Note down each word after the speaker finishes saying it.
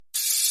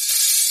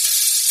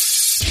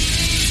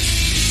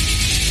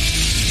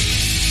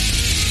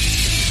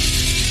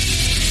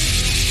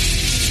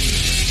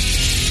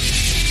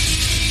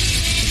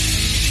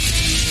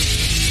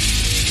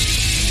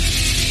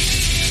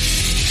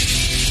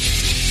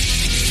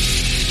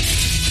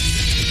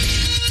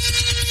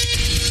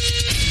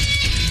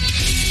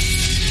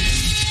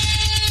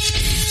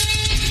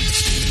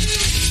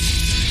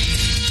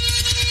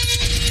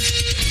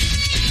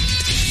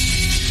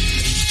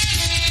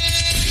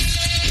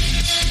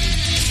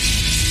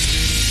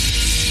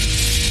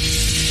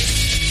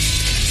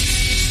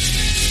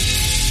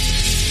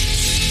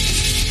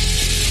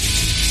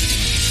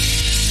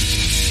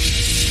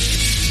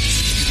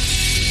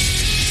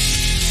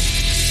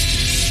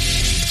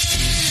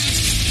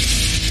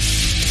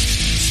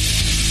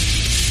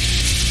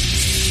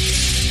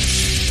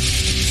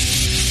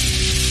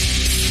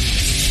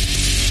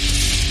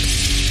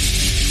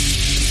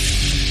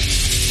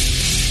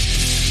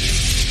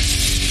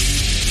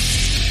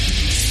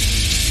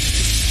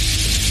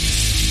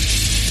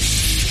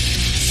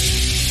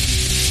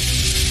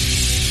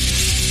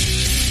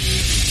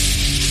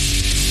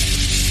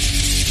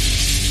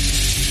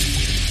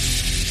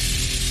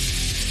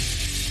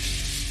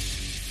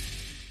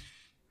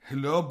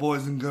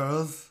boys and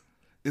girls?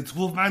 It's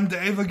Wolfman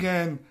Dave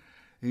again,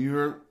 and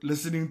you're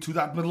listening to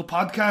That Middle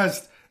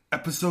Podcast,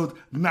 episode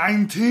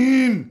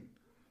 19.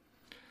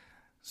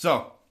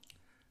 So,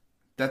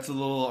 that's a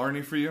little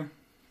Arnie for you.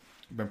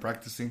 I've been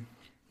practicing.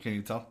 Can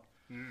you tell?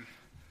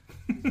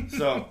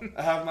 So,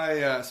 I have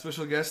my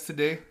special guest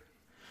today.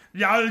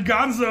 Yeah,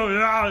 Gonzo.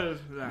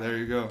 Yeah. There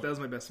you go. That was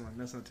my best one.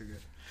 That's not too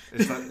good.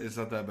 It's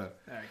not that bad.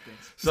 All right,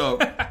 thanks. So,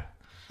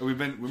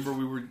 remember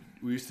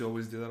we used to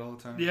always do that all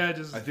the time? Yeah,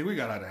 I think we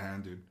got out of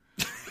hand, dude.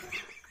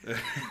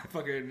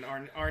 Fucking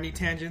Arnie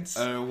tangents.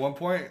 At one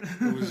point,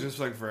 it was just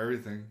like for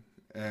everything.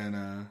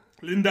 And,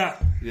 Linda.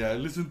 yeah,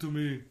 listen to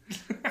me.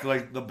 To,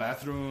 like, the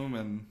bathroom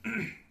and,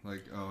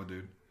 like, oh,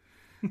 dude.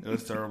 It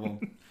was terrible.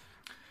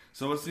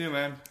 So, what's new,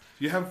 man?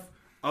 You have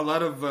a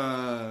lot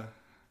of,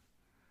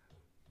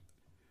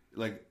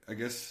 like, I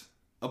guess,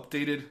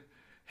 updated.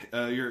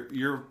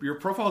 Your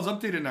profile's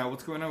updated now.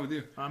 What's going on with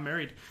you? I'm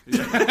married.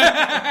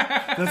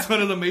 Yeah. That's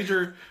one of the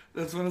major.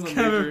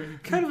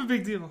 Kind of a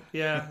big deal.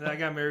 Yeah, I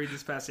got married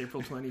this past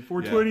April 20.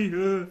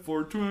 420.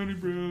 420,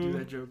 bro. Do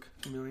that joke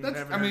a million.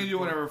 I mean, you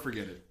won't ever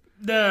forget it.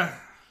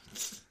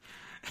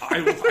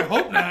 I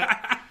hope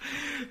not.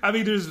 I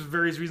mean, there's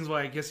various reasons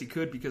why I guess he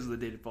could because of the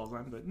date it falls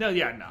on. But no,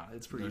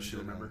 it's pretty easy to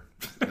remember.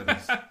 It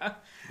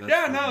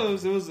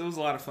was a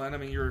lot of fun. I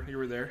mean, you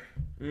were there.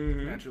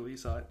 Mm-hmm. Naturally, you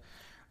saw it.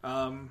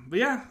 But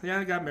yeah,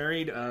 I got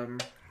married.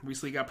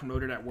 Recently got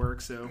promoted at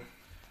work, so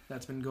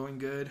that's been going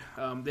good.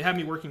 They have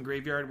me working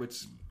graveyard,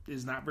 which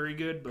is not very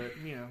good, but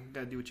you know,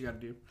 gotta do what you gotta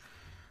do.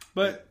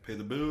 But pay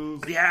the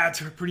bills. Yeah,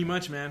 it's pretty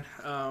much, man.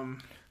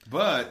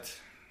 But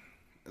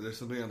there's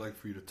something I'd like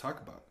for you to talk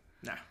about.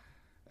 Nah.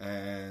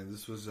 And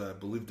this was, I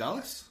believe,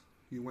 Dallas.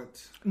 You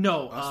went.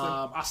 No,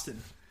 Austin.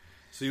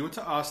 So you went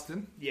to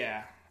Austin.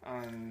 Yeah.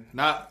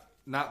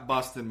 Not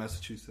Boston,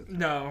 Massachusetts.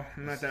 No,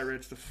 I'm not that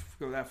rich to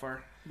go that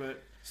far.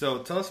 But so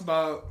tell us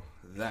about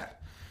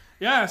that.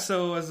 Yeah,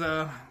 so as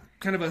a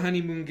kind of a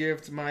honeymoon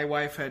gift, my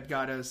wife had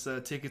got us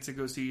tickets to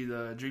go see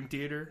the Dream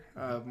Theater,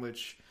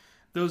 which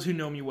those who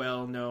know me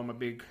well know I'm a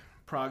big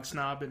prog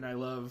snob, and I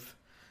love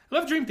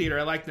Dream Theater.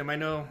 I like them. I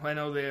know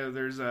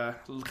there's a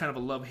kind of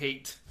a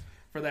love-hate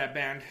for that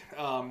band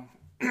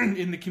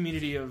in the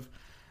community of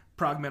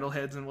prog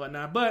metalheads and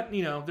whatnot. But,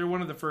 you know, they're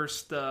one of the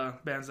first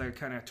bands that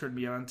kind of turned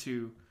me on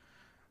to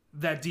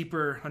that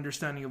deeper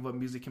understanding of what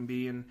music can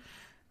be. And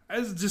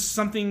it's just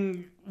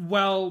something,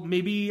 well,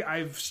 maybe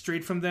I've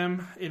strayed from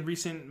them in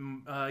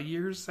recent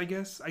years, I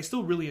guess. I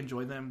still really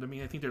enjoy them. I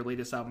mean, I think their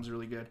latest album's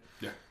really good.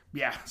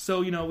 Yeah.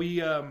 So, you know,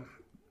 we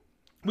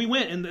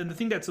went, and the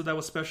thing that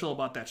was special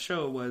about that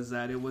show was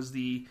that it was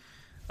the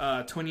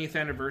 20th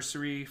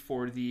anniversary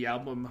for the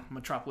album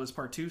Metropolis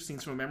Part 2,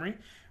 Scenes from a Memory,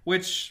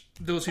 which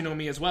those who know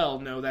me as well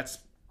know that's,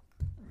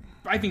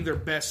 I think, their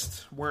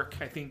best work.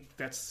 I think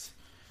that's,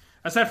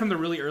 aside from the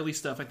really early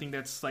stuff, I think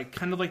that's like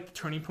kind of like the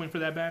turning point for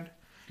that band.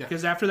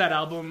 Because after that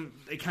album,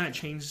 it kind of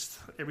changed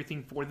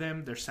everything for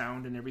them, their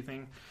sound and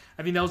everything.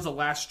 I think that was the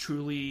last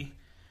truly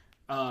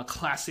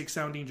classic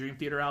sounding Dream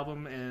Theater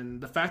album,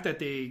 and the fact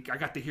that I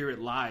got to hear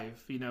it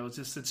live, you know, it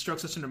struck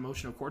such an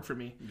emotional chord for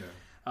me.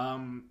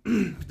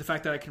 The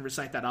fact that I can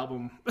recite that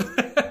album,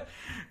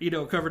 you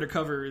know, cover to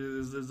cover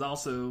is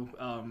also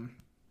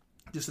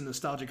just a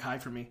nostalgic high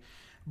for me.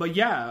 But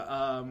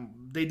yeah,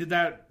 they did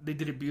that. They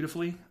did it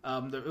beautifully.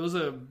 It was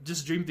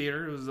just Dream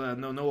Theater. It was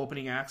no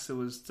opening acts. It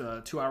was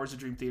 2 hours of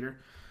Dream Theater,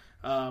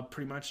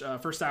 pretty much.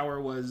 First hour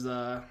was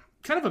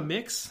kind of a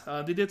mix.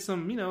 They did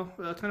some, you know,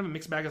 kind of a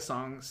mixed bag of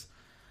songs.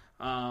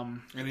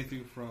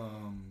 Anything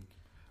from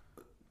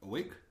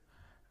Awake?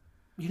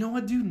 You know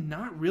what, dude?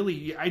 Not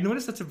really. I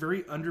noticed that's a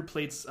very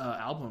underplayed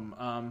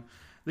album.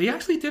 They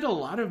actually did a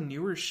lot of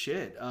newer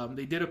shit.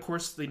 They did, of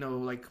course, you know,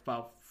 like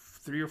about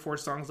 3 or 4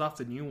 songs off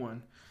the new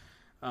one.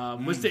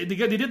 Which they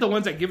did the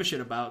ones I give a shit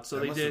about. So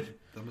that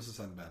must have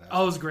sounded badass.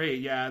 Oh, it was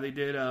great. Yeah, they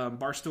did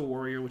Barstool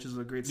Warrior, which is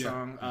a great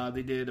song.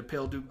 They did a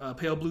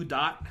Pale Blue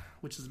Dot,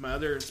 which is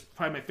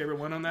probably my favorite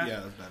one on that. Yeah,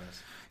 that's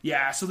badass.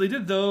 Yeah, so they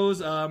did those.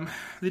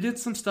 They did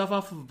some stuff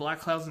off of Black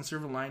Clouds and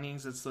Silver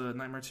Linings. It's a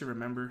Nightmare to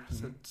Remember.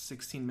 It's a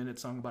 16-minute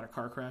song about a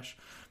car crash.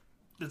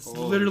 That's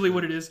literally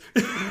what it is.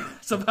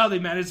 Somehow they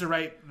managed to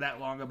write that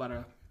long about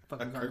a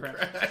fucking car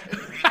crash.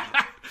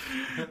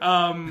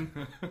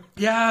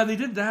 Yeah, they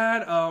did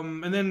that.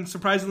 And then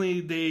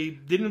surprisingly, they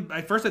didn't.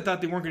 At first, I thought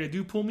they weren't going to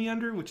do "Pull Me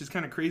Under," which is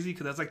kind of crazy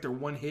because that's like their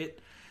one hit.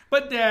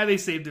 But yeah, they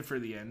saved it for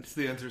the end. It's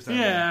the enter sound.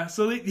 Yeah,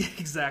 so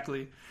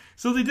exactly.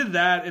 So they did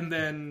that, and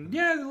then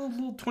a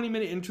little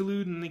 20-minute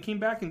interlude, and they came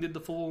back and did the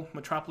full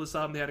Metropolis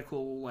album. They had a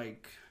cool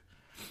like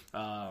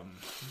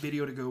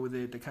video to go with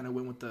it. They kind of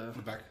went with the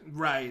back.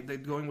 Right. They're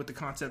going with the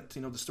concept,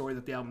 you know, the story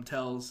that the album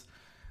tells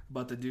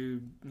about the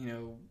dude, you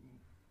know,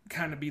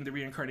 kind of being the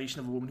reincarnation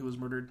of a woman who was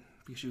murdered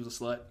because she was a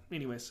slut.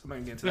 Anyways, I'm not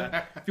going to get into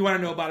that. If you want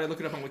to know about it, look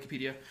it up on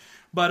Wikipedia.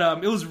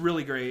 But it was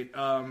really great.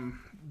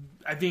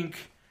 I think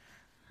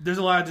there's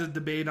a lot of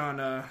debate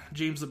on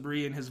James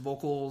LaBrie and his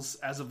vocals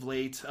as of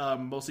late,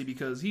 mostly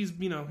because he's,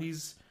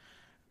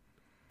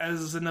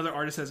 as another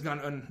artist has gone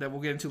on, that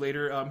we'll get into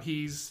later,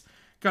 he's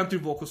gone through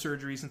vocal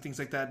surgeries and things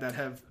like that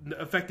have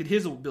affected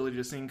his ability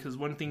to sing. Because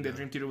one thing that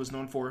Dream Theater was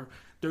known for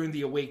during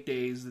the Awake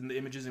days and the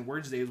Images and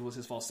Words days was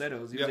his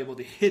falsettos. He was able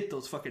to hit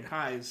those fucking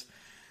highs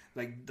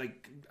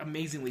like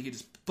amazingly. He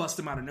just bust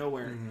them out of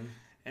nowhere.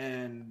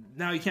 And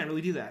now he can't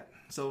really do that.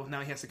 So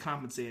now he has to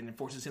compensate, and it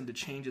forces him to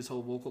change his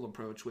whole vocal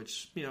approach,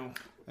 which,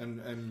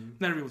 and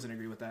not everyone's going to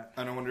agree with that.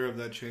 And I wonder if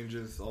that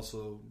changes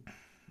also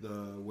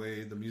the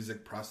way the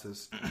music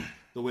process,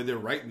 the way they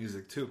write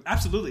music too.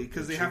 Absolutely,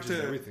 because they have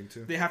to everything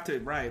too. They have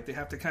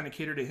to kind of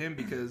cater to him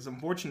because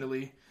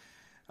unfortunately,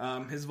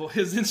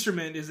 his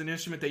instrument is an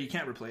instrument that you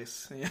can't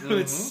replace.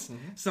 It's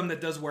something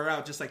that does wear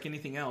out just like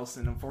anything else,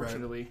 and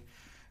unfortunately,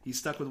 he's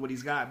stuck with what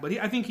he's got. But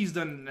I think he's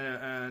done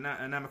an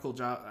amicable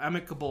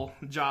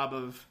job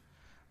of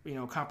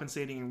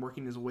compensating and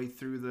working his way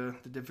through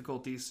the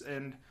difficulties.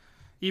 And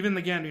even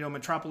again,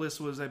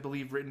 Metropolis was, I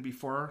believe, written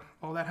before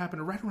all that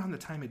happened, or right around the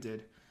time it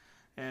did.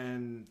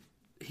 And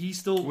he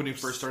still... When he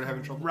first started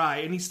having trouble?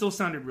 Right, and he still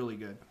sounded really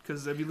good.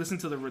 Because if you listen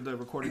to the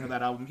recording of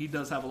that album, he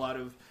does have a lot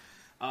of...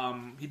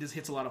 he just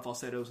hits a lot of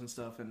falsettos and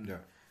stuff. And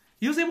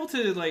he was able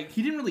to,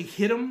 he didn't really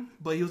hit them,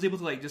 but he was able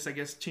to, just, I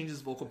guess, change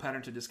his vocal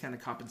pattern to just kind of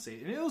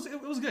compensate. And it was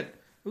good.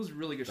 It was a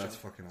really good show. That's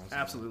fucking awesome.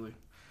 Absolutely. Man.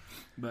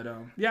 But,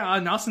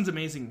 and Austin's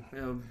amazing.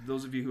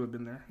 Those of you who have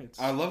been there.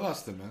 I love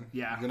Austin, man.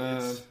 Yeah. I'm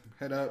going to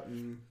head out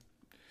in,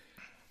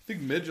 I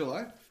think,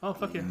 mid-July. Oh,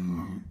 fuck yeah.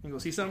 You go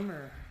see something,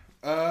 or...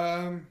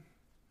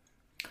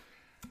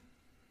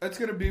 It's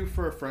gonna be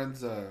for a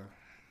friend's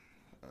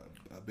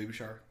baby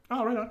shower.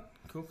 Oh, right on.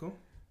 Cool.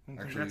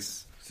 Actually,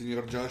 Congrats.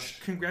 Senor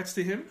Josh. Congrats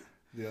to him.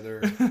 The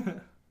other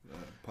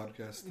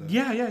podcast.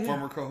 Yeah.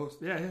 Former co-host.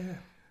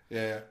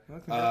 Yeah.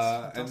 Well,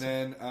 congrats. and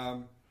then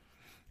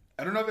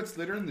I don't know if it's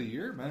later in the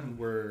year, man.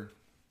 Where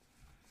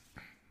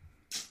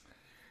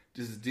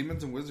this is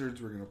Demons and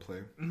Wizards we're gonna play,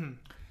 and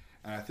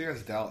I think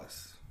that's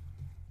Dallas,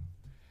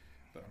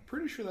 but I'm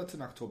pretty sure that's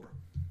in October.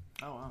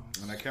 Oh wow!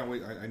 And I can't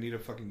wait. I need to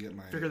fucking get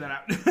my figure that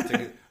out.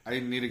 ticket. I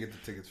need to get the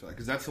tickets for that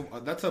because that's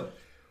a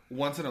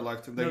once in a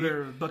lifetime.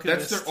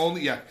 That's their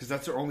only because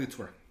that's their only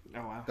tour.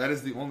 Oh wow! That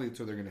is the only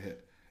tour they're gonna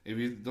hit. If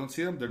you don't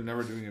see them, they're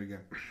never doing it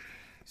again.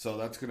 So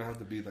that's gonna have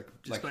to be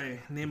just by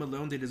name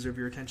alone, they deserve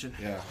your attention.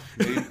 Yeah,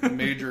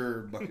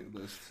 major bucket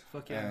list.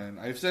 Fuck yeah! And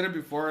I've said it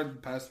before in the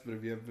past, but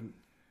if you haven't,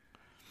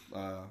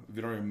 if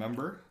you don't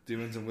remember,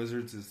 Demons and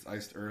Wizards is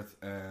Iced Earth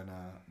and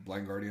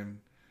Blind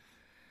Guardian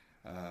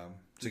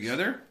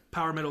together.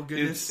 Power metal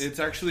goodness. It's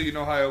actually,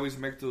 how I always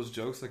make those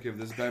jokes, like if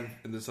this band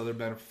and this other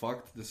band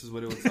fucked, this is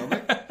what it would sound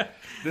like.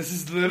 This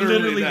is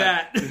literally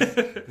that.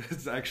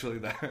 It's actually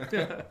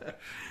that.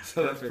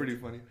 So that's pretty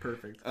funny.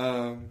 Perfect.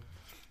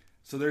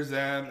 So there's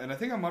them, and I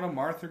think Amon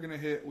Amarth are gonna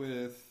hit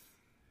with,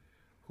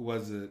 who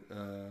was it?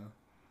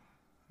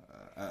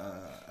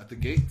 At the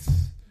Gates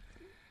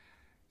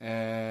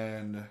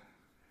and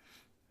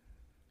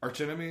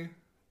Arch Enemy,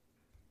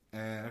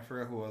 and I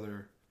forgot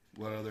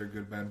what other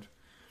good band.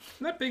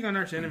 Not big on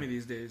Arch Enemy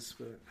these days,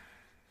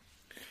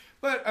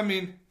 but I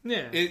mean,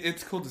 yeah,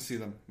 it's cool to see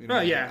them.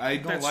 Yeah, I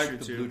don't like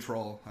the too. Blue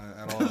Troll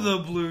at all. The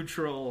Blue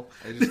Troll.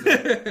 I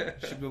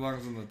just she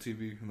belongs on the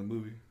TV in the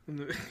movie.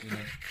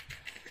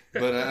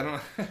 But I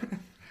don't.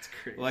 It's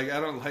crazy. I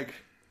don't like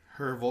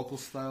her vocal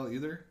style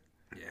either.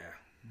 Yeah.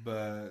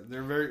 But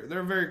they're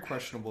very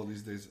questionable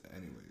these days,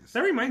 anyways.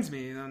 That reminds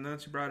me, now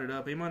that you brought it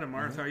up, Amon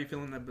Amarth, how are you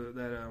feeling that?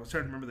 I was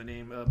trying to remember the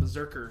name,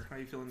 Berserker. How are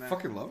you feeling that?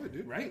 Fucking love it,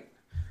 dude. Right.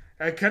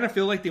 I kind of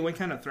feel like they went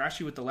kind of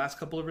thrashy with the last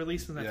couple of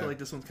releases, and I feel like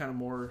this one's kind of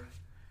more...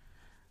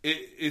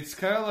 It's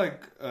kind of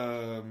like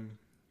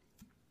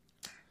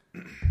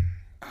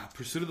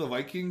Pursuit of the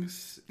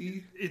Vikings.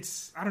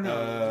 It's, I don't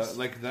know.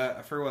 Like that.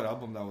 I forget what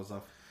album that was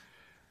off.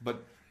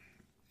 But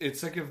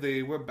it's like if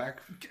they went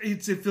back...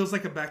 It feels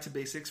like a back to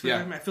basics for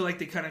them. I feel like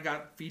they kind of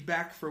got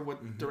feedback for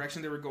what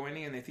direction they were going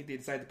in, and I think they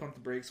decided to pump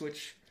the brakes,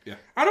 which... Yeah.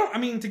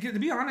 To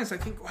be honest, I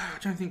think... Wow, I'm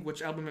trying to think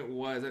which album it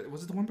was.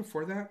 Was it the one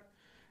before that?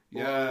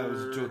 Yeah, it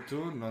was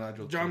Jotun. No, not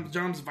Jotun.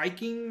 John's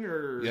Viking,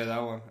 or... Yeah,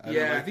 that one. I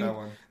think that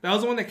one. That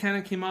was the one that kind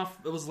of came off...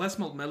 It was less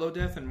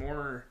Melodeath and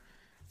more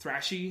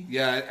thrashy.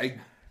 Yeah,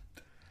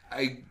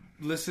 I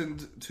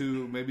listened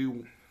to maybe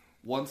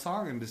one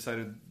song and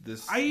decided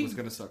this was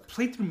going to suck.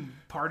 Played through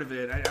part of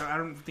it. I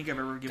don't think I've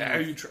ever given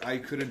it... I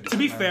couldn't... To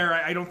be fair,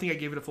 I don't think I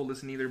gave it a full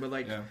listen either, but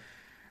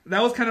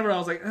that was kind of where I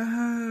was like, all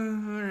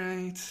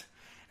right.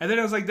 And then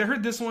I was like, they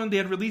heard this one. They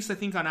had released, I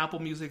think, on Apple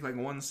Music,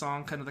 one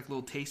song, kind of like a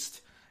little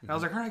taste. And I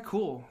was like, all right,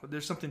 cool.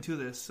 There's something to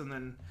this. And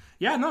then,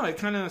 it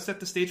kind of set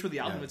the stage for the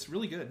album. It's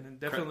really good. And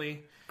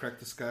definitely... Crack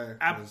the Sky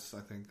was, I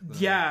think...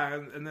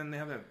 and then they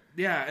have that...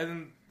 Yeah, and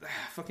then...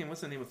 fucking,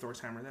 what's the name of Thor's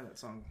Hammer? They have that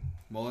song.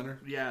 Mulliner?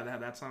 Yeah, they have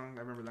that song. I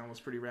remember that one was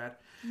pretty rad.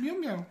 Meow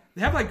meow.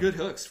 They have, good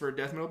hooks for a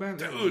death metal band.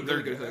 Dude, they're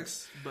good good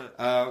hooks. But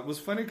it was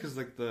funny because,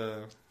 the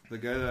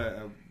guy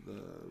that...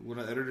 one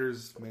of the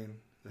editors,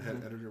 the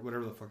head editor,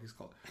 whatever the fuck he's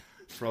called,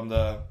 from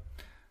the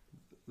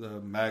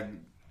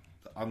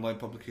online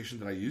publication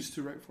that I used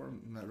to write for.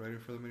 I'm not writing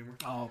for them anymore.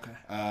 Oh, okay.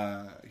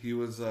 He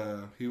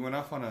went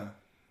off on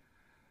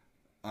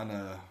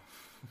a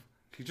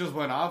he just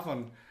went off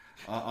on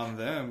on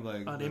them.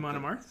 Like Amon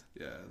Amarth?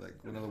 Yeah, like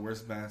one of the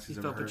worst bands he's He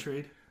ever felt heard.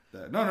 betrayed?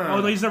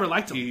 No, he's never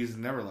liked them. He's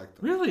never liked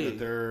them. Really? That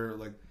they're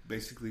like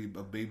basically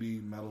a baby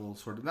metal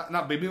sort of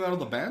not baby metal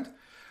the band,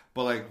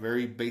 but like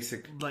very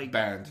basic Like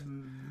band.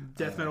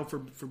 Death metal for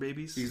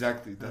babies?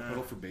 Exactly, death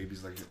metal for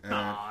babies. Like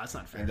No, that's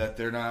not fair. And that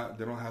they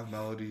don't have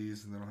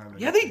melodies and they don't have.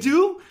 Yeah, they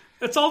do.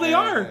 That's all they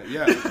are.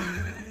 Yeah,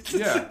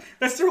 yeah.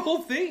 That's their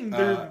whole thing.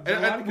 They're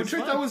Which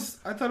I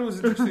thought it was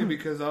interesting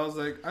because I was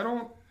like, I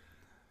don't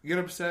get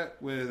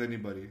upset with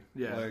anybody.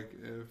 Yeah. Like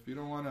if you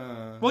don't want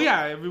to. Well,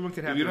 yeah, everyone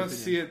could have. If you their don't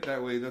opinion. see it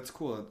that way, that's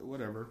cool.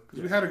 Whatever. Because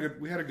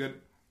we had a good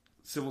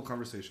civil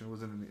conversation. It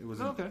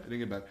wasn't. Okay. It didn't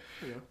get bad.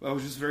 Yeah. I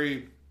was just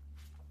very.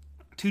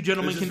 Two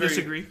gentlemen can very-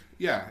 disagree.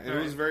 Yeah, it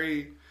Right. was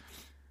very. It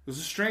was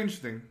a strange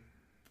thing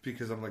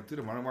because I'm like, dude,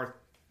 Amon Amarth,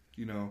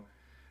 you know,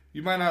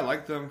 you might not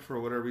like them for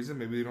whatever reason.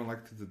 Maybe you don't like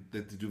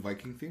the do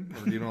Viking thing,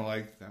 or you don't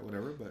like that,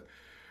 whatever.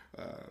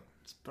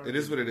 But it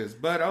is what it is.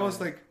 But I was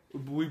like,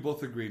 we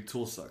both agreed,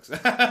 Tool sucks.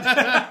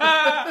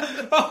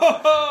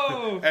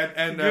 Oh,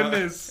 and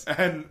goodness.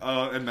 And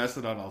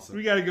Mastodon also.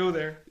 We got to go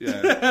there.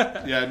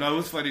 Yeah. No, it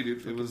was funny,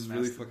 dude. It was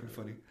really fucking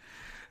funny.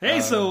 Hey,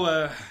 so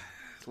a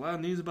lot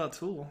of news about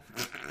Tool.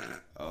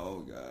 Oh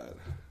god.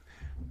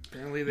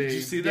 Apparently, Did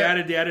you see they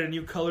that? added a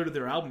new color to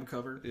their album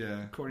cover.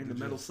 Yeah. According to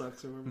Metal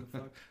Sucks or whatever the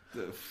fuck.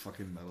 The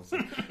fucking metal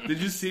stuff. Did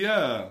you see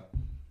that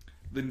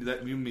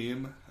new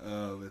meme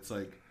of it's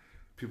like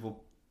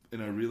people in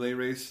a relay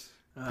race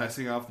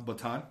passing off the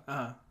baton,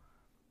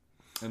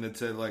 and it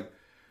said like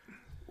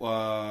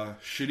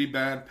shitty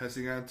band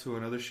passing on to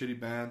another shitty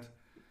band,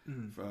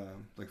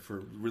 like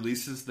for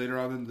releases later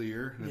on in the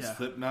year, and it's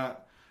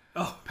Slipknot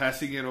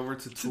passing it over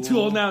to Tool.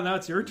 Tool now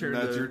it's your turn.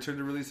 Now it's your turn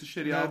to release a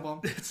shitty album.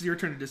 It's your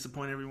turn to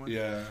disappoint everyone.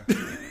 Yeah,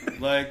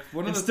 like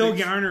one of and the still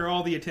things, garner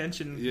all the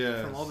attention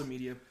Yes. from all the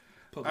media.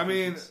 I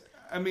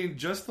mean,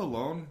 just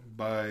alone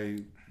by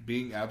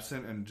being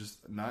absent and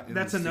just not in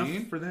that's the enough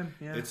scene, for them.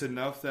 Yeah. it's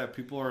enough that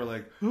people are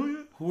like,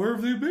 where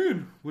have they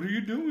been? What are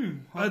you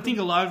doing? I think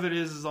a lot of it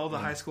is all the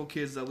high school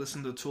kids that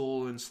listen to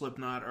Tool and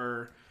Slipknot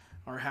are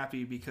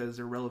happy because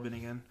they're relevant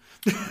again.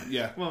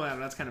 Yeah. Well,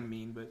 that's kind of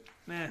mean, but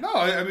No,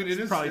 I mean,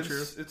 it's probably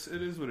true. It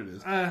is what it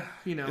is.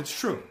 You know, It's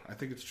true. I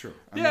think it's true.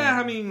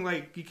 I mean,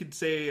 like you could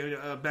say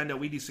a band that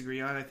we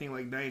disagree on. I think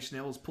like Nine Inch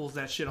Nails pulls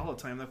that shit all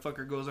the time. That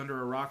fucker goes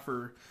under a rock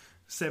for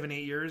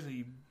 7-8 years and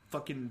he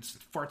fucking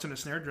farts on a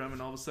snare drum,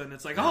 and all of a sudden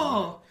it's like,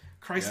 oh,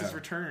 Christ has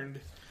returned.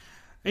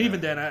 And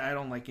even then, I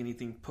don't like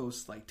anything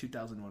post like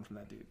 2001 from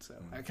that dude. So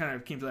I kind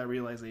of came to that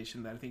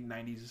realization that I think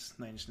 90s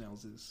Nine Inch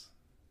Nails is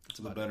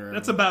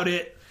that's about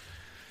it.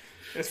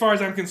 As far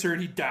as I'm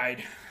concerned, he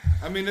died.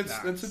 I mean,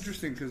 that's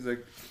interesting because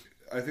like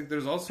I think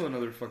there's also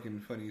another fucking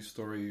funny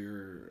story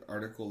or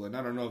article, and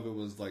I don't know if it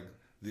was like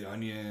The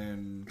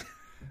Onion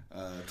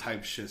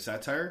type shit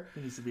satire,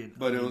 It needs to be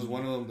but it was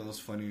one of them that was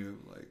funny.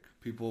 Like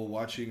people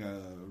watching a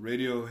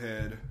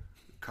Radiohead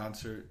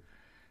concert,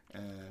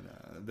 and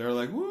they're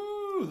like,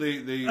 "Woo!" They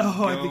I think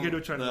I know what you're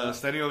trying to the do.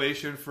 standing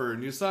ovation for a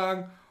new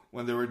song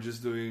when they were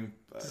just doing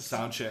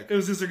sound check. It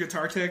was just a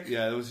guitar tech.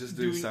 Yeah, it was just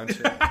doing sound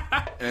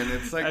check, and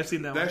it's like I've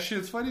seen that one.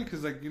 shit's funny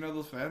because like you know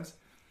those fans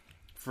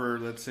for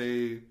let's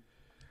say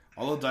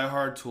all the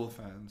diehard Tool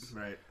fans,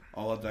 Right.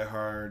 all the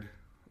diehard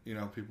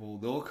people,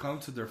 they'll come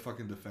to their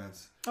fucking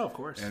defense Oh, of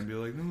course. and be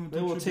like, no,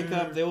 They will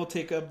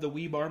take up the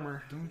weeb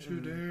armor. don't you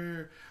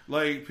dare.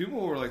 Like people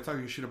were like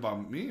talking shit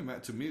about me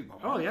to me.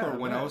 Oh, yeah, or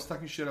when right. I was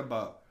talking shit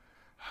about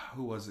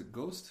who was it,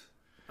 Ghost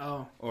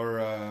Oh. or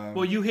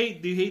Well, you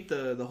hate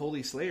the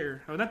Holy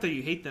Slayer. Oh, not that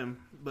you hate them,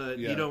 but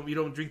Yeah. you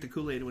don't drink the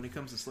Kool-Aid when it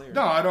comes to Slayer.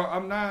 no, I don't.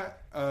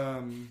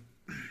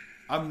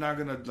 I'm not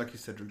gonna, like you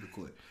said, drink the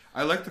Kool-Aid.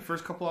 I like the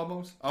first couple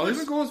albums. I'll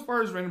even go as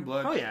far as Rain and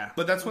Blood. Oh, yeah.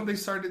 But that's when they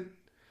started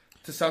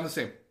to sound the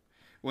same.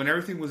 When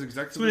everything was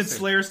exactly When the same.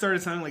 Slayer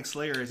started sounding like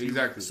Slayer, as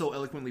Exactly. you so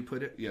eloquently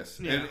put it. Yes.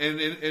 Yeah. And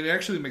it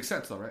actually makes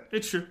sense though, right?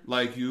 It's true.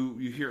 Like you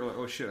hear, like,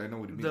 oh shit, I know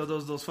what he means.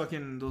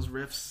 Those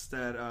riffs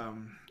that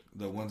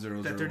The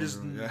 100. that they're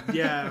just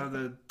yeah.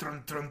 the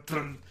trun, trun,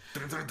 trun,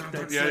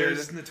 that Yeah,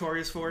 Slayer's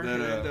notorious for, That,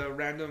 and the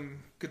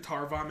random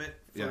guitar vomit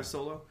for a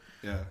solo.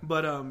 Yeah.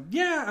 But I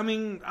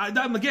mean,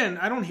 again,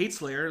 I don't hate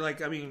Slayer.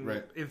 Like, I mean,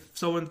 Right. if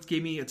someone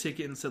gave me a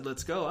ticket and said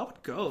 "Let's go," I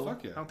would go.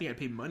 Fuck yeah. I don't think I'd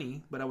pay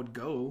money, but I would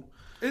go.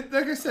 Like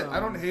I said, I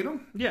don't hate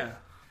them, Yeah.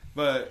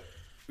 but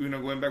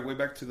going way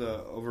back to the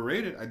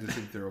overrated, I just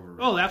think they're overrated.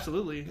 Oh,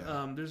 absolutely.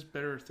 Yeah. There's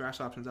better thrash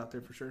options out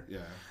there for sure.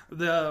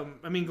 Yeah.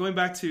 I mean, going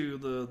back to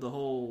the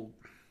whole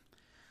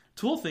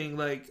Tool thing,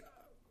 like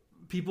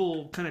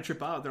people kind of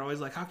trip out. They're always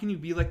like, "How can you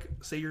be like,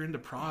 say you're into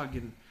prog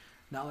and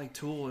not like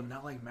Tool and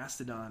not like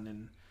Mastodon?"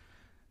 And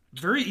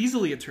very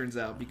easily it turns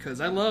out,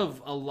 because I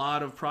love a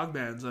lot of prog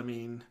bands. I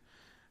mean,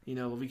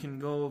 we can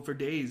go for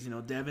days.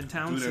 Devin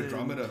Townsend,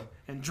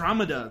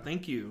 Andromeda.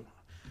 Thank you.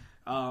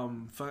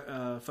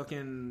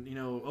 Fucking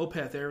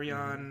Opeth,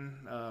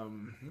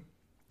 Arion.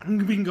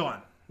 We can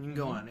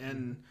go on.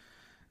 And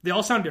they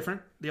all sound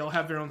different. They all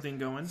have their own thing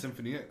going.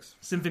 Symphony X.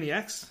 Symphony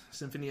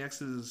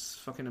X is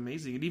fucking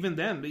amazing. And even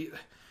them,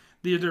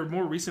 their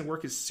more recent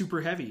work is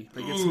super heavy.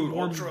 Like it's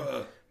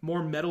Ultra.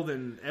 more metal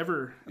than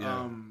ever.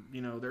 Yeah.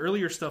 You know, the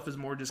earlier stuff is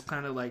more just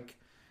kind of like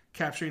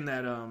capturing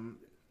that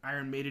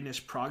Iron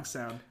Maiden-ish prog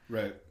sound.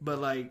 Right. But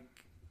like,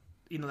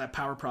 you know, that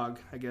power prog,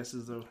 I guess,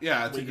 is the way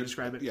Yeah, you can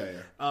describe it. Yeah.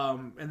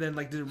 And then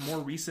like the more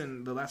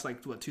recent, the last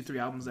like 2-3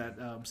 albums that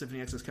Symphony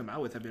X has come out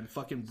with have been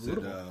fucking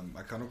brutal.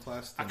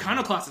 Iconoclast?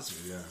 Iconoclast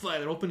is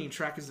that opening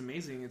track is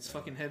amazing. It's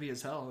fucking heavy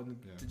as hell, and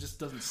it just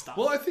doesn't stop.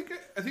 Well, I think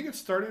it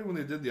started when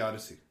they did the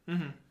Odyssey.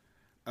 Mm-hmm.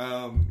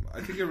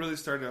 I think it really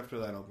started after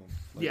that album.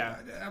 Like, yeah,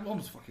 that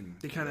album's fucking.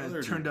 They kind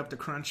of turned up the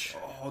crunch.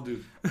 Oh,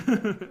 dude,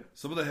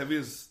 some of the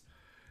heaviest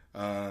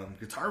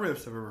guitar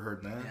riffs I've ever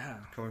heard, man. Yeah,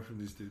 coming from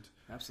these dudes.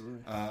 Absolutely.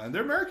 And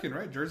they're American,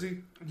 right?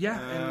 Jersey. Yeah.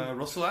 And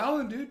Russell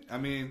Allen, dude. I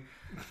mean,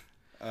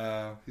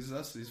 he's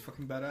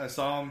fucking badass. I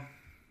saw him.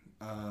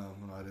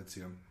 No, I didn't see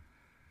him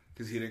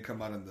because he didn't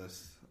come out on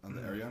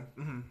the Arion.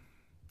 Mm-hmm.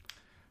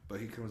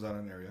 But he comes out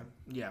on Arion.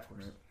 Yeah, of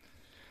course. Right.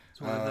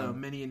 It's one of the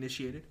many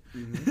initiated.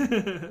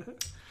 Mm-hmm.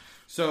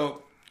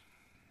 So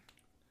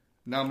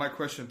now my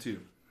question to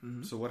you.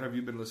 Mm-hmm. So what have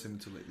you been listening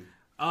to lately?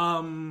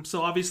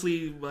 So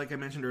obviously, like I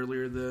mentioned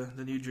earlier,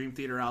 the new Dream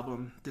Theater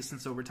album,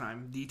 Distance Over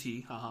Time,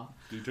 DT, haha.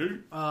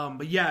 DT.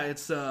 But yeah,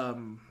 it's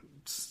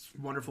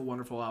wonderful,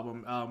 wonderful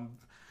album.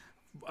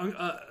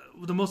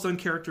 The most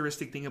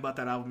uncharacteristic thing about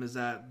that album is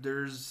that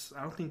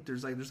I don't think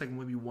there's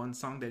maybe one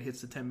song that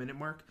hits the 10-minute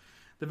mark.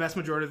 The vast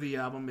majority of the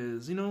album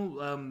is,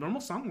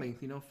 normal song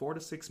length, 4 to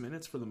 6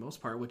 minutes for the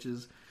most part, which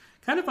is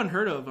kind of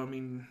unheard of. I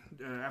mean,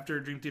 after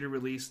Dream Theater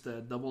released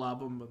the double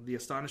album of The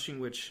Astonishing,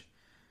 which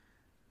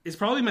is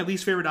probably my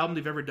least favorite album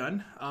they've ever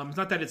done. It's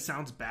not that it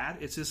sounds bad;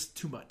 it's just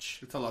too much.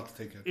 It's a lot to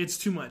take in. It's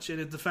too much, and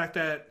it's the fact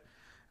that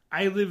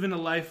I live in a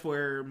life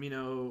where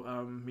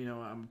I'm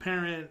a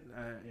parent.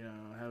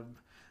 I have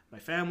my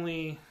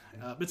family.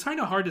 It's kind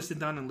of hard to sit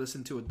down and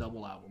listen to a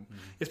double album,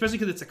 especially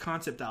because it's a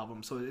concept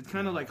album. So it's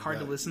kind of like hard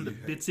to listen to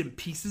bits and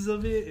pieces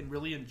of it and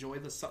really enjoy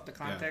the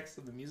context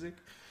of the music.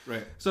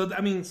 Right. So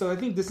I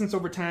think Distance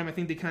Over Time. I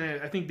think they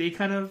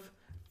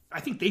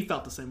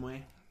felt the same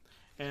way.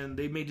 And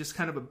they made just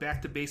kind of a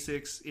back to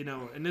basics,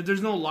 and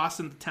there's no loss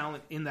in the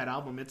talent in that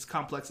album. It's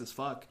complex as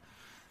fuck.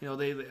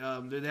 They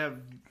have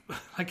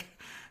like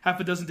half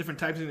a dozen different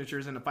type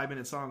signatures in a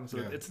 5-minute song, so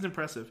it's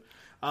impressive.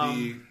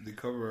 The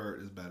cover art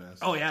is badass.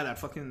 Oh yeah, that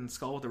fucking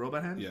skull with the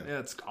robot hand. Yeah,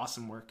 it's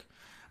awesome work.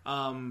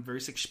 Very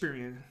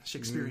Shakespearean.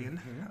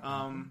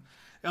 Mm-hmm.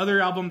 The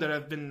other album that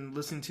I've been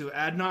listening to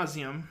ad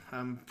nauseum,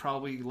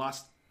 probably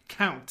lost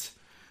count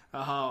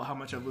how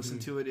much I've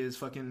listened to it, is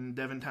fucking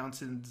Devin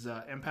Townsend's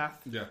Empath.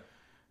 Yeah.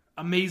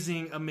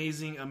 Amazing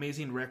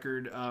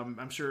record.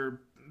 I'm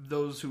sure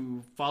those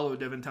who follow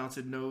Devin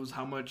Townsend knows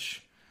how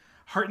much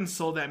heart and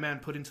soul that man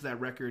put into that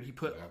record. He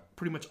put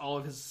pretty much all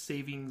of his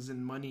savings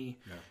and money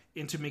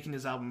into making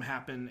his album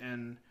happen,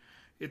 and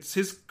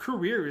his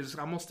career is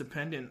almost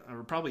dependent,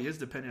 or probably is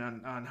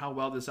dependent on how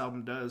well this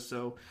album does.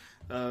 So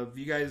if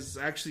you guys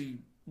actually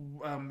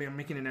are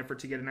making an effort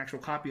to get an actual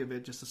copy of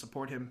it just to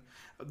support him,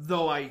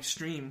 though I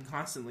stream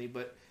constantly,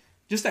 but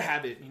just to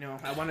have it,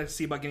 I want to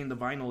see about getting the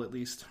vinyl at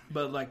least.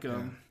 But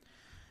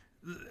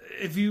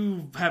if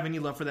you have any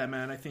love for that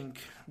man, I think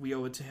we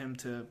owe it to him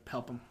to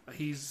help him.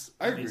 He's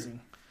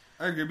amazing.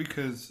 I agree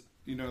because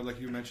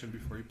like you mentioned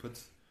before,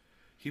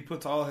 he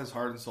puts all his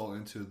heart and soul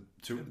into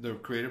the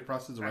creative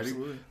process,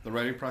 the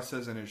writing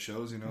process, and it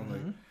shows.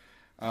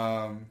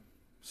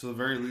 So the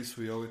very least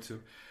we owe it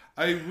to.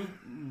 I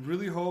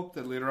really hope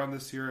that later on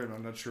this year, and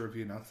I'm not sure if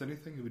he announced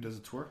anything, if he does a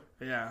tour.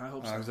 Yeah, I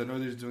hope so. Because I know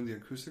he's doing the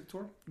acoustic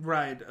tour.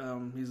 Right.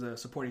 He's a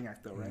supporting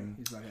act, though, right?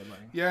 He's not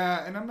headlining.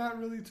 Yeah, and I'm not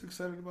really too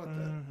excited about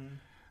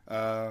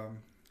that.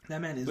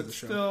 That man is but the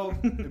show. Still,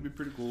 it'd be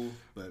pretty cool.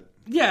 But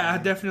yeah,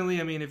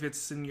 definitely. I mean, if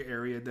it's in your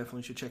area,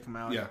 definitely should check him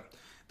out. Yeah.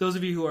 Those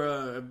of you who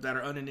are that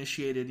are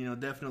uninitiated,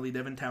 definitely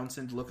Devin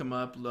Townsend, look him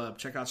up.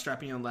 Check out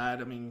Strapping Young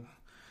Lad. I mean,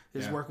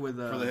 his work with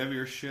for the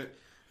heavier shit.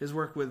 His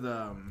work with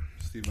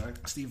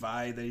Steve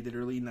Vai that he did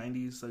early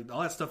 90s. Like, all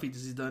that stuff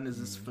he's done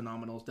is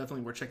phenomenal. It's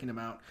definitely worth checking him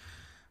out.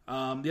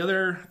 The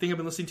other thing I've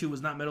been listening to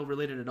was not metal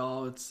related at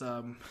all. It's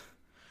a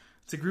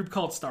group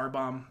called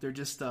Starbomb. They're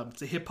just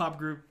it's a hip hop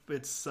group.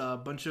 It's a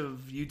bunch of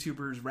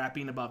YouTubers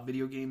rapping about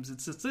video games.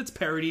 It's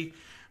parody,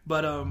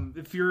 but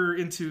if you're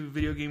into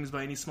video games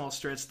by any small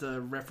stretch, the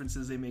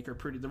references they make are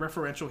the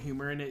referential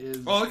humor in it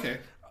is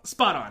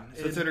spot on.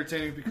 So it's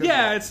entertaining because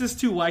it's just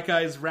two white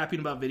guys rapping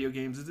about video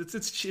games.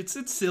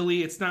 It's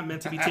silly. It's not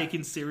meant to be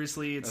taken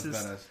seriously. It's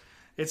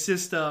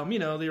just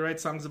they write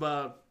songs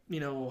about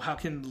how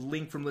can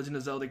Link from Legend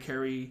of Zelda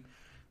carry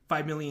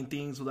 5 million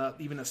things without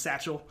even a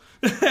satchel,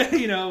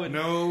 and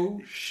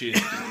no shit.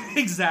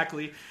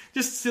 Exactly,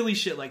 just silly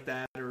shit like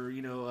that. Or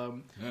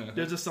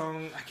there's a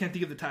song, I can't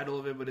think of the title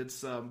of it, but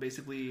it's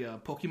basically a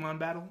Pokemon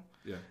battle.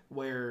 Yeah.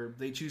 Where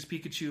they choose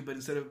Pikachu, but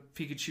instead of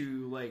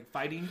Pikachu like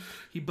fighting,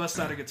 he busts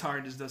out a guitar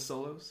and just does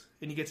solos,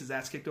 and he gets his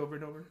ass kicked over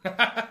and over.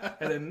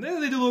 And then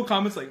they do little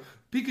comments like,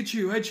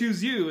 "Pikachu, I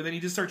choose you," and then he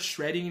just starts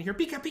shredding and hear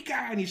Pika Pika,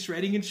 and he's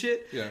shredding and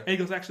shit. Yeah. And he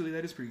goes, "Actually,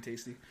 that is pretty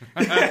tasty."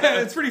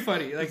 It's pretty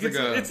funny. Like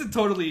it's a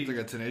totally like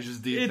a Tenacious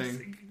D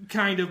thing.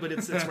 Kind of, but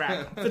it's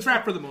rap. It's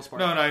rap for the most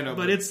part. No, I know,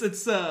 but it's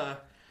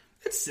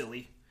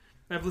silly.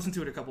 I've listened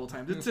to it a couple of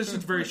times. It's just a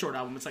very short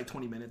album. It's like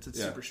 20 minutes.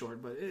 It's super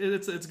short, but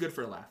it's good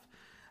for a laugh.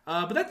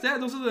 But that's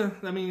that. Those are the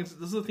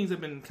things that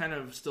have been kind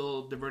of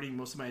still diverting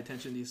most of my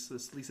attention at least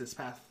this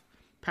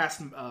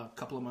past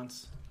couple of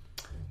months.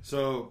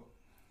 So,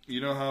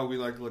 you know how we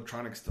like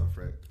electronic stuff,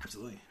 right?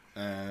 Absolutely.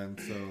 And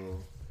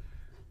so,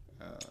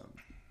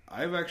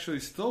 I've actually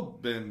still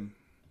been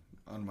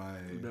on my...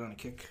 You've been on a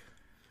kick.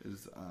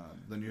 Is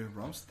the new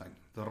Rammstein.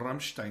 The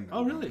Rammstein.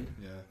 Oh, really?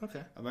 Yeah.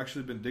 Okay. I've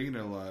actually been digging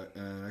it a lot.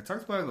 And I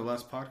talked about it in the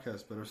last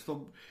podcast, but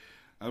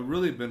I've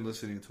really been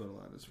listening to it a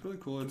lot. It's really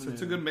cool. It's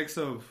a good mix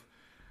of...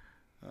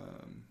 I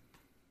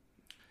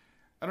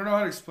don't know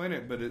how to explain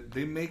it, but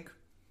they make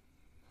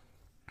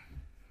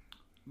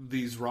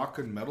these rock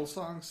and metal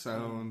songs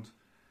sound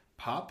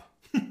pop,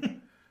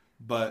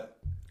 but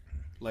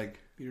like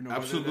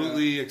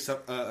absolutely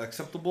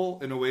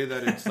acceptable in a way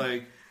that it's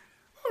like,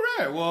 all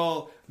right,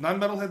 well,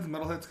 non-metalheads and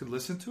metalheads could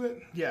listen to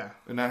it,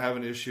 and not have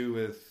an issue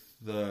with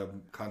the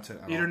content.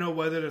 You don't know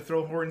whether to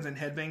throw horns and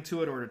headbang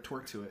to it or to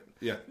twerk to it.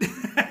 Yeah,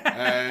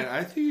 and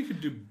I think you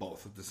could do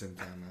both at the same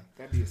time, man.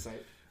 That'd be a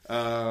sight.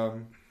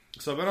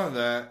 So I've been on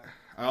that.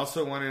 I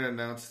also wanted to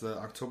announce that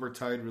October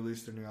Tide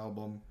released their new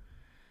album.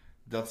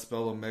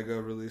 Deathspell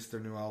Omega released their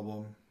new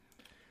album.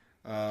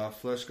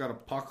 Flesh God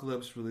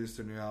Apocalypse released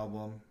their new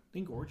album. I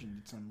think Origin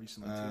did some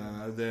recently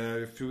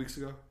too. A few weeks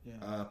ago.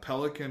 Yeah.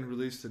 Pelican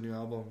released a new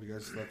album. You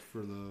guys slept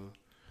for the...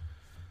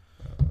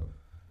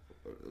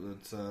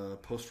 it's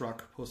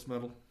post-rock,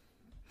 post-metal.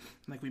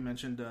 Like we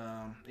mentioned,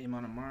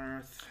 Amon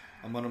Amarth.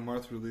 Amon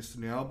Amarth released a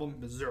new album.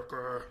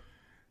 Berserker.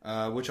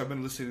 Which I've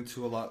been listening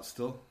to a lot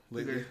still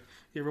lately.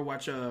 You ever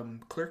watch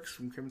Clerks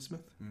from Kevin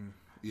Smith?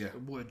 Yeah.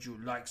 Would you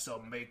like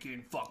some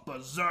making? Fuck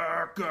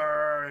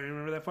Berserker. You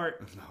remember that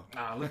part? No.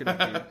 Ah, look at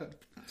that dude.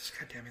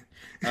 God damn it.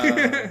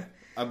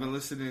 I've been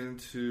listening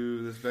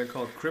to this band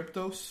called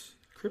Cryptos,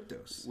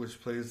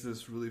 which plays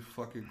this really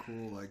fucking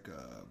cool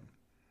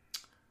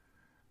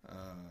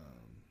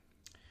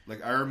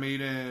like Iron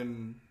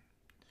Maiden,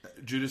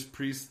 Judas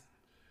Priest,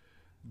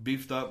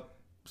 beefed up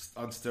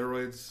on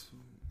steroids.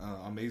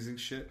 Amazing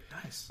shit.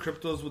 Nice.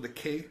 Cryptos with a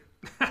K.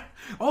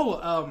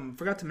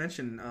 Forgot to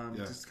mention,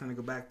 just kind of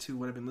go back to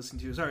what I've been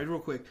listening to. Sorry, real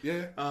quick.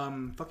 Yeah.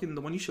 Fucking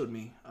the one you showed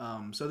me,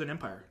 Southern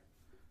Empire.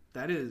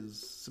 That is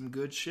some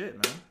good shit,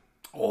 man.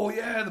 Oh,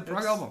 yeah, the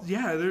prog album.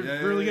 Yeah,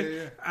 they're really good.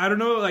 Yeah. I don't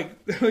know,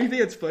 like, the only thing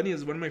that's funny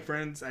is one of my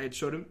friends, I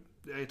told him,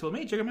 hey,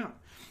 check him out.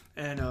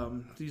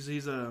 And he's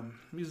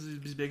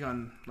big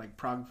on, like,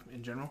 prog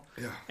in general.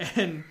 Yeah.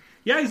 And,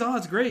 yeah,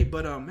 it's great,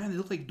 but, man, they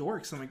look like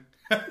dorks. I'm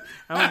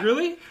like,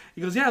 really?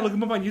 He goes, yeah, look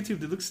them up on YouTube.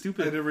 They look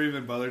stupid. I never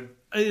even bothered.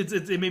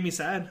 It made me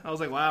sad. I was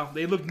like, wow,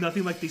 they look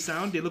nothing like they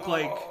sound. They look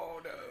like... Oh,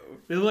 no.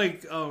 They look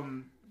like...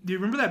 do you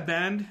remember that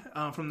band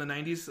from the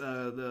 90s,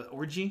 the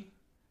Orgy?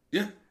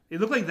 Yeah. They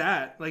look like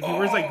that. Like, he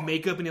wears, like,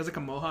 makeup and he has, like,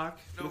 a mohawk.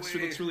 No Looks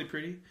really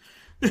pretty.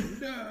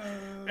 No.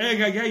 Hey,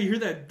 yeah, you hear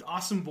that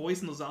awesome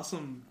voice and those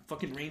awesome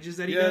fucking ranges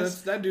that he does? Yeah,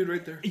 that's that dude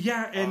right there.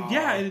 Yeah,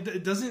 and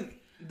it doesn't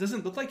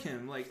look like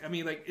him. Like, I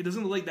mean, like, it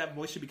doesn't look like that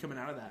voice should be coming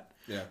out of that.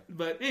 Yeah.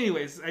 But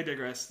anyways, I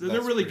digress.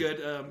 They're really good.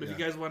 If you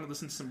guys want to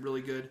listen to some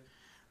really good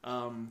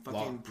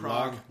fucking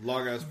prog,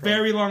 long ass prog.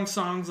 very long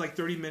songs, like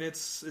 30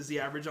 minutes is the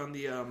average on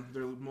the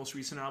their most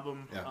recent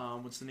album. Yeah.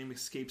 What's the name?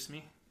 Escapes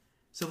me.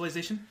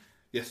 Civilization.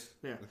 Yes.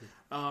 Yeah. Okay.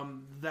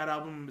 That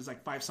album is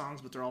like 5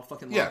 songs, but they're all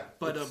fucking long. Yeah.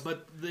 But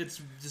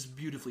it's just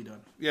beautifully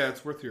done. Yeah,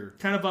 it's worth your...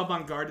 Kind of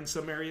avant-garde in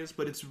some areas,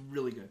 but it's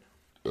really good.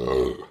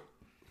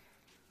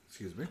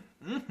 Excuse me.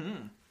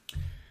 Mm-hmm.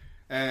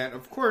 And,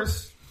 of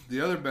course, the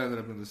other band that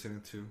I've been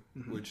listening to,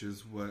 which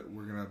is what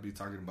we're going to be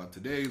talking about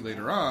today,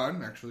 later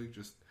on, actually,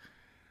 just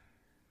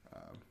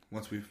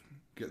once we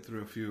get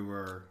through a few of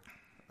our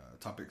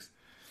topics.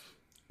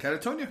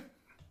 Catatonia.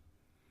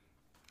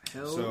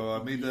 So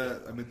I made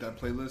that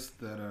playlist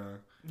that a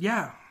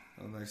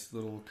nice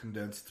little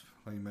condensed,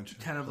 like you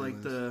mentioned, kind of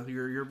playlist. like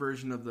your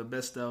version of the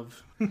best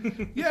of.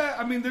 Yeah,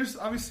 I mean, there's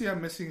obviously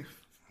I'm missing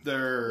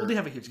their they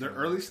have a huge their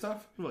early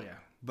stuff. Well, yeah,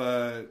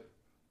 but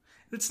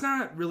it's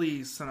not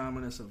really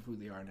synonymous of who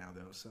they are now,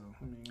 though. So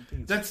I mean, I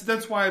think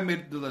that's why I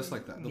made the list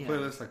like that, the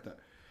playlist like that.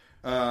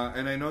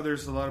 And I know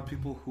there's a lot of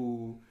people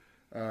who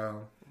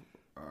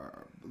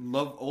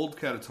love old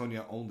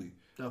Catatonia only.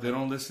 Okay. They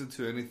don't listen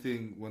to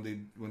anything when they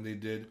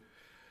did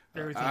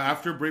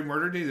after Brave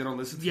Murder Day. They don't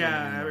listen to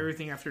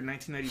everything after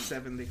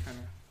 1997. They kind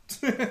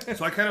of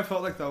so I kind of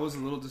felt like that was a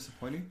little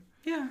disappointing.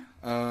 Yeah.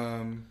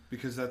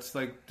 Because that's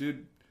like,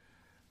 dude,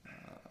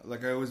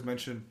 like I always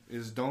mention,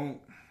 is don't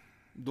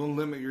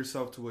limit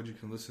yourself to what you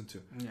can listen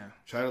to. Yeah.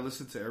 Try to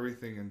listen to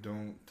everything and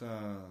don't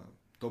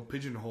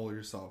pigeonhole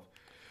yourself.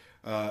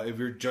 If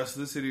you're just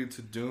listening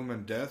to doom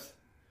and death,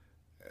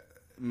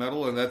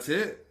 metal and that's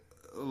it.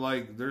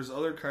 Like, there's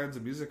other kinds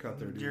of music out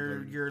there,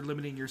 dude. You're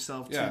limiting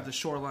yourself to the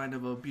shoreline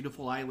of a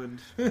beautiful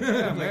island. Yeah,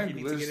 like, man. you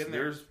need to get in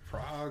there. There's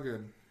prog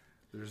and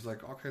there's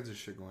like all kinds of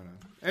shit going on.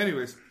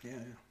 Anyways, Yeah.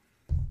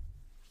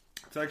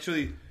 it's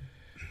actually.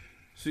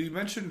 So you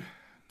mentioned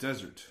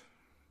desert.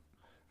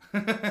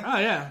 Oh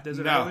yeah,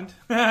 Desert No. Island.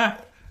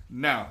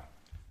 Now,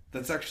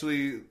 that's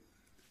actually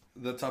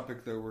the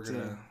topic that we're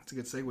gonna. It's a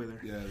good segue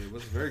there. Yeah, it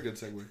was a very good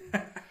segue.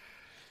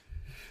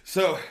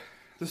 So,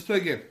 let's play a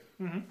game.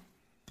 Mm-hmm.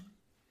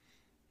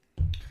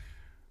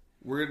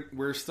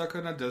 We're stuck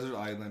on a desert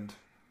island,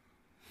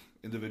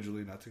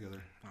 individually, not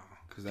together,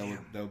 because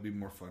that would be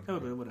more fun.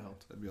 That would have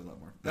helped. That'd be a lot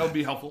more. That would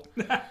be helpful.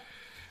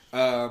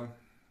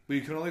 But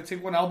you can only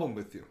take one album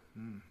with you,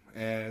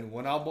 and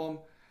one album.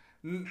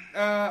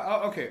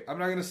 Okay, I'm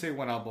not gonna say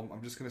one album.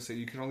 I'm just gonna say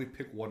you can only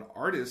pick one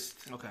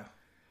artist. Okay.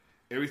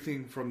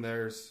 Everything from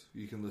theirs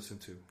you can listen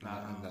to,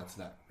 and that's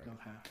that. Right?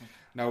 Okay.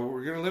 Now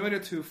we're gonna limit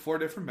it to 4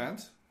 different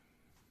bands,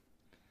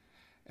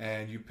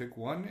 and you pick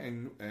one,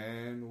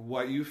 and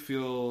what you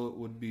feel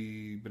would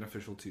be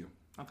beneficial to you.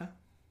 Okay.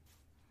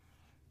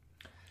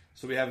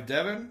 So we have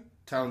Devin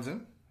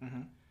Townsend,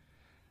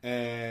 Mm-hmm.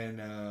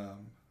 and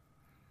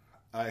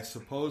I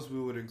suppose we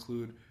would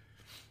include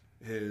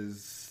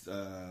his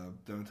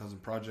Devin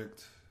Townsend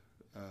project,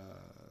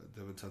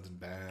 Devin Townsend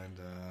band,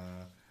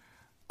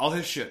 all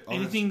his shit.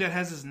 Anything that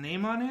has his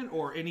name on it,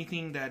 or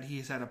anything that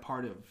he's had a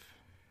part of?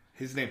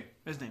 His name.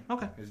 His name.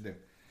 Okay. His name.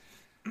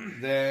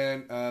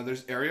 Then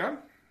there's Arion.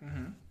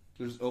 Mm-hmm.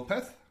 There's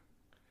Opeth.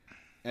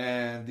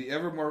 And the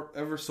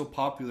ever so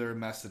popular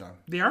Mastodon.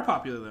 They are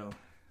popular though.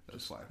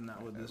 That's why.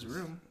 Not with this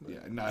room.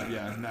 But.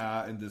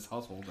 Not in this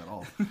household at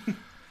all.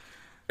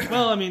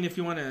 Well, I mean, if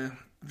you want to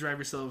drive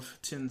yourself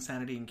to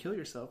insanity and kill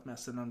yourself,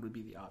 Mastodon would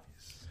be the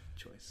obvious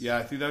choice. Yeah,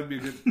 I think that would be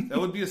a good. That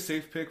would be a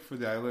safe pick for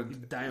the island,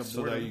 You'd die of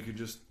so boredom. that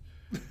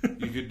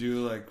you could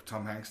do like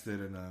Tom Hanks did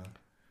in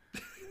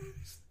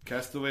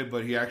Castaway,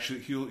 but you'll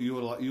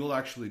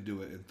actually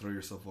do it and throw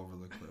yourself over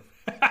the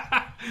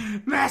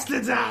cliff.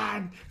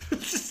 Mastodon.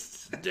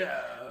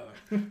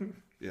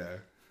 Yeah,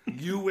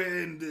 you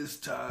win this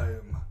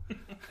time.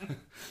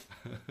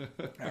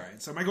 All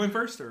right. So am I going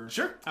first or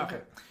Sure.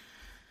 Okay.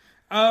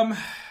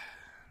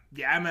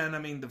 Yeah, man. I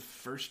mean, the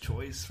first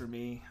choice for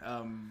me,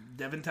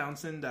 Devin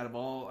Townsend. Out of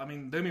all, I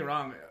mean, don't get me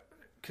wrong,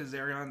 because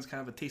Arion's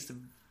kind of a taste of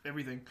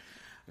everything.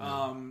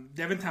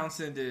 Devin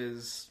Townsend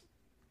is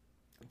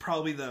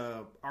probably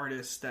the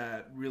artist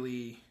that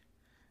really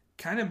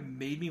kind of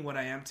made me what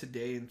I am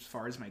today, as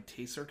far as my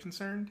tastes are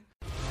concerned.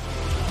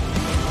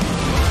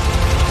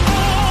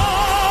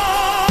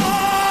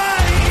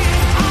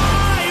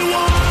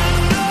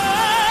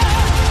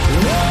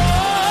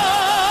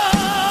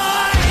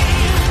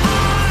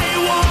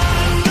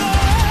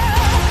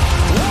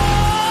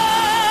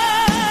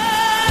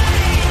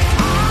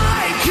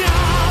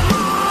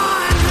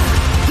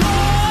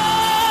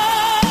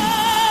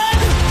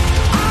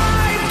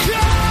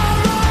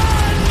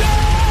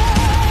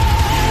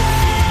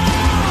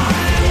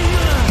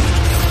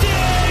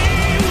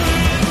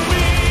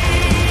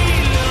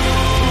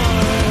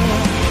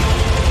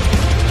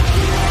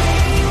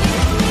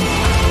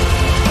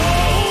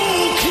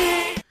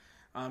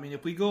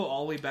 If we go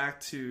all the way back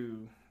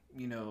to,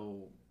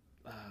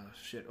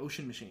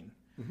 Ocean Machine.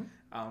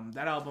 Mm-hmm.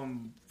 That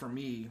album, for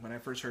me, when I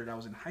first heard it, I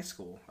was in high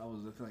school. It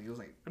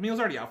was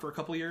already out for a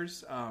couple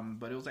years,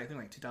 but it was, I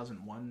think, like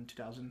 2001,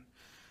 2000,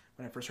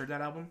 when I first heard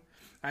that album.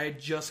 I had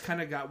just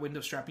kind of got wind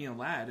of Strappy and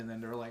Lad, and then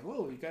they were like,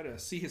 whoa, you gotta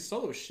see his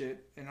solo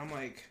shit. And I'm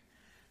like,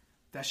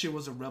 that shit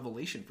was a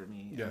revelation for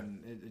me. Yeah.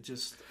 And it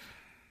just...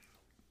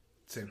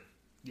 Same.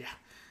 Yeah.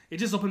 It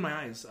just opened my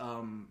eyes,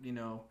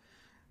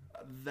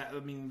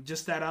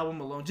 just that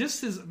album alone,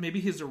 just his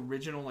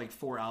original like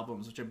 4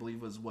 albums, which I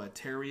believe was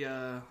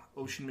Terria,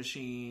 Ocean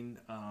Machine,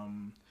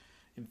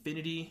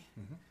 Infinity,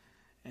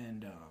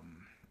 and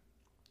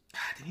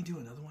did he do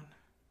another one,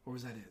 or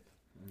was that it?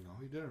 No,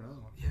 he did another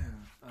one. Yeah,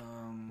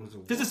 was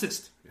it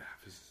Physicist. Yeah,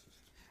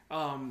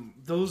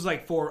 Physicist. Those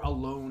like 4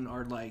 alone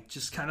are like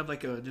just kind of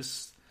like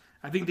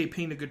I think they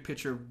paint a good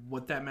picture of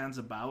what that man's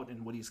about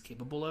and what he's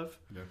capable of.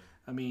 Yeah.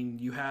 I mean,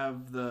 you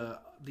have the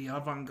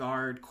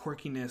avant-garde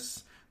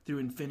quirkiness through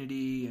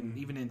Infinity and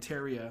even in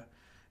Terria,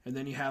 and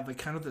then you have like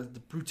kind of the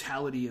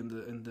brutality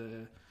and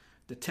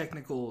the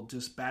technical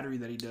just battery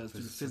that he does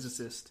through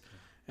Physicist,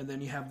 and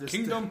then you have this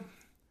Kingdom.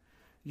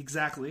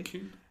 Exactly.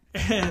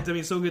 And I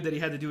mean, so good that he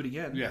had to do it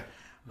again. Yeah.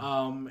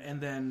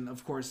 And then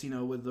of course,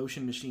 with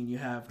Ocean Machine, you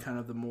have kind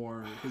of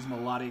his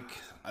melodic.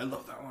 I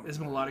love that one. His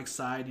melodic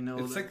side,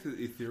 It's like the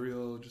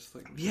ethereal, just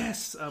like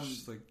yes.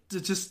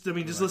 Just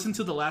listen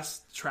to the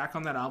last track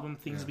on that album,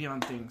 Things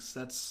Beyond Things.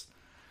 That's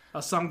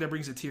a song that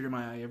brings a tear to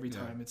my eye every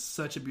time. It's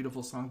such a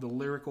beautiful song. The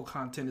lyrical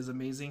content is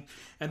amazing,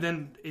 and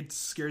then it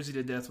scares you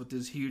to death with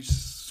this huge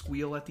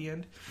squeal at the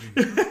end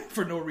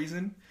for no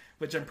reason.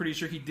 Which I'm pretty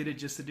sure he did it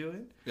just to do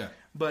it. Yeah.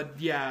 But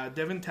yeah,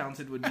 Devin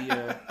Townsend would be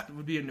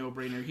a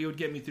no-brainer. He would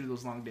get me through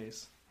those long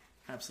days.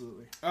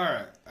 Absolutely. All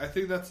right. I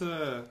think that's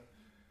a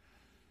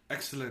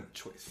excellent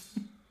choice.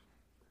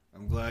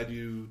 I'm glad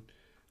you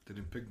They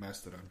didn't pick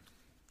Mastodon.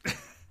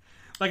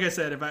 Like I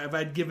said, if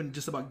I'd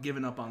just about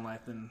given up on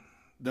life, then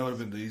That would have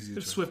been the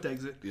easiest. swift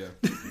exit. Yeah.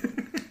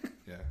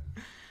 Yeah.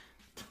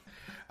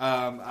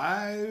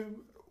 I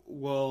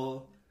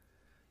will,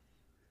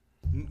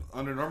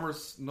 under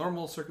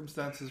normal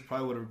circumstances,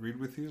 probably would have agreed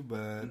with you,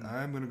 but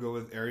I'm going to go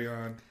with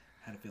Arion.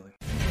 Had a feeling.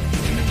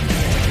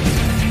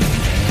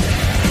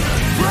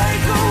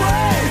 Break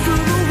away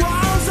through the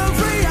walls of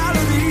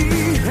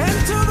reality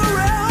into the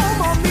realm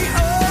on the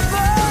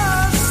other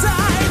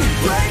side.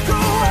 Break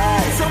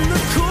away from the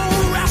cool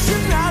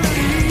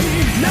rationality.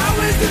 Now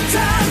is the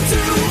time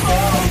to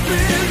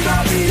open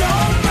up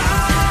your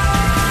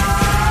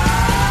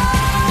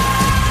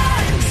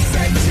mind.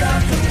 Set your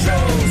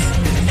controls.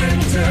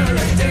 Enter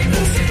a day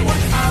to see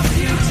what our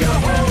future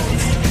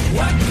holds.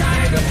 What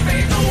kind of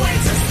fate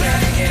awaits us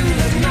there in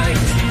the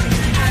night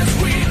as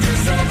we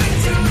dissolve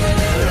into the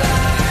light.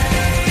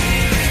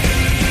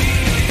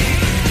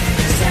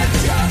 Set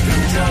your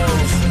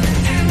controls.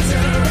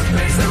 Enter a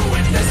place and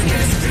witness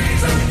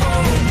mysteries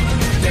unfold.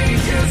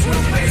 Dangers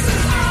will face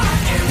us, our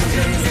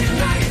engines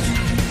ignite.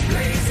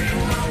 Blazing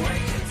our way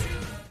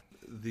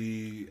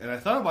into And I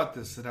thought about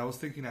this, and I was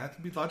thinking I have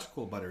to be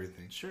logical about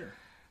everything. Sure.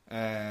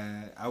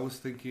 I was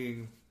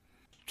thinking,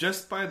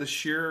 just by the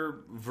sheer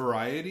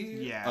variety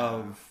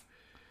Yeah.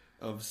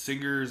 of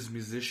singers,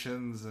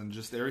 musicians, and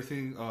just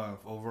everything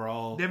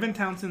overall. Devin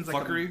Townsend's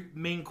like Fuckery. a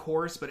main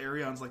course, but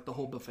Arion's like the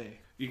whole buffet.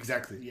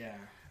 Exactly. Yeah.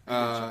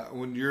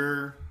 When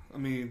you're,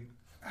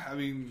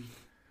 having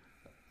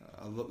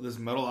this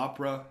metal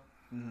opera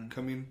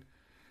coming,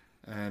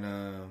 and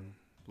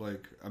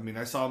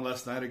I saw him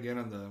last night again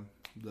on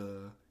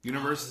the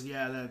Universe,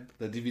 Yeah,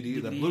 the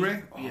DVD, the DVD?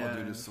 Blu-ray. Oh, Yeah.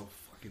 dude, it's so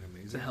fucking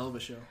amazing. it's a hell of a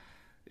show.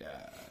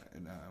 Yeah,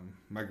 and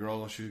my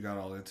girl, she got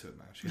all into it,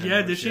 man. She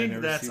Did she? had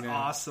never That's seen it.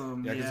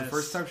 awesome. Yeah, because yes. the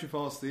first time she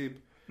fell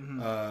asleep,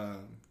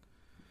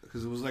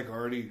 because it was like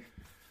already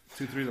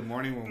 2-3 in the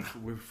morning when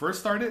we first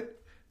started.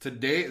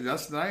 Today,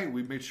 last night,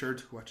 we made sure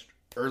to watch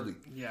it early.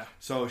 Yeah.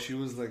 So she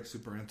was like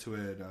super into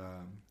it.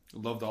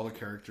 Loved all the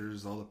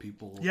characters, all the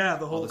people. Yeah,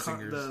 the all whole the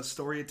singers. the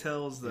story it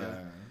tells,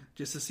 Yeah.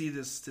 just to see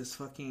this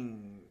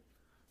fucking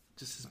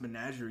just this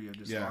menagerie of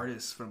just Yeah.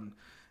 artists from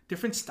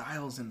different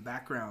styles and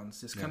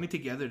backgrounds just coming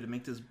together to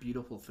make this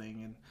beautiful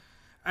thing.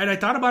 And I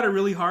thought about it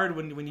really hard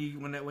when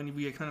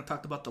we kind of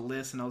talked about the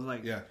list, and I was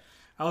like, Yeah.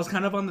 I was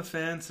kind of on the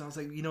fence. I was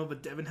like,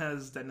 but Devin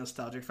has that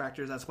nostalgic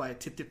factor. That's why I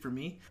tipped it for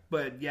me.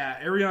 But yeah,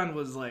 Arion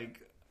was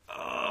like,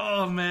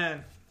 oh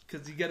man,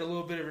 because you get a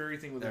little bit of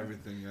everything with him.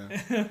 Everything, yeah.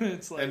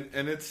 It's like,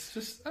 and it's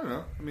just, I don't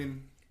know.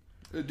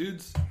 The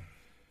dude's,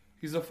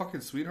 he's a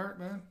fucking sweetheart,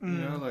 man. You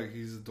know, like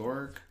he's a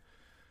dork.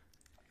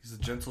 He's a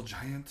gentle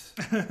giant.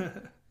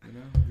 You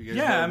know, if you guys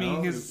Yeah, don't I mean,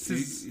 know,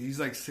 he's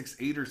like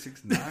 6'8" or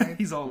 6'9".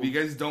 He's all If you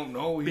guys don't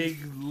know, he's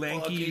big,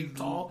 lanky, fucking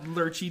tall.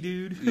 lurchy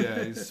dude.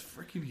 Yeah, he's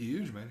freaking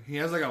huge, man. He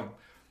has like a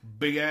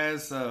big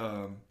ass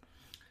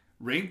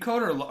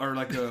raincoat or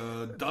like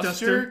a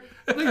duster.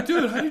 Like,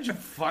 dude, how did you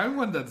find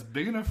one that's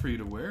big enough for you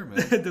to wear, man?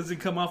 It doesn't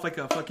come off like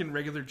a fucking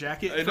regular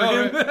jacket I for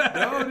know, him. right?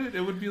 No, dude,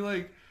 it would be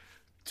like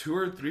 2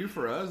 or 3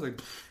 for us. Like,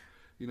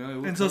 you know. It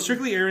would And so come-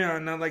 strictly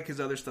Arion, not like his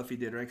other stuff he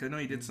did, right? Because I know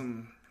he did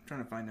some. I'm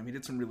trying to find him. He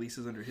did some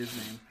releases under his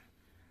name,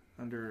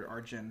 under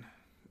Argen.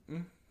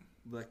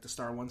 Like the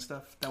Star One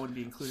stuff that would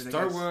be included.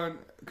 Star I guess. One,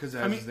 because it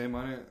has his name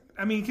on it.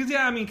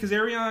 Because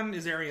Arion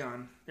is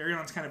Arion.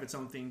 Arion's kind of its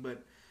own thing,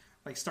 but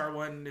like Star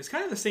One is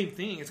kind of the same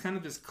thing. It's kind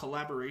of this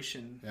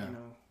collaboration,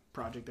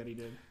 project that he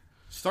did.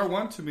 Star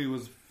One to me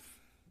was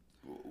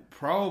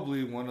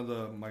probably one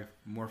of my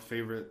more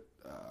favorite.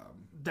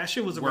 That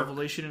shit was a Work.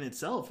 revelation in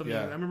itself. I mean,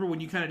 Yeah. I remember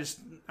when you kind of just,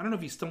 I don't know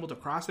if you stumbled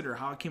across it or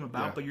how it came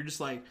about, Yeah. but you're just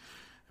like, I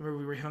remember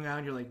we were hung out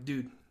and you're like,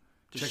 dude,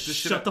 just Check this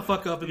shit shut out. the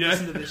fuck up and Yeah.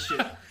 listen to this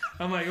shit.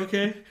 I'm like,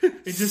 okay.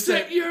 It's just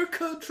Set that, your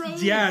control.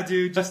 yeah,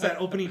 dude, just that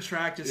opening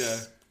track just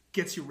Yeah.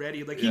 gets you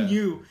ready. Like, Yeah. he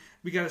knew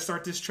we got to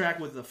start this track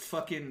with a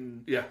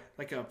fucking, Yeah.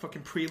 like a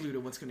fucking prelude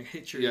of what's going to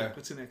hit you, Yeah.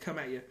 what's going to come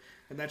at you.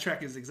 And that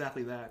track is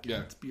exactly that.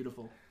 Yeah. It's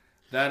beautiful.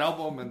 That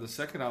album and the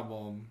second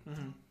album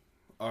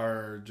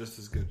are just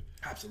as good.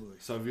 Absolutely.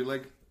 So if you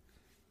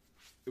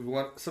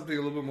want something a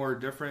little bit more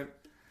different,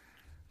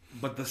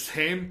 but the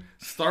same,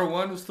 Star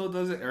One still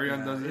does it.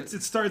 Arion does it.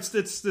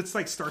 It's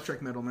like Star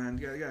Trek metal, man.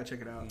 You gotta check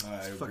it out. I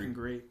It's agree. fucking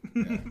great.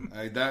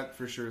 Yeah, that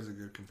for sure is a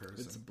good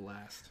comparison. It's a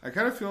blast. I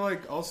kind of feel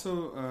like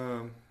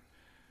also,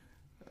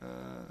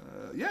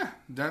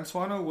 Dan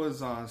Swano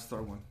was on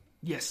Star One.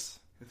 Yes.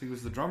 I think he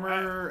was the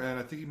drummer, and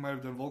I think he might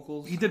have done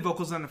vocals. He did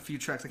vocals on a few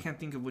tracks. I can't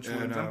think of which And,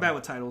 ones. I'm bad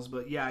with titles,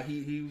 but yeah,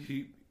 he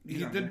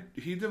He on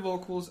did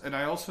vocals, and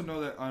I also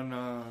know that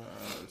on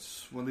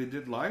when they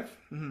did live,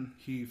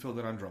 he filled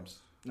in on drums.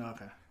 Oh,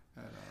 okay.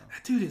 And,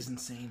 That dude is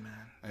insane,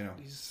 man. I know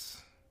He's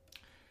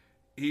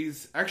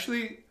he's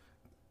actually.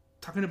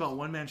 talking about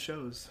one man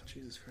shows.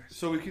 Jesus Christ.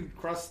 So we can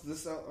cross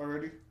this out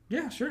already.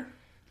 Yeah, sure.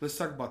 Let's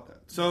talk about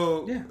that.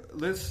 So Yeah.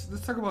 let's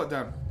talk about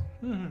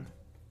Dan.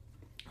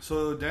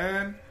 So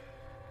Dan,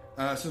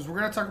 since we're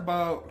gonna talk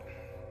about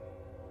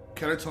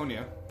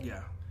Catatonia,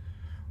 Yeah.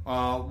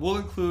 we'll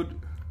include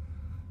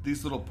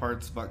these little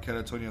parts about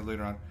Catatonia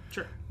later on.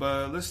 Sure.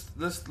 But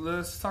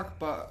let's talk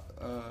about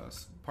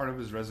part of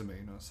his resume.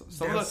 You know, so,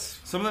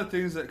 some of the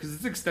things that, because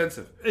it's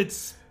extensive.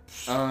 It's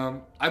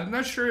I'm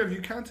not sure if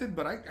you counted,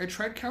 but I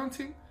tried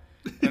counting,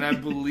 and I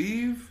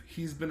believe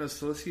he's been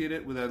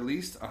associated with at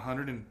least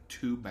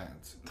 102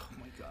 bands. oh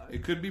my god.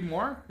 It could be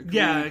more. It could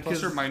Yeah, be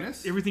plus or 'cause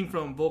minus. Everything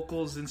from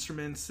vocals,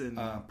 instruments, and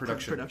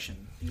Production.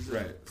 Production. He's a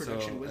Right.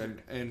 production So,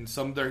 wizard. and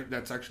some there,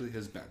 that's actually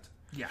his band.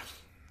 Yeah.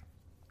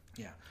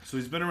 Yeah. So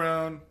he's been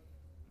around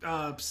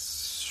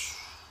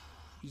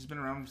He's been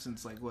around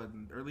since like what,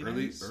 early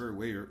early 90s? or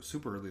way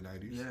super early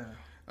 90s.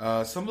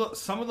 Yeah. Some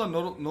of the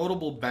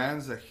notable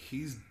bands that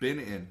he's been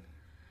in,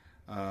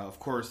 of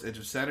course, Edge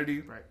of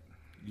Sanity, Right.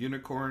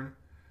 Unicorn,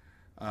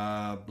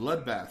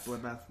 Bloodbath,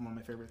 Bloodbath, one of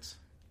my favorites.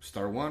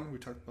 Star One. We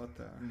talked about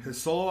that.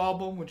 His solo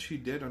album, which he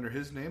did under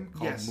his name,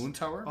 called Yes. Moon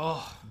Tower.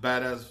 Oh,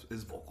 Badass.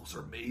 His vocals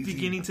are amazing.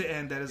 beginning to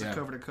end, that is Yeah. a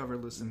cover to cover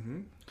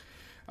listen.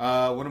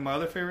 One of my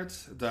other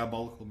favorites,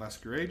 Diabolical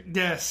Masquerade.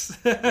 Yes.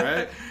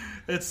 Right?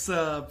 It's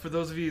for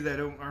those of you that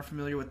aren't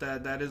familiar with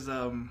that. That is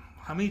how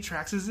many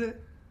tracks is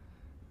it?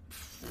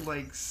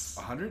 Like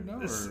 100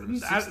 now? Or something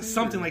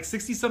 60, like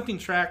 60 something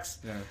tracks.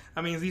 Yeah.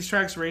 I mean, these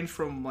tracks range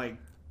from like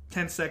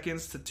 10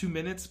 seconds to 2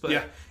 minutes, but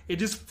Yeah. it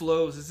just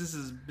flows. This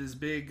is this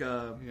big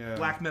Yeah.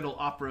 black metal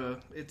opera.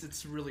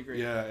 It's really great.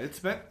 Yeah,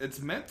 it's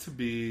meant to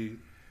be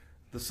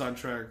the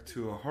soundtrack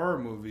to a horror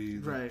movie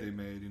that Right. they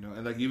made, you know,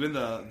 and like even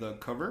the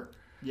cover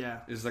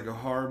Yeah. is like a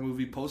horror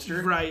movie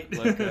poster, Right.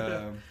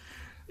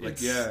 Like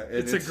It's- yeah, and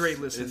it's a great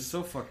listen. It's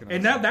so fucking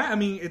And awesome. that I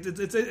mean,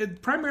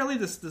 it primarily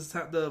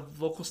the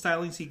vocal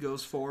stylings he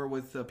goes for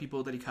with the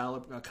people that he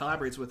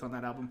collaborates with on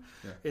that album.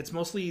 Yeah. It's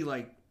mostly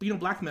like, you know,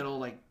 black metal,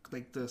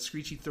 like the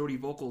screechy, throaty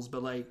vocals,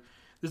 but like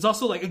there's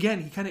also like,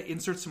 again, he kind of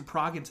inserts some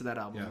prog into that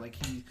album. Yeah. Like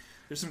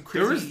there's some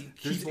there's crazy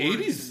there's keyboards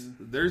 80s,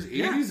 and- there's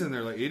 80s in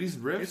there, like 80s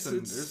riffs, It's- and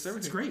it's- there's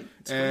everything. it's great.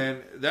 It's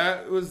and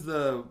that was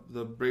the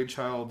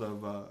brainchild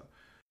of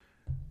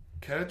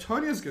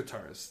Catatonia's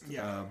guitarist,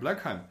 Yeah.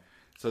 Blackheim.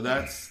 So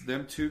that's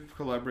them two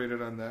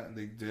collaborated on that, and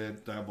they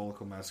did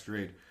Diabolical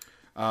Masquerade.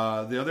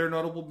 The other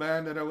notable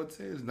band that I would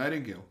say is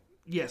Nightingale.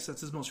 Yes,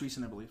 that's his most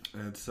recent, I believe.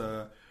 It's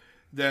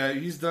that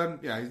he's done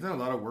a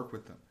lot of work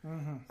with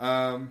them.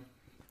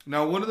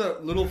 Now, one of the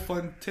little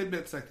fun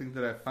tidbits I think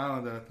that I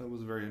found that I thought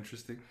was very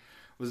interesting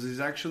was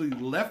he's actually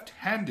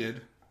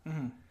left-handed,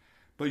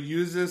 but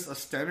uses a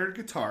standard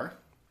guitar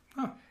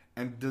Huh.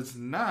 and does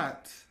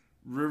not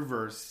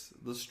reverse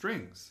the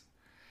strings.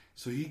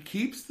 So he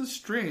keeps the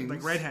strings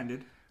Like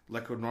right-handed.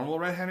 like a normal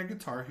right-handed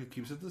guitar. He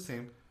keeps it the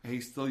same, and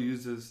he still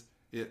uses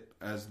it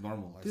as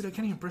normal. Dude, I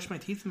can't even brush my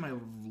teeth with my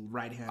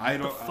right hand. I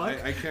What don't. the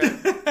fuck? I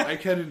can't. I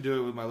can't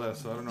do it with my left,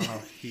 so I don't know how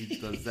he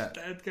does that.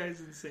 That guy's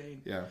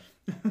insane. Yeah,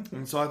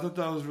 and so I thought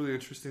that was really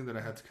interesting that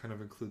I had to kind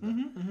of include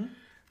that.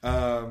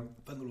 Fun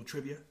little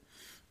trivia.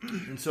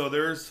 And so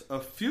there's a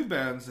few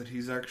bands that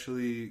he's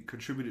actually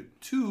contributed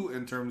to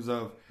in terms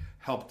of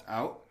helped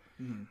out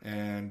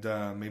and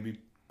maybe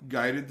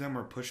guided them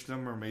or pushed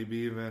them or maybe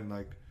even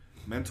like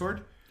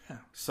mentored. Yeah.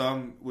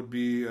 Some would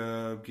be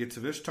Gates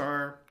of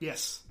Ishtar,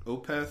 Yes.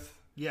 Opeth,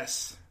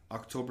 Yes.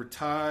 October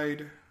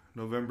Tide,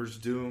 November's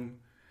Doom,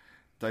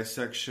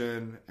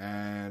 Dissection,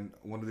 and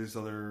one of these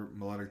other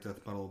melodic death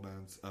metal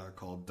bands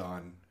called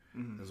Dawn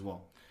as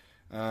well.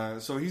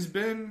 So he's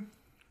been.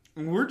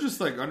 We're just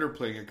like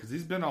underplaying it because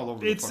he's been all over.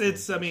 the fucking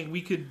It's. I place. mean,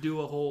 we could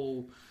do a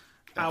whole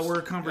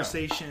hour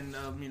conversation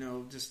of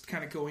just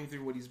kind of going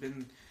through what he's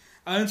been.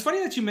 It's funny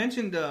that you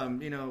mentioned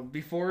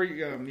before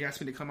you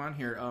asked me to come on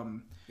here.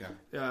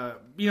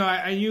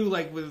 I knew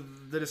like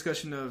with the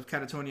discussion of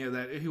Catatonia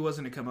that he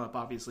wasn't to come up.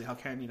 Obviously, how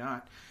can you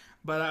not?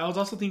 But I was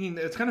also thinking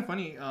that it's kind of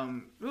funny.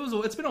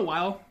 It's been a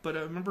while, but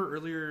I remember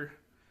earlier,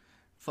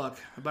 about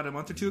a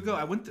month or two ago,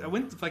 I went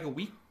for like a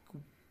week,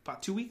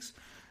 about 2 weeks.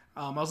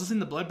 I was listening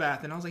to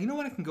Bloodbath, and I was like, you know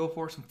what, I can go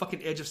for some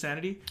fucking Edge of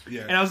Sanity.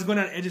 Yeah. And I was going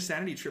on an Edge of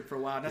Sanity trip for a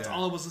while. And that's Yeah.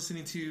 all I was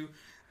listening to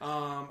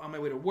on my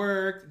way to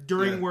work,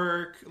 during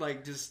work,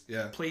 like just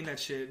Yeah. playing that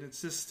shit. And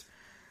it's just,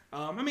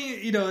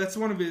 that's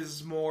one of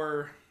his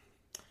more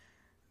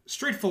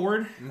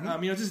straightforward.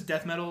 Just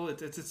death metal.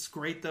 It's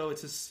great though.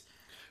 It's just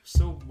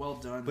so well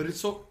done. But it's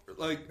so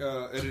like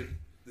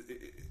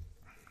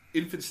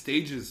infant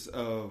stages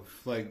of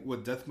like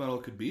what death metal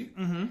could be,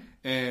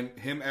 and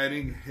him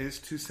adding his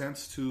 2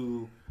 cents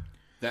to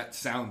that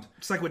sound.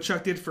 it's like what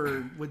Chuck did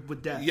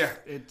with Death. Yeah.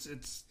 It's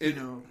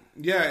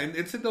Yeah, and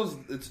it's in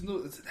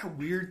that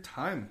weird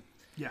time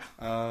yeah.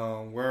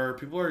 where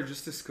people are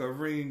just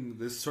discovering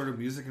this sort of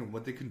music and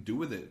what they can do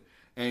with it.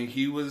 And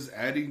he was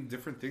adding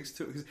different things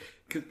to it.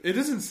 'Cause it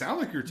doesn't sound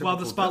like your typical While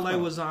the death spotlight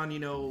metal. was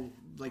on,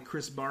 like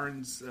Chris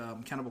Barnes,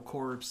 Cannibal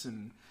Corpse,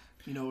 and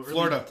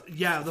Florida.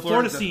 the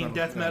Florida scene,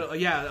 death metal,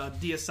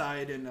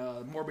 Deicide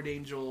and Morbid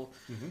Angel,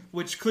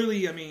 which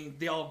clearly,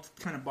 they all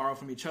kind of borrow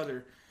from each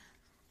other.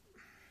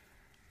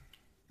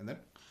 And then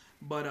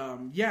But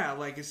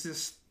it's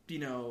just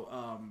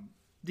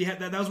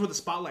that was where the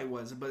spotlight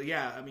was. But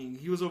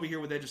he was over here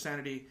with Edge of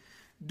Sanity,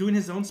 doing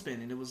his own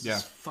spin, and it was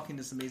just fucking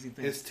this amazing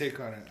thing. his take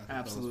on it, I think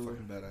Absolutely. that was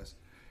fucking badass.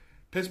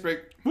 Piss break.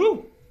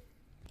 Woo!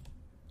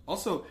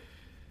 Also,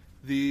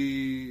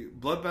 The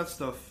Bloodbath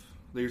stuff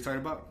that you're talking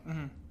about.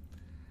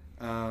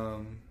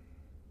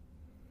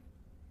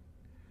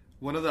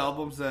 One of the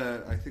albums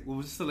that I think, what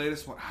was this the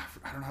latest one?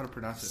 I don't know how to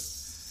pronounce it.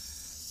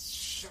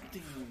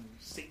 Something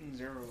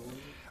Satan's Arrow.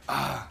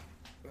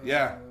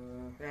 Yeah.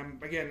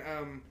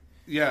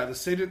 Yeah, the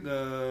Satan.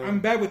 I'm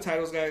bad with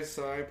titles, guys,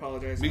 so I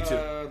apologize. Me too.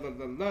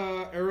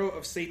 Arrow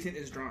of Satan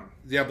is drawn.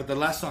 Yeah, but the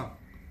last song.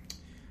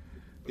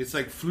 It's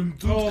like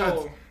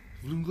Oh.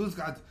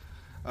 Flumgusgad.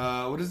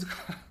 What is it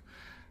called?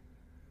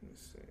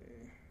 Let's see.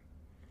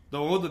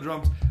 The one with the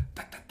drums.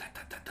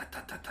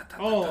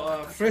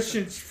 Oh,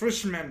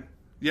 Freshman.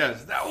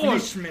 Yes, that one.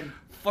 Freshman.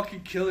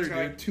 Fucking killer, It's got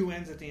dude. like 2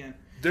 ends at the end.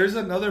 There's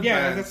another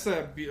Yeah, band. that's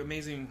a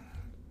amazing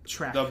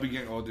track. The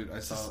beginning. Oh, dude, I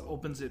saw Just it.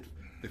 opens it,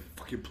 They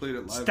fucking played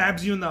it live.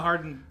 stabs you in the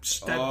heart, and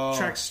that Oh.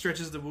 track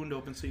stretches the wound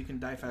open so you can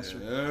die faster.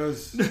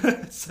 Yes.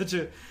 It's such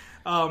a,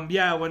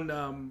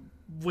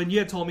 when you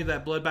had told me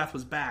that Bloodbath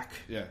was back,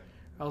 Yeah.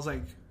 I was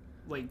like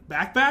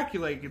back.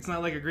 You're like, it's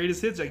not like a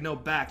greatest hits. Like, no,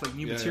 back, like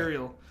new Yeah,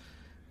 material.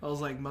 I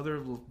was like, mother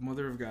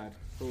of God,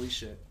 holy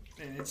shit!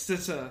 And it's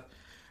just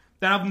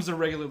that album's a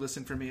regular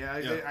listen for me.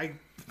 I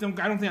don't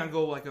think I'll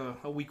go like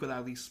a week without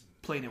at least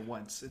playing it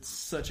once. It's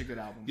such a good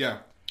album. Yeah.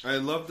 I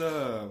love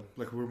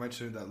like we were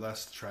mentioning that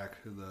last track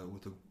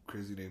with the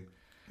crazy name.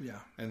 Yeah.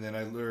 And then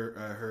I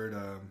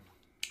heard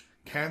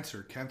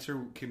Cancer.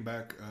 Cancer came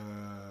back.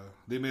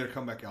 They made a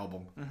comeback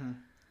album.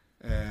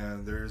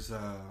 And there's,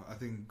 I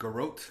think,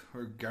 Garrett.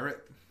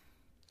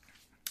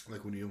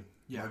 Like when you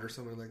murder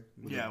somebody like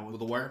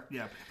with a wire.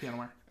 Yeah, piano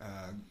wire.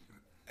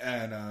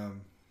 And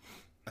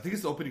I think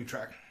it's the opening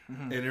track.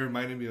 And it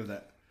reminded me of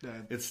that.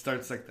 It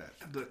starts like that.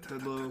 The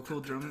little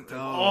cool drum.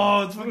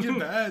 Oh, it's fucking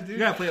bad, dude.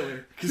 Yeah, play it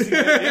later.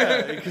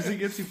 Because it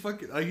gets you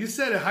fucking, like you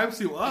said, it hypes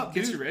you up.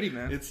 Gets dude. you ready,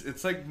 man.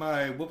 It's like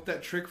my whoop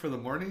that trick for the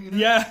morning. You know?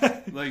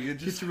 Yeah. Like it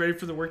Gets just you ready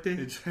for the workday.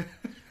 it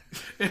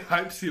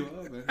hypes you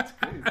up, man. It's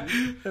great,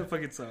 dude. That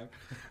fucking song.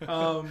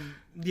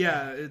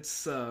 Yeah,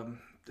 it's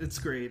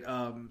great.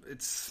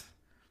 It's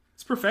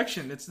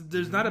perfection.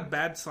 There's not a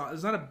bad song.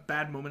 There's not a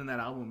bad moment in that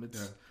album.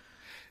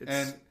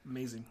 It's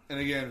amazing. And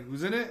again,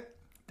 who's in it?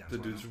 The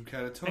dudes from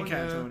Catatonia. And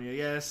Catatonia,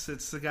 yes.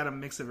 It's got a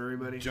mix of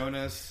everybody.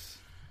 Jonas.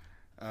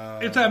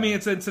 It's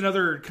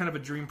another kind of a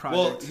dream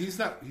project. Well,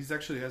 he's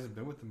actually hasn't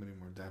been with them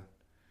anymore, Dan.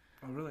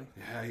 Oh, really?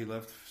 Yeah, he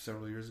left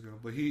several years ago.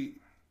 But he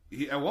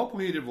at one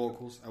point he did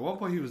vocals. At one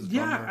point he was a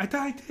drummer. Yeah, I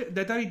thought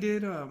he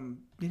did. Didn't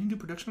he do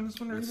production on this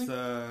one or anything?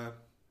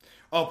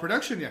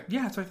 Production, yeah.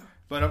 Yeah, that's what I thought.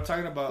 But I'm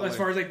talking about As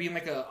far as like being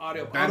like a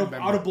audible band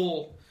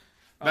member.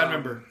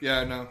 member.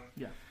 Yeah, no.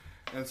 Yeah.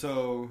 And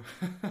so,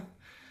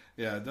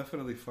 yeah,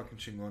 definitely fucking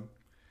chingon.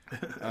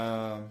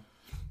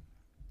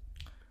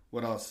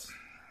 What else?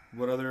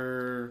 What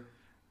other?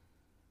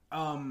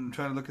 I'm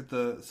trying to look at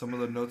some of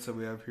the notes that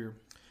we have here.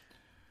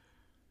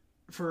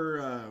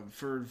 For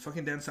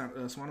fucking Dan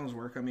Swano's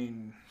work, I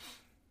mean,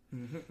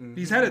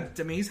 he's had a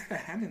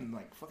hand in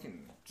like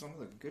fucking some of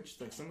the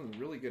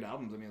really good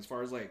albums. I mean, as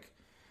far as like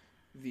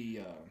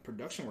the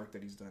production work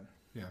that he's done.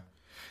 Yeah.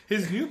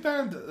 His new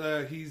band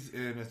he's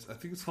in, I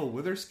think it's called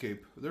Witherscape.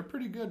 They're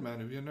pretty good, man.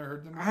 Have you never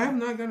heard them before? I have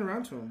not gotten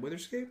around to them.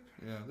 Witherscape?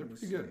 Yeah, they're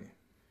pretty good.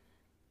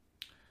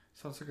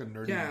 Sounds like a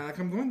nerdy. Yeah, like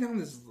I'm going down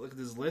this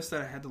list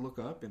that I had to look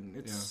up, and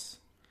it's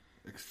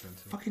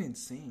expensive. fucking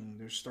insane.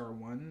 There's Star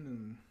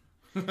One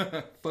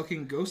and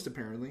fucking Ghost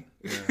apparently.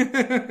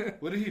 Yeah.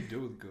 What did he do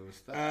with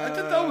Ghost? I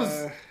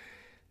thought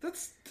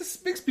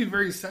this makes me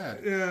very sad.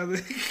 Yeah,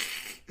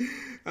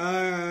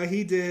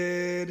 he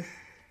did.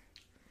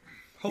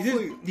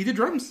 Hopefully, he did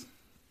drums.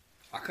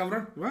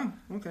 cabrón. Wow.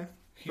 Okay.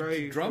 He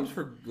did drums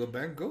for the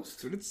band Ghost.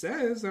 That's what it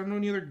says. I don't know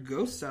any other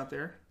ghosts out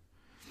there.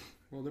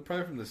 Well, they're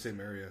probably from the same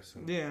area, so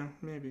Yeah,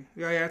 maybe.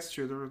 Yeah, that's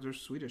true. They're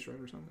Swedish, right,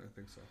 or something. I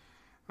think so.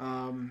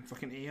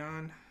 Fucking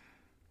Aeon.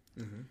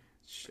 Mm-hmm.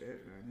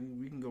 Shit, I mean,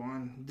 we can go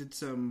on. Did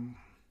some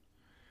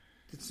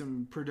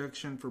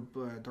production for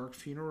Dark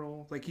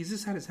Funeral. Like he's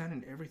just had his hand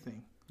in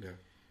everything. Yeah,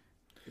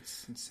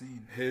 it's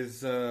insane. His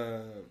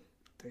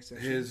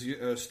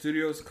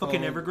studio's called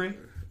fucking Evergrey.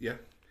 Yeah,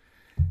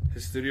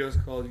 his studio's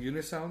called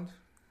Unisound.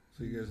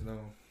 So you guys know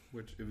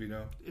which, if you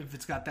know, if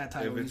it's got that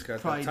title,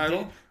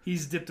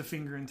 he's dipped a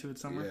finger into it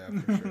somewhere.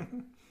 Yeah, for sure.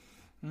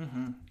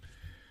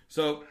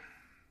 So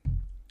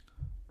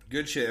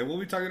good shit, and we'll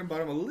be talking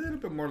about him a little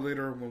bit more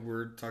later when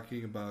we're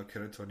talking about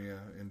Catatonia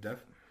in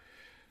depth.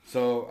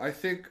 So I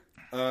think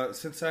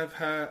since I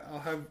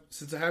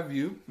have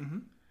you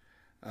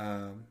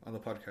on the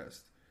podcast,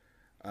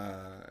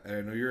 and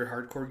I know you're a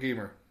hardcore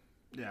gamer.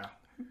 Yeah,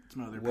 it's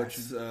my other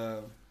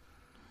passion.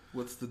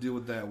 What's the deal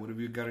with that? What have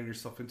you gotten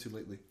yourself into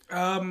lately?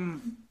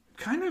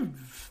 Kind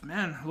of,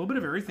 man, a little bit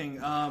of everything.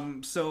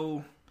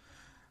 So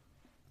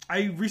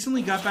I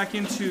recently got back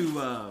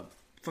into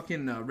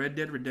fucking Red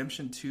Dead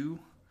Redemption 2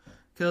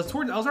 because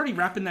I was already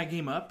wrapping that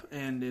game up,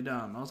 and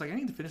I was like, I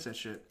need to finish that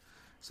shit.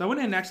 So I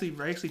went in and I actually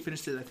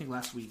finished it, I think,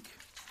 last week.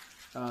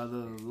 The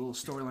little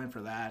storyline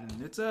for that,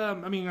 and it's I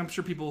mean, I'm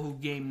sure people who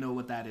game know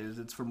what that is.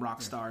 It's from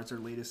Rockstar. It's their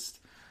latest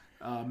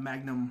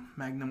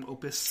magnum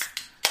opus.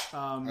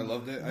 I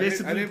loved it. I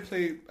didn't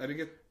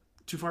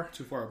Too far?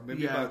 Too far.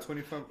 Maybe Yeah. about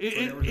 25.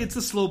 It's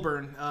a slow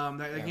burn.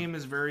 That game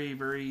is very,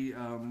 very,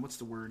 what's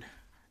the word?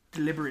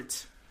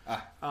 Deliberate.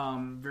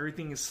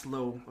 Everything is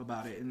slow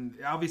about it, and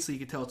obviously you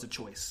can tell it's a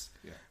choice.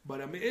 Yeah.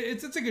 But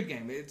it's a good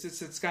game.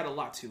 It's got a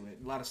lot to it.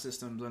 A lot of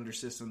systems, under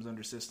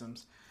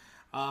systems.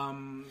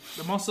 I'm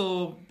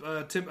also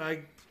I've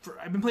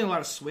been playing a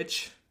lot of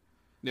Switch.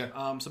 Yeah.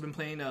 So I've been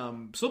playing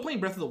still playing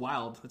Breath of the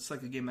Wild. It's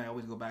like a game that I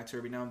always go back to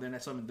every now and then. I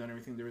still haven't done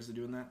everything there is to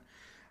do in that.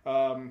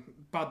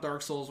 About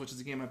Dark Souls, which is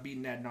a game I've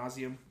beaten ad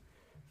nauseum.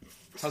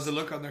 How's it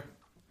look on there?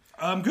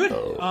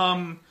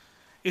 Good.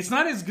 It's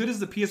not as good as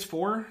the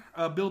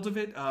PS4 build of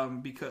it,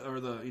 because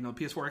the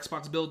PS4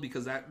 Xbox build,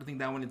 because I think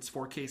that one it's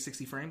 4K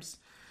 60 frames.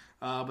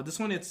 But this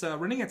one it's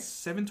running at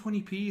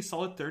 720p,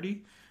 solid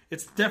 30.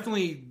 It's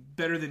definitely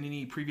better than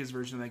any previous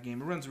version of that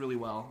game. It runs really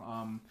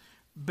well.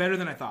 Better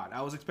than I thought.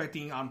 I was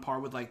expecting on par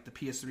with like the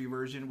PS3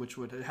 version, which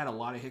it had a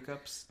lot of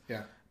hiccups.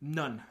 Yeah.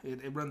 None.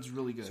 It runs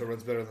really good. So it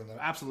runs better than that.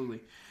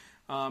 Absolutely.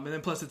 And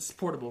then plus it's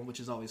portable, which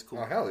is always cool.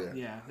 Oh, hell yeah.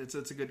 Yeah, it's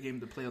a good game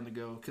to play on the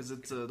go, because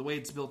it's the way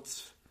it's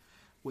built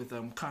with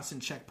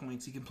constant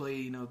checkpoints. You can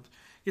play,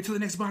 get to the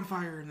next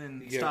bonfire and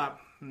then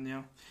stop.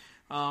 Then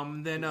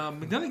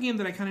another game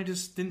that I kind of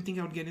just didn't think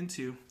I would get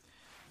into,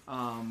 that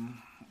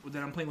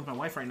I'm playing with my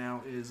wife right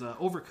now, is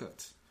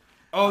Overcooked.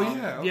 Oh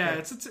yeah, okay. Yeah.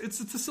 It's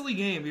a silly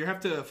game. You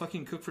have to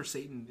fucking cook for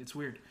Satan. It's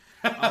weird.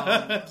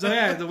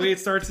 The way it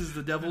starts is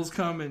the devils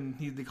come and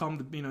they call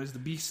him he's the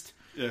beast.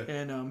 Yeah.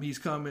 And he's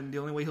come, and the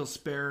only way he'll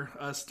spare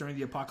us during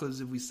the apocalypse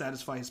is if we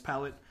satisfy his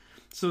palate.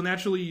 So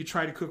naturally, you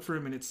try to cook for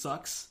him, and it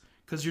sucks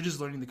because you're just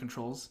learning the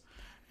controls,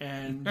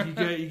 and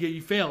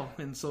you fail,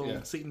 and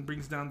so Satan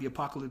brings down the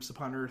apocalypse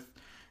upon Earth.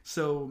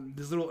 So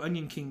this little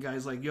Onion King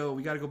guy's like, "Yo,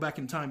 we got to go back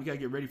in time. You got to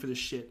get ready for this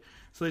shit."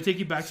 So they take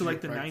you back to like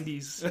the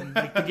 90s, and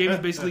like the game is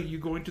basically you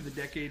going through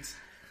the decades,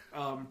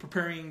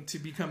 preparing to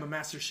become a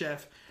master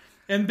chef.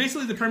 And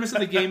basically, the premise of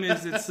the game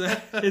is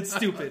it's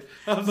stupid.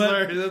 I'm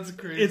sorry, that's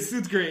crazy.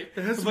 It's great.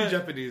 It has to be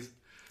Japanese.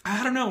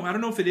 I don't know. I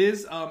don't know if it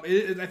is. I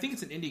think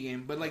it's an indie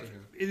game, but like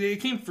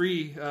it came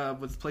free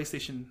with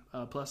PlayStation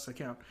Plus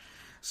account.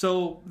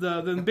 So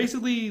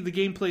basically the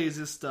gameplay is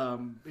just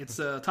it's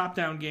a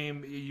top-down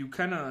game. You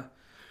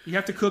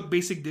have to cook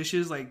basic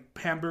dishes like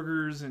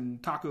hamburgers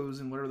and tacos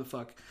and whatever the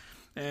fuck.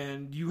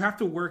 And you have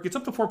to work. It's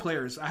up to 4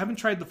 players. I haven't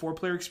tried the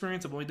 4-player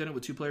experience. I've only done it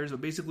with 2 players.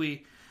 But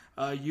basically,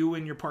 you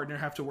and your partner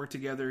have to work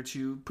together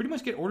to pretty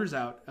much get orders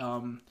out.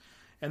 And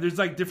there's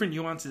like different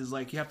nuances.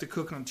 Like you have to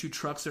cook on 2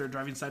 trucks that are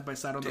driving side by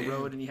side on the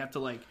road, and you have to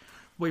like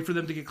wait for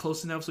them to get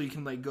close enough so you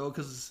can like go,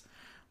 because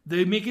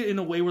they make it in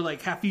a way where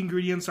like half the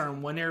ingredients are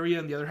in one area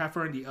and the other half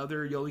are in the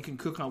other. You only can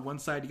cook on one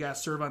side. You gotta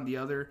serve on the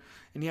other,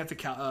 and you have to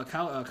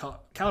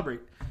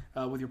calibrate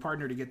with your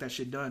partner to get that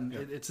shit done.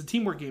 Yeah. It's a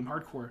teamwork game,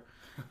 hardcore.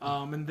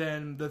 And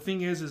then the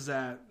thing is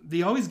that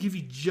they always give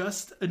you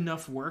just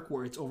enough work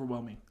where it's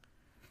overwhelming.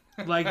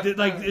 Like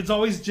it's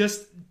always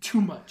just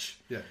too much.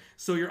 Yeah.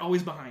 So you're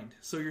always behind.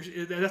 So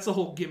that's the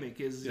whole gimmick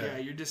is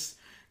you're just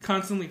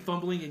constantly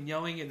fumbling and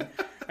yelling, and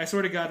I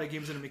swear to God that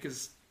game's gonna make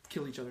us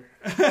kill each other.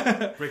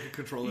 Break a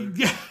controller.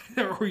 Yeah,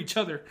 or each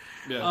other.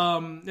 Yeah.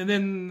 And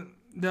then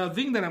the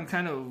thing that I'm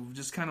kind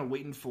of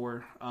waiting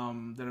for, that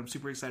I'm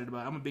super excited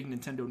about. I'm a big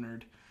Nintendo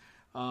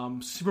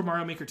nerd. Super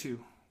Mario Maker 2.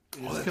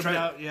 It's coming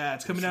out. Yeah,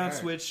 it's coming out on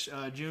Switch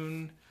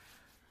June.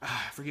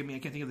 Forgive me, I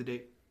can't think of the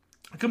date.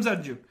 It comes out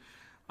in June.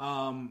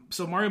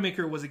 So Mario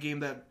Maker was a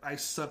game that I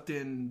sucked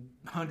in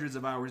hundreds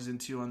of hours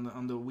into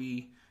on the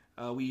Wii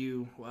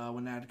U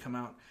when that had come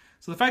out.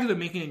 So the fact that they're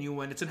making a new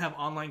one, it's gonna have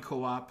online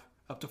co-op.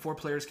 Up to 4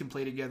 players can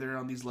play together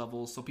on these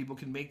levels, so people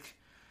can make.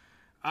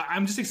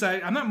 I'm just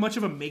excited. I'm not much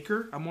of a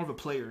maker. I'm more of a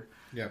player.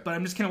 Yeah. But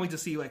I'm just can't wait to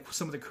see like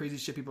some of the crazy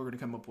shit people are going to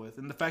come up with,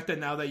 and the fact that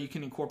now that you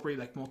can incorporate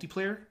like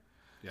multiplayer,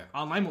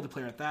 online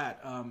multiplayer at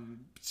that,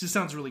 it just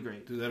sounds really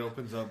great. Dude, that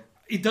opens up.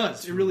 It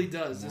does. It really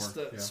does. Just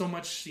so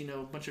much,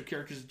 a bunch of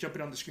characters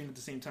jumping on the screen at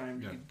the same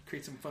time. You can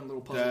create some fun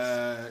little puzzles.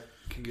 That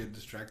can get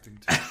distracting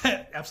too.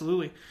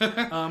 Absolutely.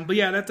 But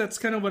yeah, that's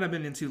kind of what I've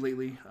been into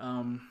lately.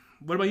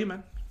 What about you,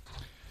 man?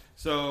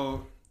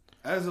 So,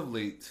 as of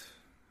late,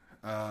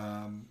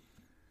 I've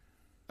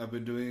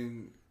been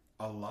doing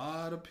a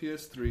lot of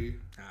PS3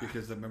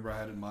 because I remember I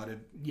had it modded.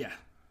 Yeah.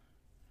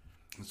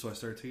 And so I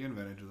started taking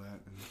advantage of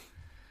that. And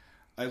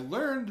I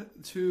learned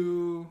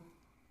to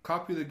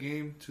copy the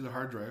game to the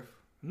hard drive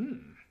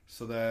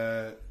so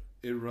that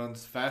it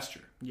runs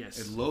faster. Yes.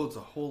 It loads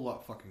a whole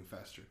lot fucking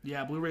faster.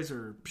 Yeah, Blu-rays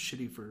are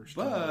shitty for...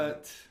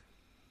 But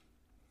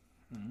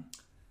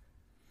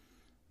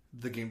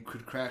the game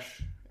could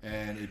crash.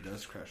 And it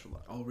does crash a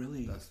lot. Oh,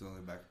 really? That's the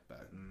only back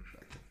thing.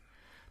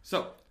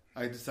 So,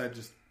 I decided to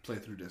just play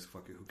through disc.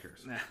 Fuck it, who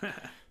cares?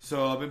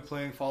 So, I've been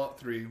playing Fallout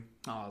 3.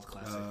 Oh, it's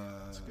classic.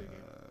 That's a good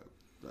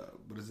game.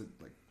 What is it?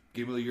 Like,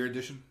 Game of the Year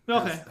edition?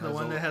 Okay, the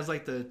one that has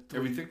like the...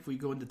 Everything? We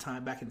go into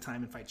back in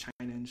time and fight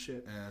China and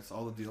shit. Yeah, it's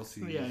all the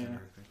DLCs and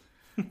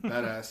everything.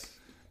 Badass.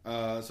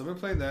 So, I've been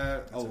playing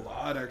that a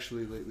lot,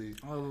 actually, lately.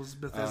 All those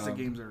Bethesda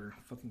games are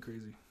fucking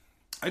crazy.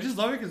 I just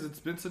love it because it's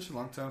been such a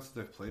long time since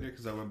I've played it.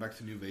 Because I went back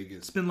to New Vegas.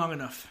 It's been long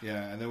enough.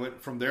 Yeah, and then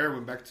from there I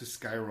went back to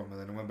Skyrim, and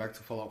then I went back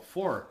to Fallout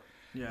 4.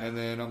 Yeah. And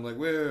then I'm like,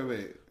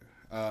 wait.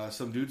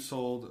 Some dude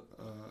sold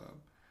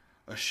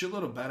a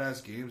shitload of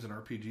badass games and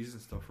RPGs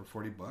and stuff for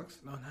 $40.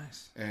 Oh,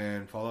 nice.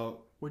 And Fallout.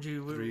 Where'd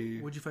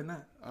you find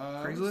that?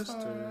 Craigslist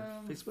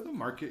or Facebook? The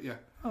market, yeah.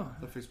 Oh,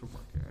 The Facebook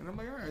market. And I'm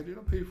like, all right, dude,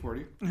 I'll pay you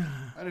 $40.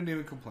 I didn't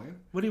even complain.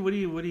 What do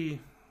you?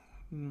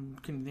 Can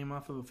you name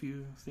off of a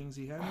few things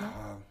he had? In there?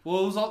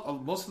 Well, it was all,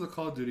 most of the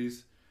Call of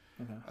Duties.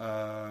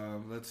 Okay.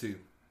 Let's see.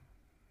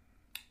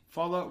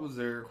 Fallout was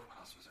there. What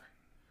else was there?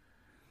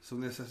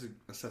 Some of the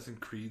Assassin's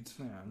Creeds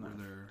Yeah, I'm were not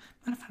there.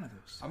 a fan of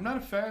those. I'm not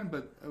a fan,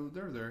 but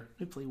they're there.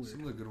 They play weird.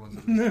 Some of the good ones.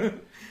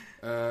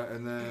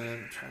 And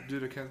then,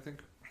 dude, I can't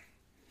think.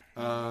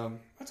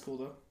 That's cool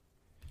though.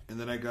 And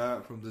then I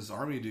got from this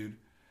army dude.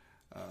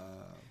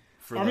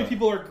 Army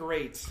people are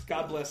great.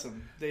 God bless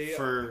them. They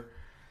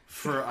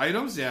for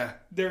items, yeah,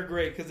 they're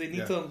great because they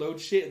need to unload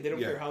shit and they don't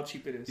Yeah. care how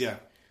cheap it is. yeah,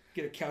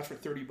 Get a couch for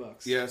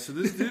 $30. yeah. So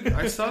this dude,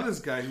 I saw this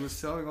guy. He was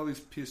selling all these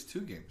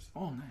PS2 games,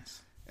 Oh,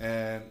 nice.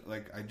 and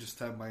like I just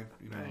have my,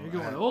 You're I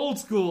going have- old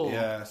school.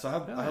 Yeah, so I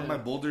have my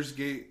Yeah. Baldur's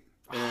Gate,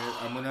 and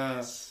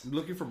I'm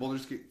looking for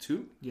Baldur's Gate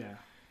 2, Yeah.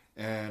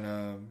 and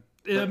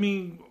I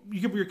mean,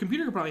 your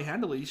computer could probably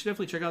handle it. You should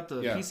definitely check out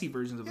the Yeah. PC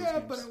versions of those yeah,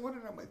 games. but I want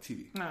it on my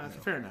TV. Nah, you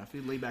know. fair enough.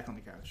 You lay back on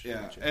the couch.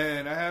 Yeah, Watch it.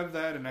 and I have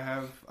that, and I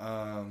have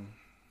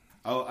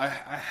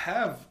I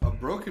have a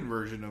broken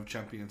version of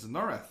Champions of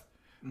Norrath,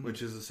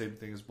 which is the same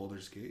thing as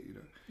Baldur's Gate,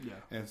 Yeah.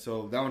 And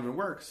so that one didn't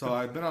work. So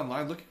I've been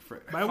online looking for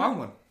it. I Bioware? found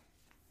one.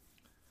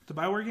 The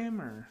Bioware game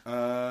or?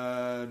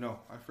 No,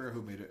 I forget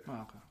who made it, Oh,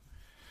 okay.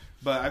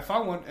 but I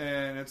found one,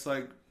 and it's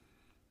like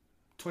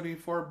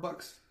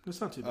 $24. That's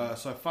not too bad.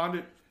 So I found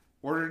it,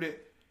 ordered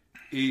it.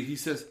 He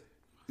says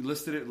he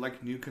listed it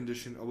like new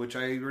condition, which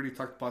I already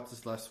talked about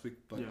this last week,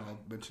 but Yeah. I'll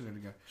mention it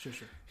again. Sure.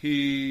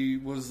 He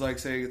was like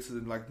saying it's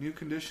in like new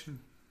condition,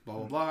 blah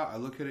blah blah. I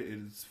look at it,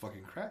 it's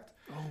fucking cracked.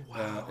 Oh,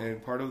 wow.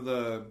 And part of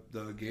the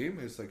game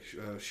is like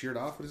sheared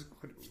off. What is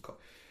it called?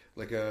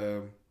 Like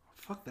a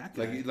Fuck that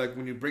guy. like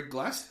when you break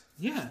glass,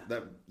 yeah.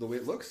 that the way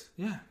it looks,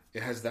 Yeah.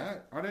 it has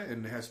that on it,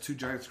 and it has 2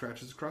 giant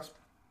scratches across.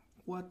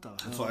 What the hell?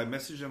 And so I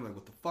messaged him like,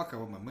 "What the fuck? I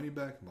want my money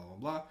back." Blah blah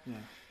blah. Yeah.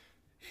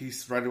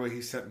 He's right away.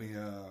 He sent me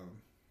a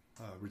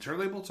return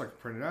label so I can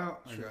print it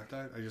out. Sure. I got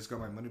that. I just got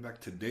my money back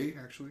today,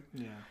 actually.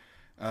 Yeah.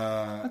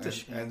 That's a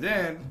shame. And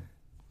then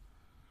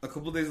a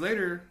couple days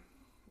later,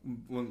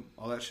 when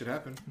all that shit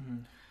happened,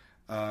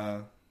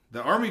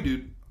 the army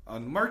dude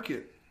on the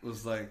market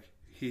was like,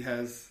 he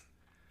has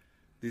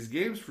these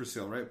games for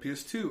sale, right?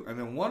 PS2, and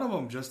then one of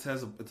them just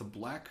has it's a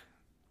black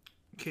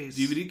Case.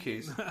 DVD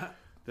case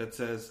that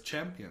says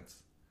Champions,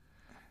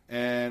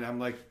 and I'm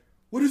like,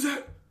 what is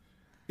that?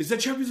 Is that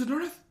Champions of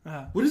North?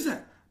 What is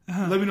that?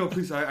 Let me know,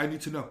 please. I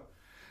need to know.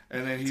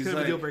 And then he's It's kind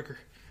of like, a deal breaker.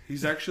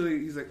 he's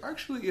like,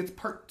 actually, it's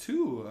part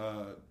 2,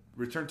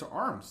 Return to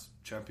Arms,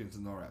 Champions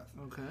of Norrath.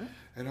 Okay.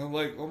 And I'm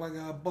like, oh my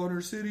god,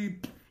 Boner City.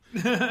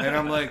 And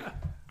I'm like,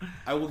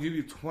 I will give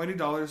you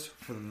 $20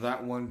 for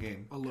that one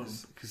game Alone.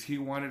 because he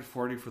wanted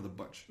 40 for the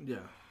bunch, Yeah.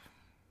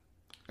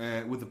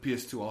 and with the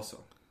PS2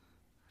 also.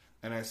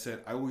 And I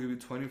said, I will give you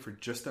 20 for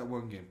just that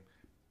one game.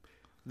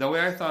 The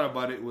way I thought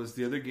about it was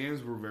the other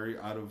games were very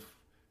out of.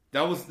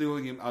 That was the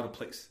only game out of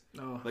place.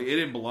 Oh. Like it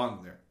didn't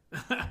belong there.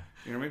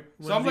 You know what I mean?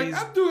 So One I'm of like, these-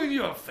 I'm doing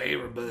you a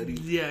favor, buddy.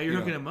 Yeah, you're You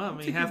hooking know, him up. I I'm mean,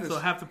 taking half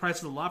this- the price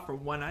of the lot for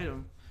one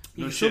item.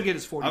 You No can still shit. get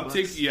his $40. I'm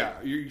taking, yeah.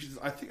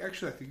 I think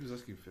he was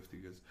asking 50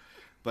 goods,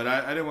 but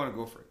I didn't want to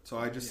go for it. So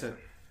I just said,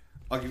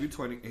 I'll give you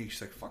 20. And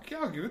he's like, fuck yeah,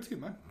 I'll give it to you,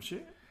 man.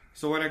 Shit.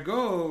 So when I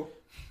go,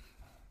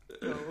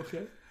 Oh,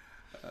 okay.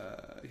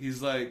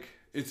 he's like,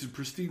 it's in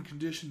pristine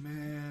condition,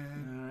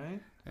 man. All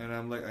right. And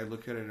I'm like, I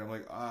look at it and I'm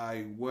like,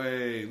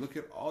 look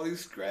at all these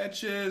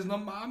scratches. No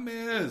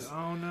mames.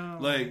 Oh no.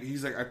 Like,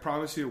 he's like, I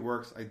promise you it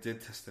works. I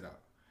did test it out.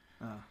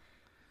 Oh.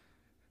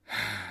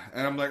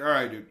 And I'm like, all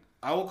right, dude,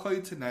 I will call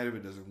you tonight if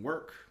it doesn't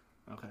work.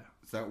 Okay.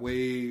 So that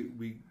way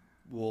we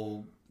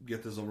will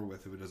get this over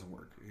with if it doesn't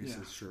work. He Yeah.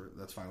 says, sure,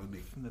 that's fine with me.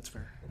 That's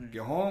fair.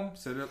 Get home,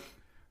 set it up,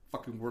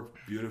 fucking worked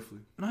beautifully.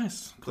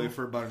 Nice. Play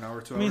for about an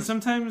hour, 2 I mean, hours.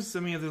 sometimes,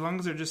 as long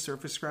as they're just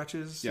surface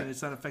scratches Yeah. and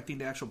it's not affecting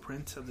the actual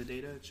print of the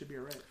data, it should be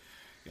all right.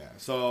 Yeah,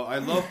 so I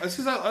love, it's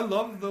because I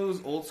love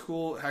those old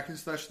school hack and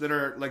slash that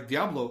are like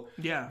Diablo.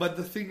 Yeah. But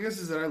the thing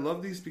is that I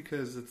love these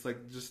because it's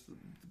like just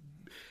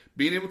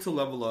being able to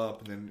level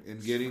up and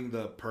getting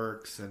the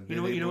perks and You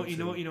know being what? able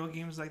You to- know what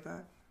games like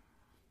that?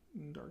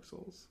 Dark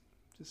Souls.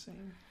 Just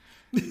saying.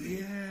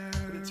 Yeah,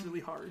 But it's really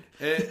hard.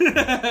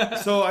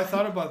 so I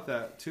thought about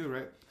that too,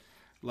 right?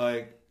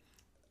 Like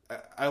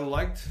I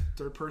liked.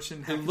 Third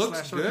person hack It and looks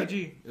slash good.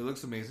 RPG. It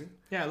looks amazing.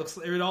 Yeah,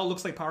 it all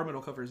looks like Power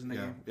Metal covers in the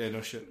Yeah, game. yeah,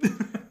 no shit.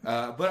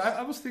 But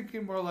I was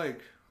thinking more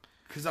like,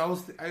 because I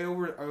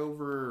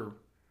over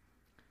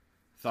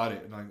thought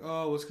it and like,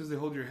 oh, it's because they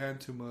hold your hand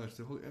too much.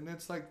 And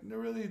it's like, they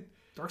really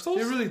Dark Souls?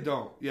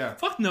 don't. Yeah,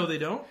 Fuck no, they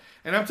don't.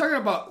 and I'm talking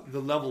about the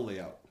level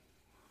layout.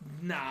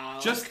 Nah.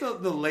 Just the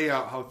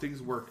layout, how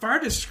things work. if I were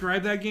to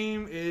describe that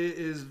game, it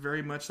is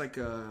very much like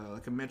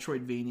a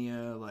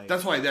Metroidvania. Like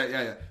That's why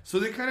yeah. So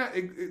they kind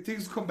of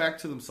things come back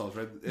to themselves,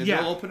 right? And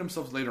Yeah. they'll open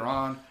themselves later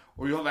on,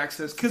 or you'll have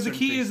access. because the certain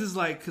key things. is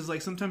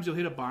like sometimes you'll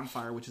hit a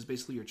bonfire, which is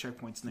basically your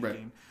checkpoints in that Right.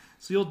 game.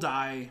 So you'll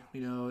die,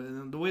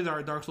 and the way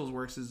that Dark Souls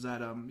works is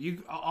that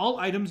all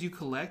items you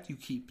collect, you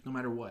keep no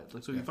matter what.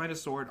 Like so, if you find a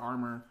sword,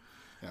 armor,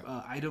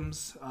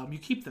 items, you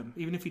keep them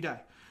even if you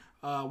die.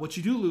 What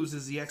you do lose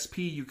is the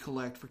XP you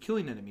collect for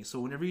killing enemies.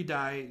 So whenever you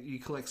die, you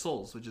collect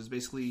souls, which is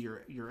basically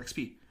your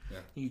XP. Yeah.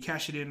 You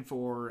cash it in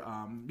for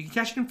you can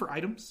cash it in for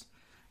items.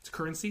 It's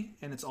currency,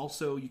 and it's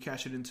also you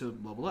cash it in to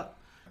level up.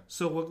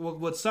 So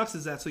what sucks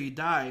is that so you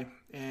die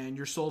and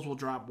your souls will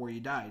drop where you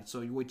died.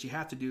 So what you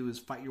have to do is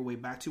fight your way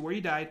back to where you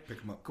died,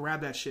 Pick 'em up.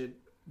 grab that shit.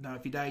 Now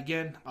if you die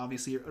again,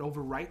 obviously it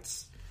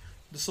overwrites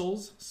the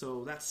souls,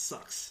 so that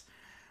sucks.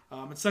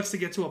 It sucks to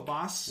get to a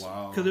boss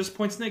Wow. because there's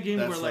points in that game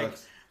That where like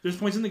sucks. there's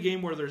points in the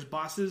game where there's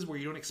bosses where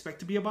you don't expect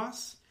to be a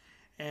boss,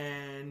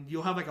 and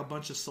you'll have like a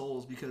bunch of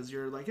souls because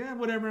you're like,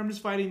 whatever, I'm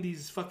just fighting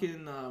these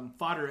fucking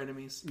fodder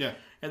enemies. Yeah.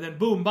 And then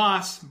boom,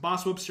 boss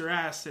whoops your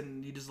ass,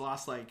 and you just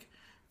lost like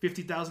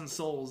 50,000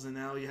 souls, and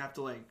now you have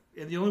to like,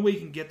 and the only way you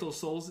can get those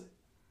souls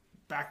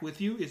back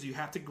with you is you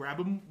have to grab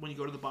them when you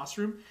go to the boss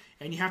room,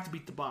 and you have to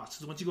beat the boss.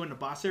 Because once you go into the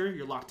boss area,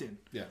 you're locked in.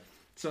 Yeah.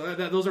 So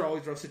those are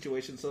always rough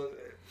situations. So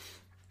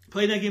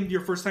playing that game your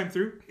first time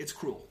through, it's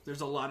cruel.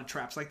 There's a lot of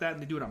traps like that,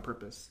 and they do it on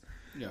purpose.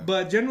 Yeah.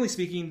 But generally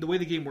speaking, the way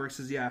the game works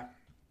is, you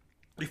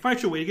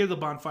fight your way, you get to the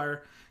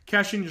bonfire,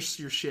 cash in your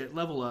shit,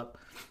 level up,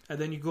 and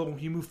then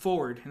you move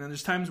forward. And then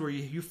there's times where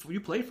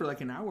you play for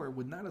like an hour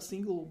with not a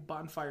single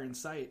bonfire in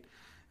sight.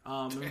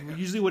 And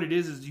usually what it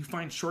is you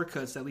find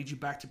shortcuts that lead you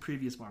back to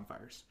previous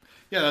bonfires.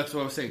 Yeah, that's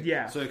what I was saying.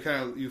 Yeah. So it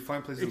kind of you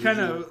find places. It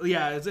kind of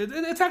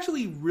it's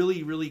actually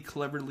really really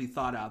cleverly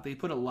thought out. They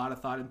put a lot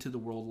of thought into the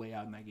world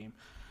layout in that game.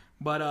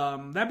 But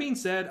that being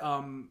said,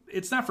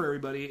 it's not for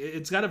everybody.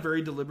 It's got a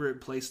very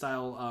deliberate play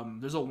style.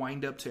 There's a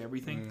wind up to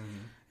everything,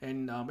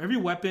 and every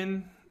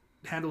weapon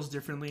handles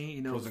differently.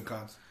 pros and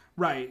cons.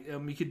 Right?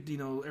 You could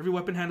every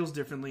weapon handles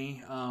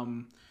differently.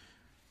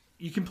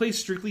 You can play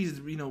strictly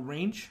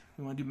range.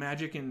 You want to do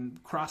magic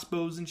and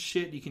crossbows and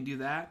shit, you can do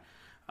that.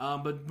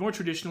 But more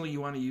traditionally, you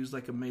want to use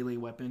like a melee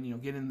weapon.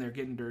 Get in there,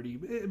 getting dirty.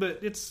 But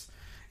it's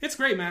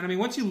great, man. I mean,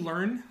 once you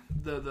learn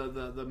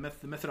the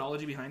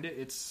methodology behind it,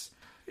 it's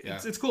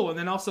cool. And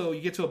then also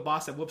you get to a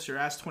boss that whoops your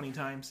ass 20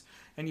 times,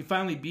 and you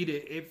finally beat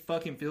it. It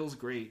fucking feels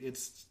great.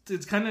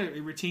 It's kind of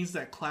it retains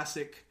that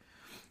classic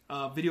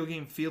video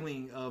game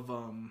feeling of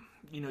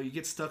you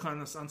get stuck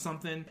on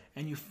something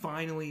and you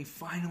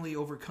finally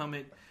overcome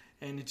it.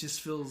 And it just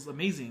feels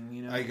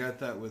amazing, I got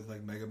that with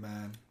like Mega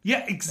Man.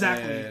 Yeah,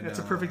 exactly. And, That's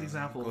a perfect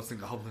example. Ghosts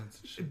and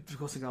Goblins.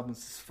 Ghosts and Goblins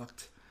is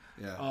fucked.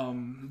 Yeah.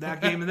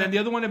 That game, and then the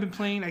other one I've been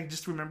playing, I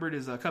just remembered,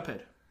 is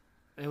Cuphead.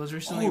 It was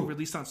recently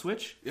released on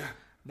Switch. Yeah.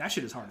 That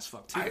shit is hard as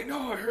fuck too. I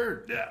know. I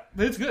heard. Yeah,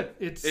 but it's good.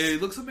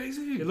 It looks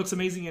amazing. It looks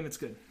amazing and it's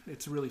good.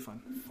 It's really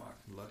fun. Fuck,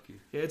 lucky.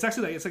 Yeah, it's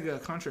actually like a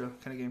Contra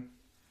kind of game.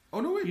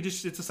 Oh no way.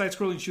 It's a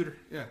side-scrolling shooter.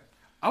 Yeah.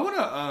 I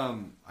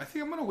wanna. I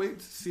think I'm gonna wait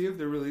to see if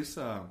they release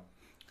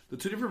the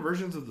two different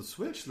versions of the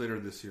Switch later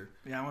this year.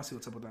 Yeah, I want to see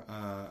what's up with that.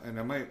 And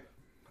I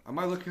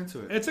might look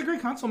into it. It's a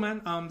great console,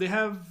 man. They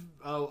have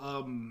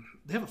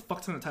a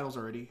fuck ton of titles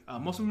already.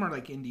 Most of them are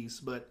like indies,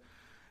 but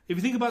if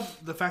you think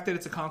about the fact that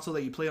it's a console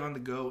that you play on the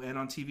go and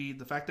on TV,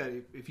 the fact that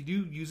if you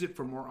do use it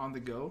for more on the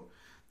go,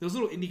 those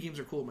little indie games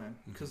are cool, man,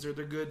 because they're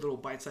good little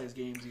bite-sized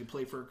games. You can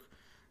play for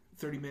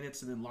 30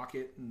 minutes and then lock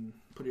it and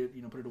put it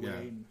away,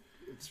 and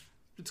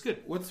it's good.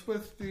 What's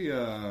with the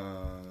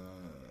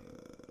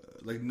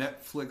like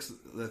Netflix,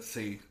 let's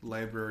say,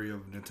 library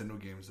of Nintendo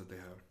games that they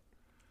have?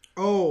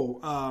 Oh,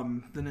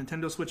 the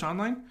Nintendo Switch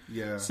Online?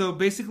 Yeah. So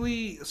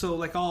basically,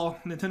 like all,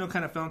 Nintendo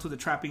kind of fell into the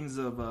trappings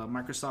of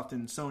Microsoft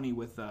and Sony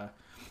with,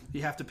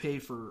 you have to pay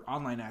for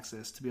online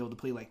access to be able to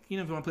play, like, if you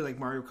want to play like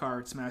Mario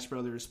Kart, Smash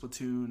Brothers,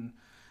 Splatoon,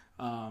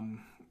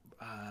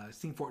 I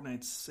think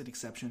Fortnite's an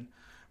exception.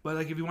 But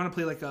like if you want to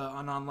play like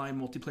an online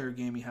multiplayer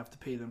game, you have to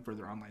pay them for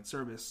their online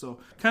service. So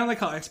kind of like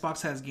how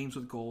Xbox has games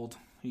with gold,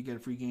 you get a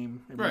free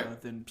game every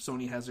month, and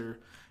Sony has their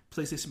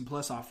PlayStation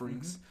Plus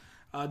offerings.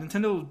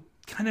 Nintendo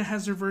kind of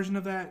has their version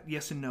of that,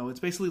 yes and no. It's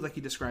basically like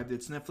you described it.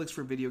 It's Netflix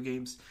for video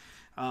games.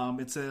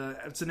 It's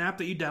an app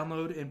that you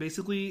download, and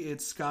basically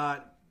it's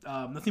got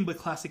nothing but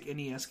classic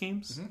NES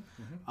games.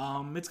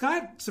 It's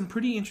got some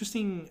pretty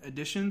interesting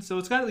additions. So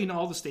it's got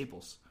all the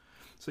staples.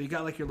 So you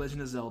got like your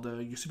Legend of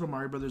Zelda, your Super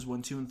Mario Brothers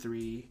 1, 2, and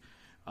 3,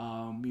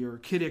 your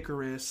Kid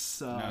Icarus.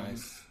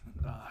 Nice.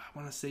 I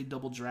want to say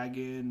Double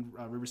Dragon,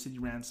 River City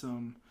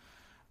Ransom.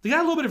 They got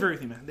a little bit of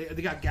everything, man.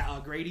 They got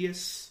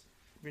Gradius.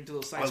 You're into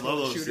those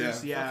side-scrolling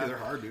shooters. Yeah. Fuck, they're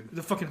hard, dude.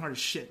 They're fucking hard as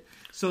shit.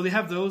 So they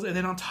have those, and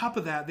then on top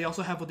of that, they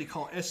also have what they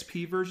call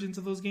SP versions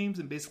of those games.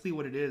 And basically,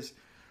 what it is,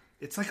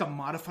 it's like a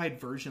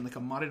modified version, like a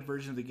modded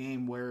version of the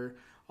game where.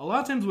 A lot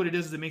of times what it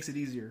is it makes it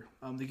easier.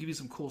 They give you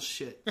some cool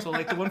shit. So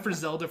like the one for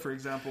Zelda, for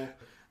example,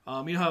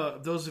 you know how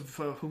those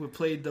who have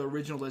played the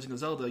original Legend of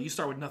Zelda, you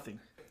start with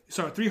nothing. You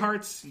start with 3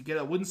 hearts, you get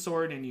a wooden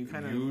sword, and you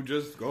kind of You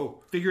just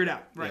go. figure it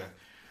out. Right. Yeah.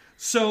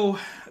 So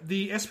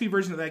the SP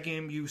version of that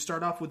game, you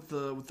start off with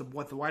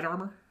the white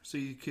armor, so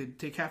you could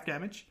take half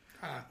damage,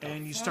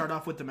 and you start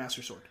off with the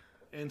Master Sword,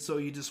 and so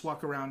you just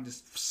walk around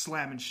just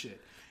slamming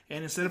shit.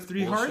 And instead of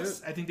 3 Bullshit.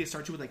 hearts, I think they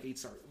start you with like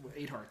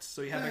 8 hearts,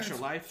 so you have extra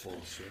life.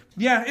 Bullshit.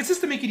 Yeah, it's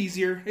just to make it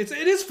easier. It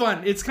is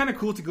fun. It's kind of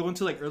cool to go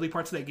into like early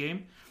parts of that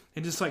game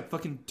and just like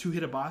fucking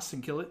 2-hit a boss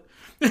and kill it.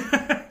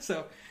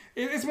 So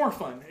it's more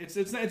fun. It's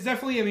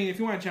definitely. I mean, if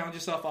you want to challenge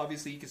yourself,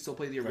 obviously you can still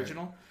play the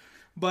original,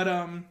 but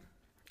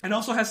it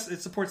also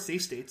supports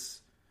save states.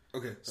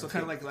 Okay. So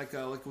kind of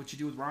like what you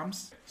do with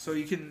ROMs. So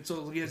you can as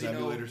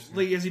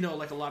Emulators, you know,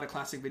 like a lot of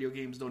classic video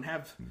games don't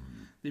have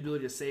the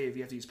ability to save.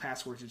 You have to use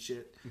passwords and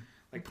shit,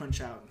 like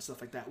Punch Out and stuff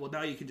like that. Well,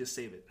 now you can just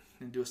save it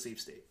and do a save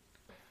state.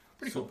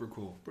 Pretty Super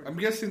cool. I'm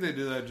guessing they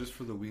do that just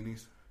for the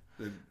weenies.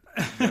 That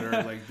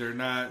are like they're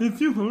not. It's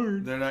too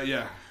hard. They're not.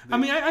 Yeah. I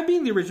mean, I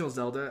beat the original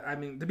Zelda. I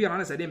mean, to be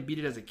honest, I didn't beat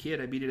it as a kid.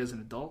 I beat it as an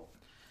adult.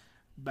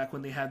 Back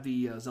when they had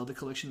the Zelda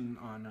collection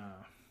on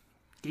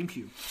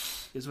GameCube,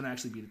 is when I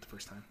actually beat it the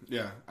first time.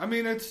 Yeah. I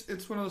mean,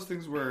 it's one of those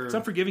things where It's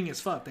unforgiving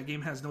as fuck. That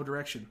game has no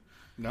direction.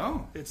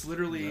 no, It's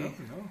literally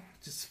no.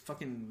 just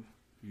fucking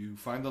You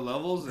find the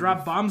levels,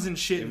 drop bombs and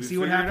shit and you see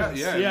what figure it out. happens.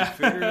 Yeah, yeah. you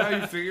figure it out.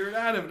 You figure it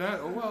out. If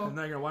not, oh well. And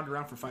now you're gonna wander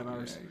around for 5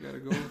 hours. Yeah, you gotta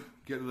go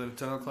get the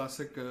Nintendo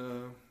Classic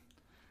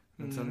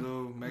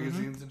Nintendo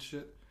magazines and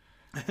shit.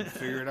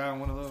 Figure it out on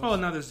one of those. Oh,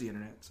 now there's the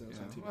internet, so it's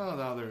Yeah. not too bad. Well,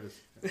 now there is.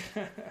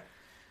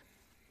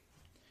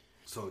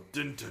 So,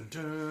 dun, dun,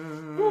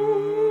 dun,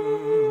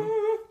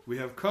 we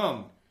have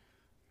come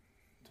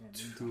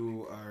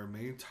to our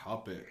main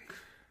topic,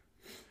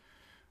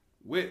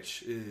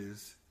 which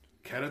is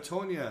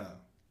Catatonia.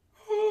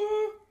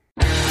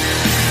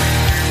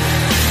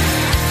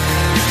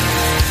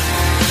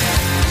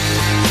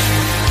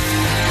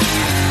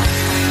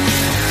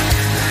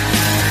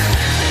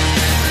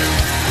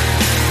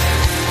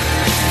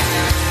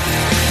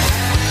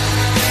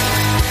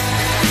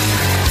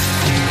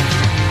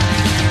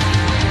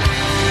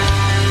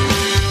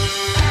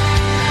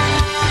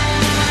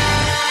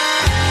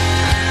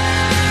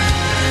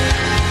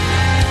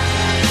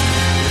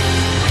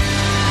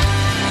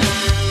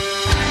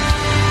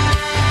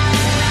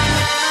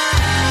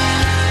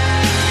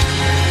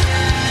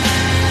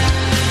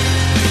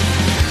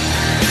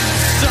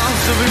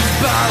 Songs of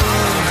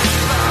imbalance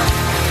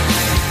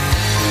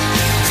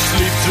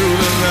sleep through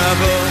the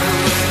never.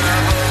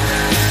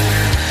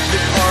 The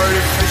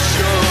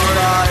artificial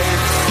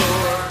light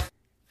source.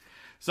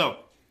 So,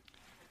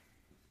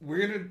 we're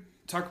going to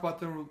talk about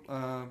them,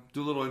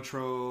 do a little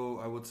intro,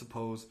 I would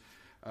suppose.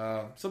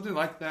 Something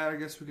like that, I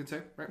guess we could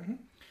say, right?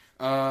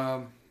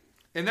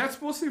 And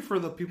that's mostly for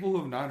the people who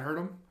have not heard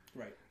them.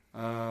 Right.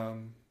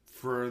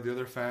 For the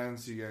other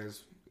fans, you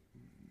guys,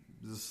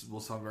 this will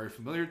sound very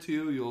familiar to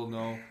you. You'll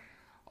know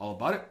all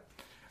about it.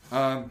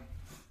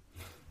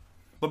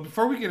 But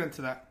before we get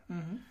into that,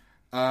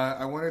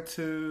 I wanted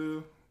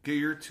to get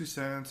your 2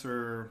 cents,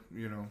 or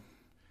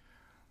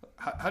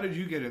how did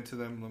you get into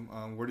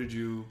them? Where did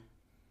you?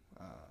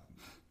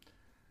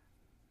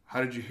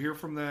 How did you hear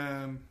from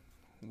them?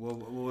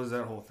 What was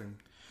that whole thing?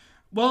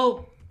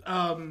 Well,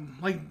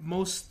 like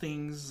most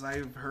things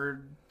I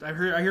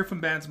hear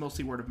from bands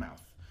mostly word of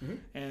mouth,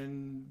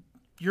 and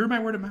you're my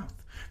word of mouth.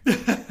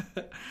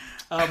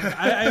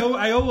 I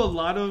owe a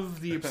lot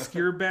of the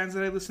obscure bands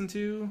that I listen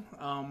to.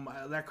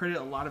 That credit,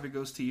 a lot of it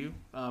goes to you,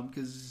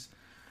 because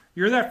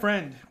you're that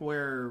friend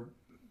where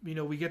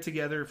we get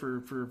together for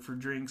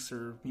drinks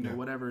or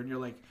whatever, and you're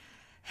like,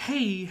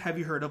 hey, have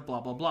you heard of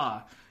blah blah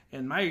blah?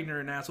 And my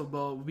ignorant ass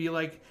will be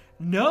like,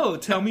 no,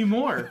 tell me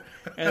more.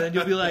 And then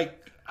you'll be like,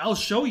 I'll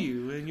show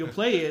you, and you'll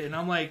play it, and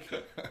I'm like,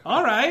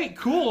 all right,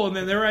 cool. And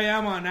then there I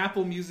am on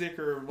Apple Music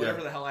or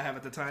whatever the hell I have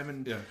at the time,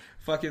 and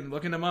fucking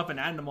looking them up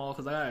and adding them all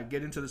because I gotta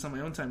get into this on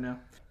my own time now.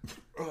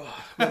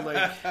 But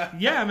like,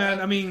 yeah,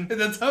 man. I mean, And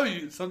that's how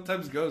you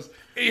sometimes goes.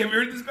 Hey, have you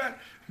heard this band?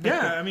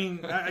 yeah. I mean,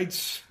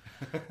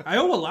 I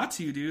owe a lot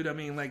to you, dude. I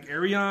mean, like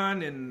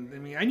Arion, and I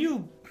mean, I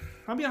knew.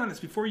 I'll be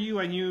honest. Before you,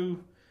 I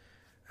knew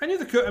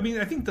the. I mean,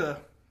 I think the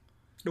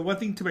one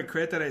thing to my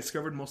credit that I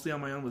discovered mostly on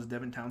my own was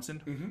Devin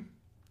Townsend. Mm-hmm.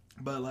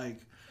 But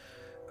like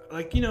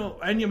I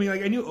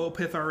knew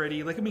Opeth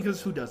already. Like, I mean,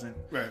 because who doesn't?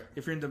 Right.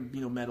 If you're into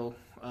metal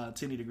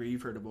to any degree,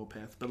 you've heard of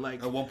Opeth. But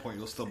like, At one point,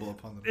 you'll stumble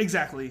upon them.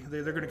 exactly,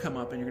 they're going to come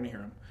up and you're going to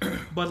hear them.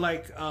 But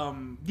like,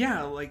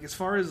 yeah, like as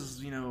far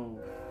as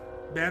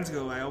bands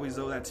go, I always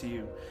owe that to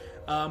you.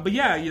 But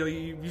yeah,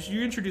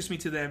 you introduced me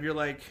to them. You're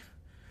like,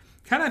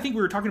 kind of. I think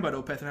we were talking about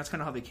Opeth, and that's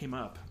kind of how they came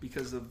up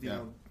because of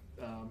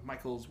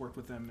Michael's worked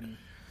with them and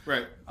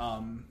Right.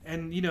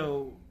 and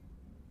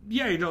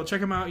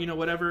check them out,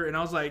 whatever. And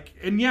I was like,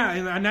 and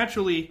I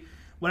naturally,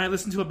 when I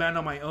listened to a band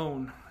on my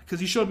own, because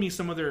he showed me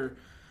some of their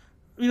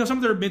mid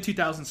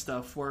 2000s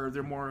stuff where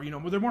they're more,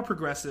 they're more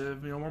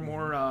progressive,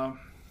 more I want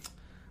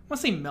to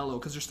say mellow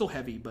because they're still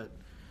heavy, but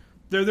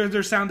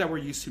they're sound that we're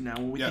used to now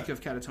when we think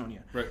of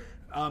Catatonia. Right.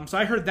 So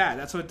I heard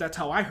that. That's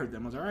how I heard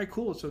them. I was like, all right,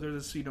 cool. So they're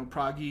this,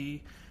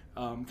 proggy,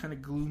 kind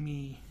of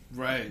gloomy.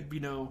 Right. You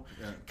know,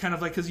 Yeah. kind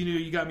of like because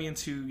you got me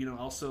into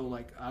also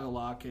like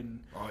Agalok and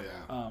Oh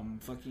yeah.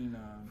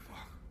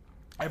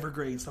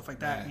 Evergrey and stuff like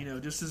that.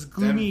 Man. Just this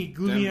gloomy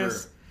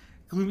Denver.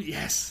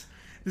 yes,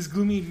 this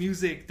gloomy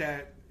music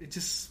that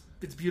it's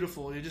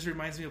beautiful. It just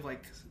reminds me of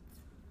like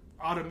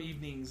autumn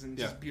evenings and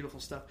just beautiful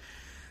stuff.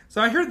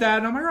 So I heard that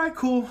and I'm like, all right,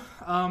 cool.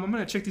 I'm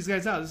gonna check these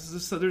guys out.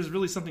 There's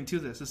really something to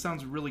this. This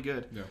sounds really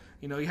good. Yeah.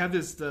 You have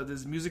this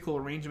musical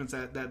arrangements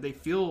that they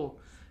feel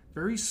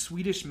very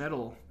Swedish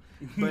metal.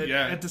 But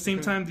Yeah. at the same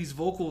time, these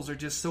vocals are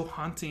just so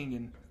haunting,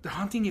 and they're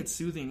haunting yet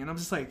soothing. And I'm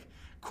just like,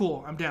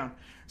 cool, I'm down.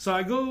 So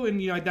I go and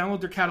I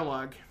download their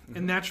catalog,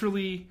 and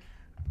naturally,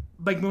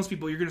 like most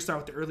people, you're gonna start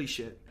with the early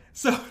shit.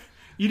 So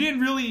you didn't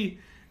really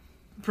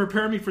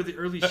prepare me for the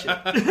early shit. So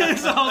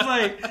I was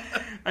like,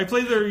 I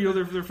played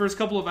their first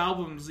couple of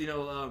albums.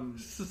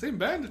 It's the same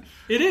band.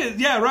 It is,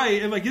 yeah,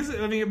 right. And like, is it?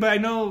 I mean, but I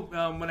know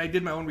when I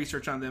did my own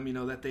research on them,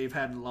 that they've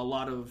had a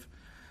lot of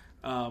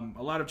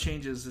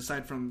changes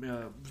aside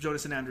from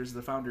Jonas and Anders,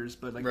 the founders,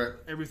 but like Right.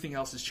 everything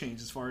else has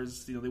changed as far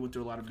as they went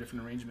through a lot of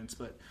different arrangements.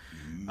 But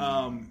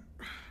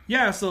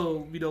yeah,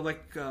 so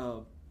like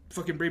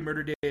fucking Brave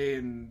Murder Day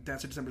and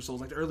Dance of December Souls,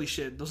 like the early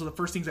shit. Those are the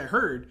first things I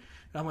heard,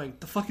 and I'm like,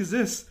 the fuck is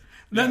this?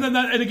 Yeah.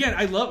 And again,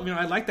 I love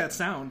I like that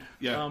sound.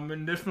 Yeah.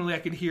 And definitely I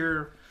can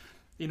hear.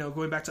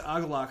 Going back to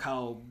Agalok,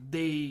 how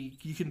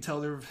you can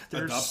tell they're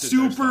Adopted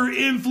super their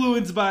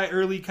influenced by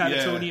early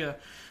Catatonia.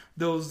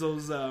 Those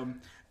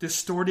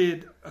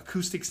distorted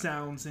acoustic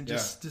sounds and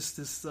just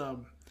this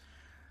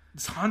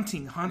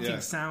haunting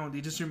sound.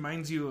 It just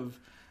reminds you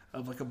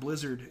of like a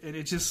blizzard, and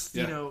it just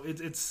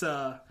it's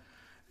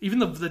even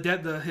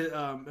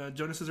the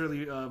Jonas's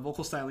early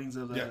vocal stylings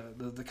of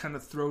the kind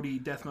of throaty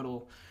death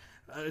metal.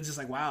 It's just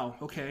like, wow,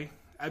 okay.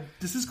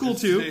 This is cool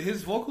too.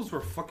 His vocals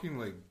were fucking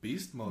like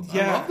beast mode.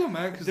 Yeah, I love them,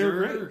 man, because they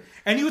were great.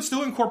 And he would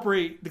still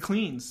incorporate the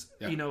cleans,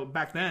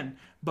 back then.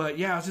 But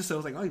yeah, I was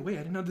like, oh wait, I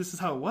didn't know this is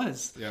how it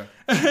was. Yeah.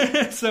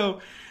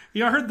 So, I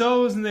heard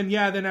those, and then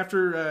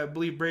after I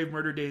believe Brave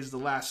Murder Day is the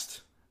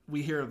last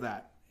we hear of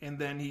that, and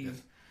then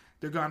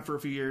they're gone for a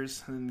few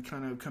years, and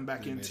kind of come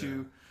back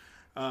into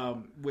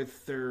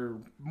with their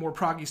more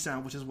proggy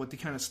sound, which is what they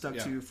kind of stuck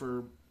to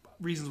for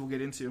reasons we'll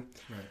get into.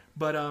 Right.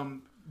 But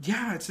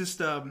it's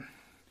just.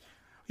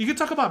 You could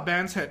talk about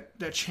bands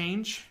that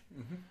change,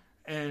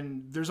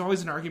 and there's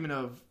always an argument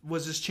of,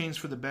 was this change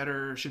for the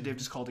better? Should they have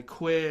just called it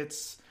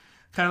quits?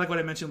 Kind of like what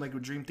I mentioned, like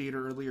with Dream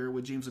Theater earlier,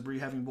 with James LaBrie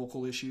having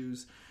vocal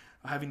issues,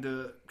 having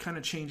to kind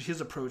of change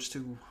his approach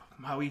to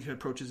how he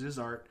approaches his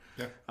art.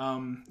 Yeah.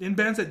 In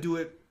bands that do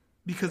it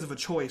because of a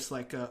choice,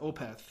 like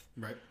Opeth,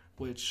 Right.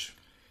 which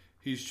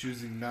He's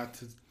choosing not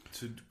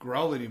to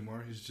growl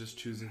anymore. He's just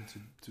choosing to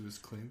do his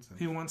cleans.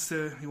 he wants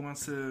to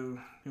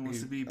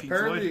be Pink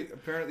Floyd.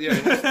 Apparently, yeah.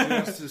 He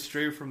wants to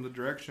stray from the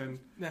direction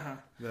Uh-huh.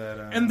 that.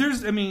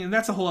 And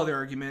that's a whole other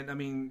argument. I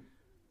mean,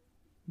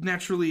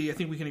 naturally, I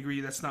think we can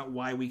agree that's not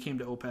why we came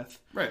to Opeth.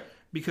 Right.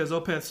 Because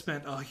Opeth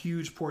spent a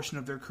huge portion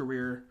of their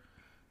career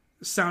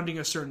sounding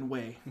a certain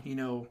way,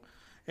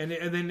 and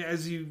then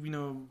as you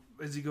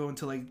go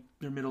into like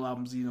their middle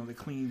albums, the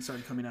clean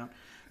started coming out.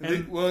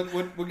 And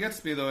what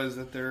gets me though is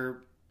that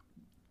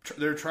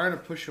they're trying to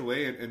push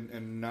away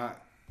and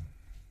not,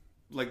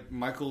 like,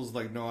 Michael's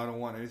like, no, I don't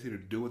want anything to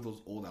do with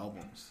those old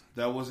albums.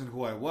 That wasn't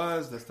who I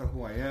was. That's not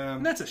who I am.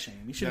 And that's a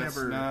shame. You should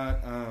never.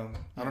 Not.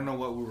 I don't know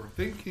what we were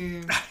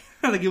thinking.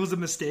 Like it was a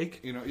mistake.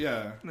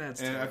 Yeah.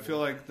 That's and terrible. I feel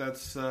like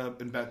that's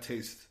in bad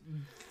taste.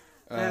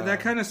 That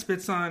kind of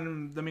spits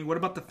on. I mean, what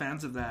about the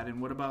fans of that,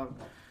 and what about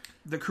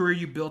the career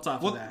you built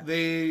off of that?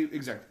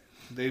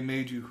 They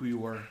made you who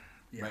you are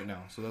right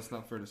now. So that's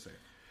not fair to say.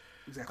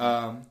 Exactly.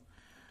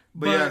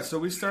 But yeah, so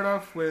we start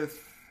off with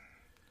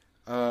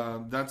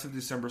Dance of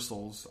December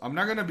Souls. I'm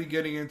not going to be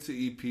getting into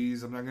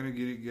EPs. I'm not going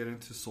to get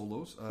into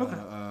solos,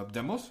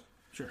 demos.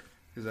 Sure.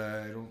 Because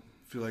I don't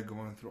feel like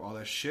going through all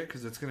that shit,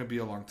 because it's going to be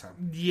a long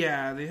time.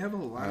 Yeah, they have a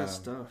lot of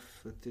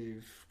stuff that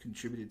they've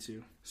contributed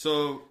to.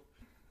 So,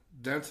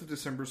 Dance of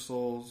December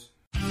Souls.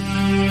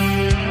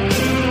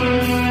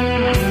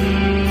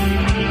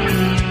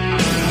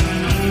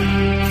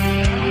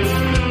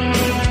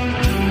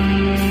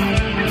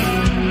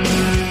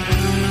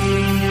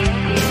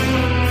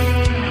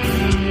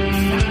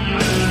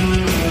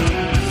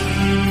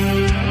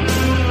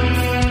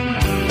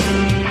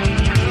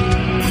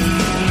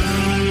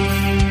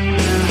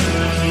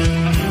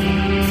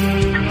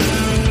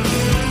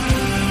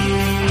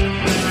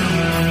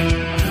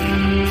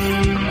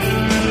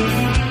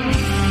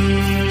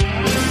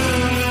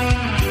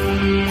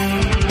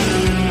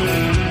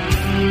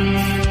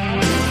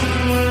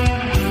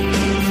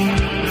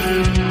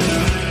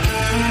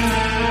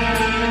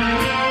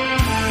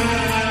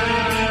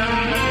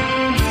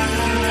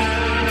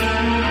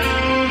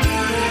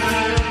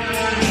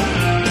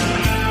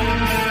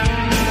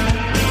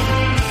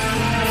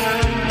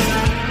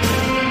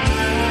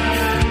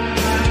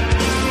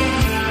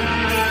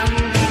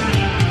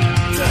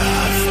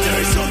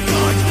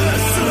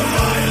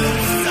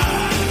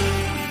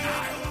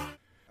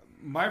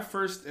 My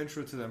first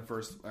intro to them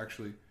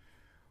actually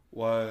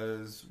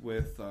was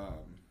with, I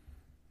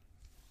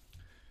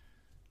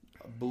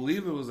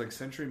believe it was like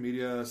Century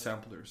Media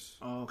Samplers.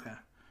 Oh, okay.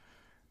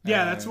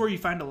 Yeah, that's where you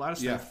find a lot of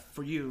stuff Yeah.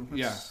 for you.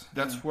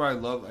 That's where I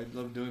love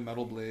doing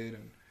Metal Blade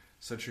and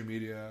Century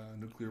Media,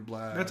 Nuclear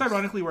Blast. That's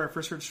ironically where I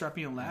first heard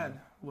Strappy and Lad.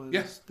 Was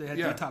Yeah. They had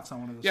Yeah. Detox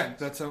on one of those Yeah, songs.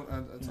 that's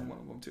on one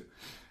of them too.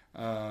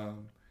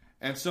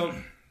 And so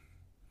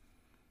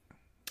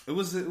it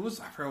was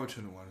I forgot which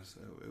one it was.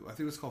 I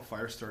think it was called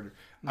Firestarter.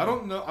 I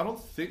don't know. I don't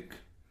think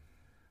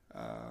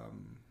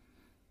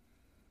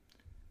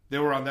they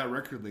were on that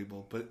record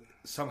label, but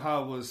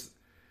somehow it was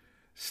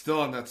still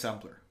on that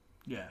sampler.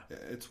 Yeah.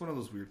 It's one of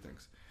those weird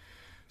things.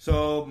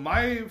 So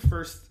my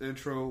first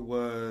intro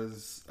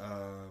was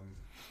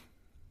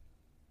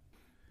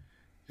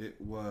it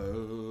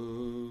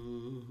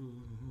was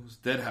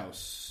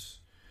Deadhouse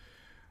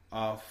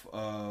off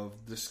of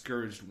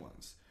Discouraged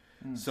Ones.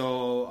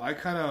 So I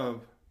kind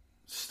of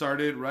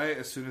started right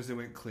as soon as they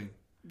went clean.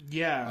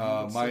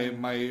 Yeah.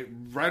 My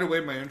right away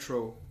my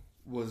intro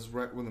was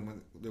right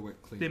when they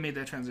went clean. They made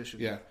that transition.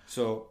 Yeah.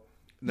 So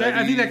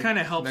I think that kind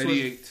of helps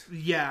 98. with...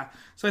 Yeah.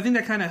 So I think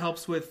that kind of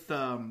helps with,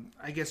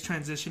 I guess,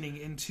 transitioning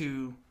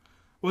into...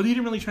 Well, you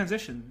didn't really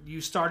transition.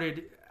 You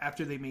started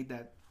after they made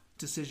that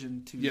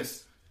decision to...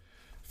 Yes.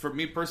 For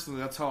me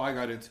personally, that's how I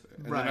got into it.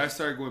 And Right. then I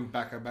started going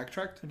back. I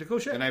backtracked. And to go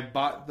shit. And I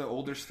bought the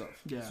older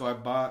stuff. Yeah. So I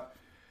bought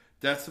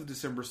Deaths of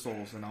December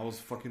Souls. And I was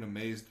fucking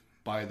amazed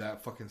by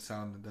that fucking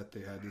sound that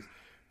they had. This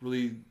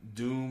really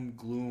doom,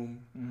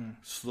 gloom,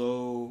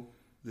 slow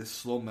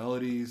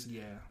melodies.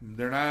 Yeah.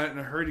 They're not in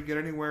a hurry to get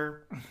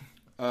anywhere.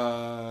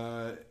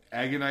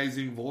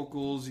 Agonizing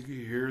vocals. You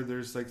can hear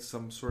there's like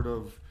some sort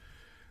of...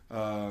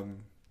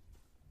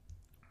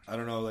 I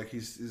don't know, like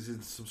he's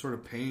in some sort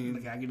of pain.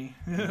 Like agony.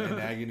 In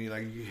agony.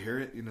 Like you can hear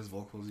it in his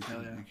vocals. You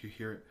can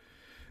hear it.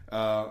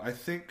 I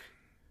think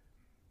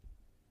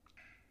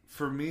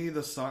for me,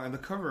 the song and the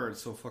cover art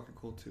is so fucking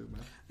cool too, man.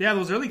 Yeah,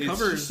 those early It's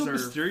covers just so are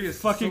mysterious.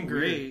 It's fucking so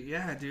great.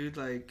 Yeah, dude,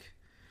 like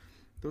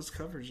those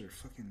covers are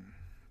fucking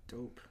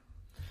dope.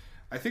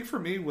 I think for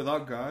me,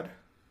 Without God,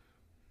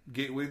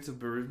 Gateway to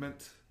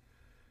Bereavement,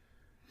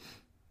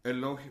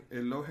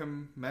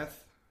 Elohim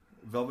Meth,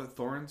 Velvet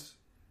Thorns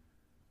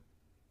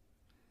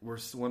were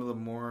one of the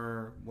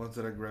more ones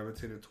that I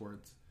gravitated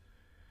towards.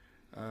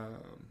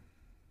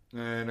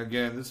 And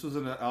again, this was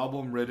an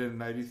album written in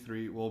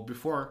 '93. Well,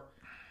 before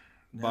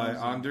by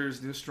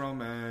Anders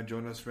Nyström and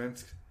Jonas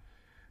Rensk.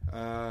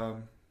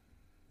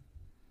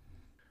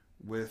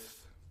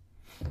 With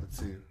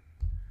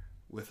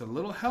a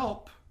little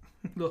help.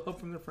 Little help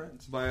from their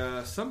friends.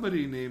 By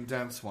somebody named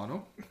Dan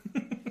Swano.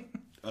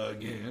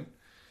 Again.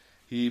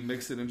 He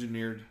mixed and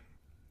engineered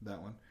that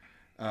one.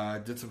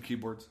 Did some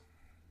keyboards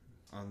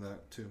on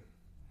that too.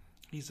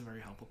 He's a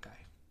very helpful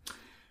guy.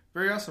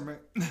 Very awesome,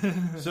 right?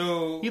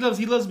 So He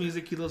loves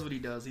music. He loves what he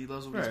does. He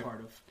loves what he's Right.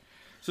 part of.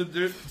 So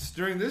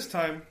during this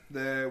time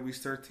that we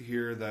start to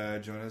hear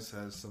that Jonas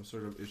has some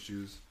sort of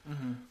issues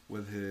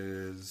with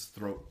his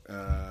throat,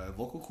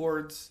 vocal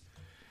cords,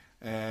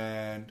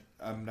 and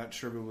I'm not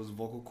sure if it was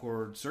vocal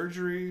cord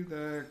surgery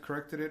that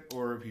corrected it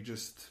or if he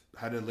just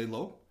had to lay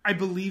low. I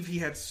believe he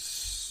had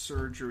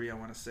surgery, I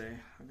want to say.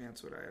 I think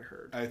that's what I had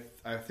heard.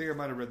 I think I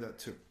might have read that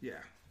too. Yeah.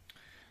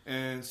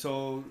 And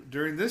so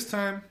during this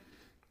time,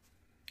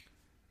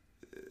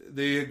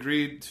 they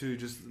agreed to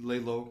just lay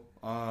low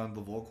on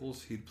the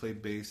vocals. He'd play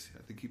bass.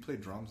 I think he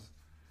played drums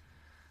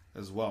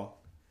as well.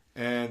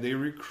 And they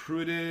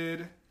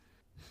recruited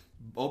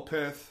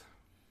Opeth,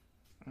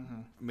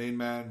 main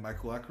man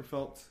Michael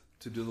Ackerfeld,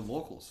 to do the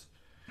vocals.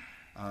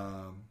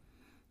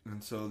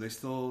 And so they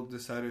still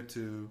decided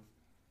to,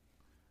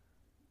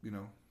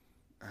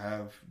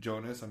 have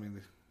Jonas. I mean,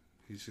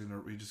 he's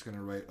just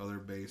gonna write other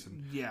bass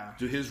and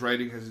do his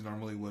writing as he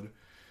normally would.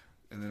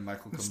 And then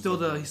Michael comes.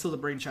 He's still the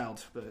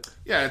brainchild, but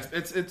yeah,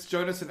 it's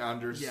Jonas and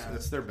Anders. Yeah,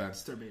 it's their band.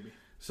 it's their baby.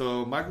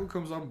 So Michael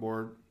comes on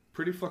board.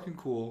 Pretty fucking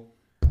cool.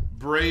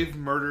 Brave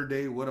Murder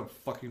Day. What a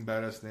fucking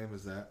badass name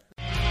is that?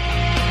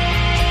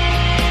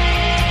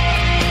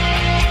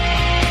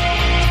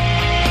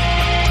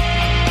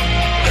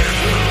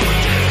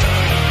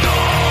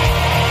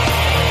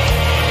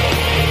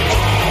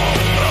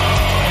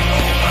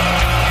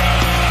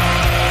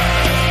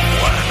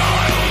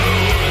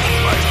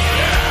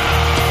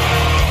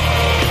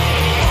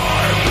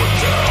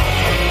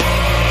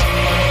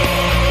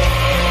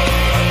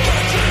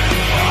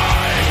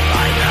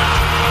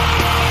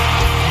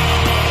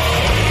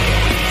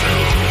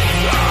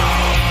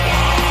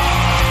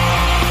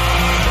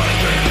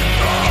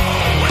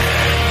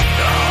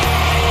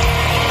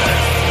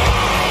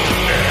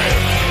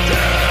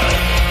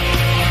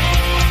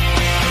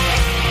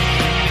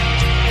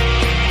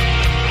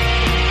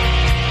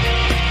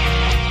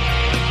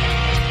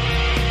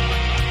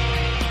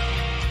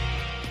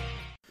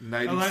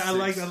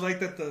 I like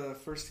that the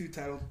first two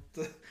titles.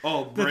 The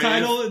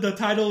Brave.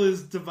 title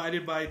is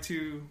divided by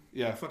two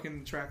Yeah.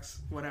 fucking tracks,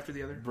 one after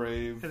the other,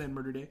 Brave and then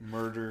Murder Day.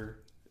 Murder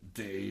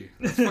Day.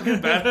 That's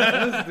fucking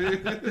badass,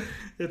 dude.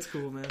 It's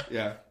cool, man.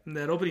 Yeah. And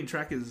that opening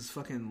track is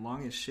fucking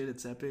long as shit.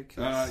 It's epic.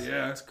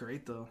 Yeah. It's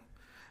great though.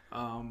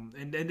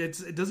 And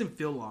it doesn't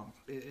feel long.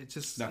 It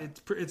just No.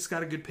 it's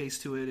got a good pace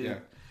to it. Yeah.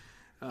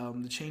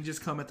 The changes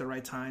come at the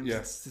right times. Yeah.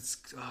 It's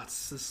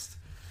just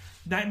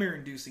nightmare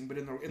inducing, but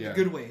in the Yeah.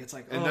 good way. It's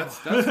like, And oh, that's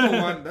the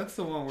one. That's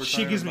the one we're. she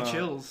talking gives me about.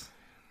 chills.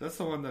 That's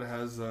the one that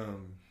has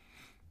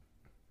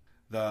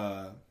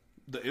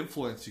the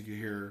influence you can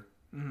hear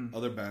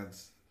other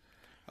bands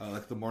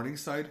like the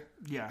Morningside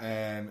Yeah,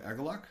 and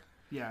Agalloch.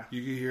 yeah.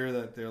 You can hear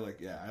that they're like,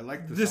 yeah, I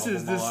like this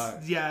album a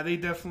lot. Yeah, they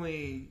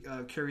definitely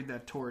carried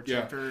that torch Yeah.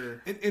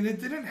 after. And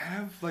it didn't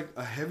have like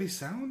a heavy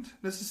sound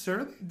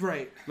necessarily.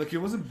 Right. Like it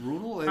wasn't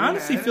brutal. I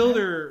honestly feel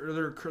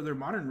their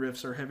modern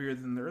riffs are heavier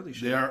than the early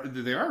shit.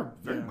 They are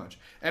very Yeah. much.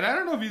 And I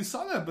don't know if you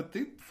saw that, but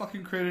they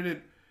fucking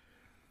credited.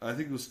 I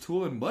think it was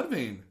Tool and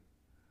Mudvayne.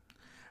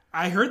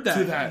 I heard that.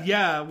 To that.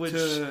 Yeah, which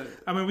To-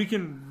 I mean, we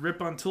can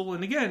rip on Tool,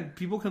 and again,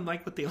 people can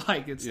like what they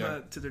like. It's Yeah.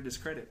 not to their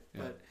discredit,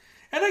 Yeah. but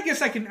and I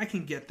guess I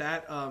can get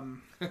that.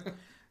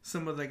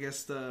 Some of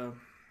the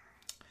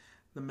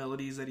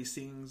melodies that he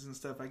sings and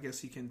stuff. I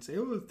guess you can say,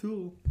 oh, it's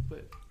Tool,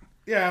 but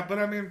Yeah, but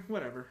I mean,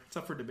 whatever. It's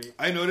up for debate.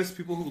 I noticed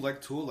people who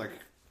like Tool like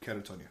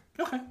Catatonia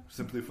Okay.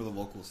 simply for the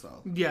vocal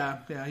style.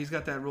 Yeah, he's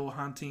got that real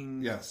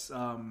haunting. Yes.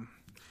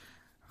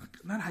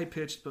 Not high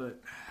pitched,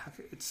 but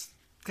it's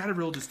got a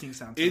real distinct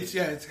sound. To It's it.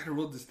 it's got a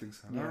real distinct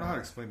sound. I don't know how to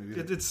explain it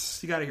either.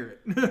 It's you got to hear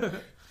it.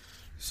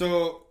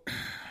 So,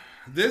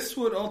 this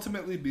would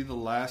ultimately be the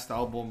last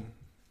album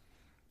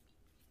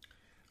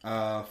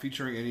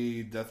featuring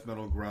any death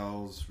metal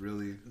growls,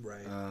 really,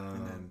 Right.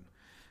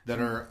 that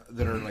are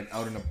like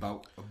out and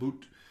about a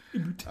boot.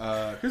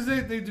 Because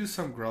they do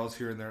some growls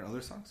here and there in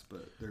other songs,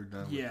 but they're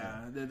done. with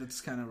Yeah, that.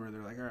 that's kind of where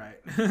they're like, all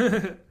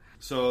right.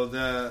 So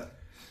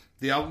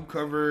the album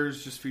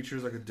covers just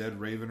features like a dead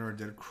raven or a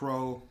dead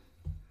crow.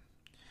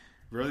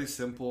 Really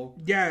simple.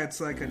 Yeah, it's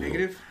like a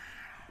negative.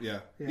 Yeah.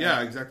 Yeah.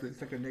 Yeah, exactly.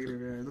 It's like a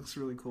negative. Yeah, it looks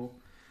really cool.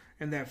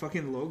 And that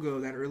fucking logo,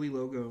 that early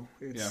logo,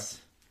 it's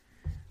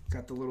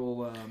got the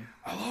little.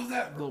 I love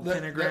that Little that,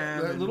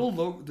 pentagram That and- little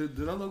logo. That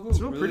logo It's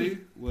real really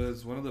pretty.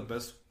 was one of the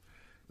best.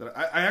 That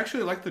I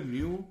actually like the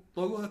new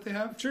logo that they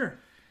have, Sure.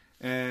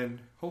 and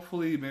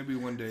hopefully maybe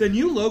one day The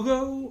new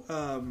logo,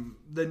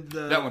 the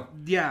That one.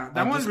 yeah,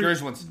 that one,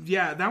 Discouraged ones.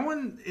 yeah, that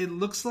one. It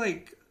looks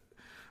like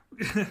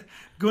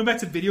going back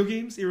to video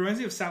games. It reminds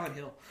me of Silent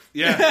Hill.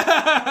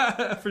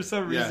 Yeah, For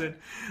some Yeah. reason,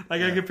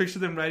 like I can picture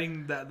them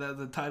writing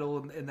the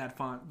title in that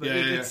font. But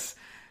Yeah,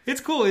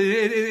 it's cool.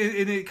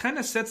 It kind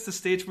of sets the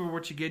stage for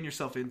what you're getting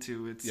yourself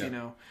into. It's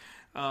Yeah.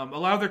 a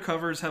lot of their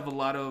covers have a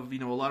lot of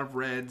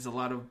reds, a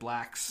lot of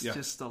blacks, Yeah.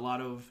 just a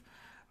lot of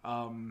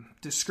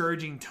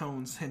discouraging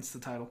tones. Hence the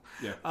title.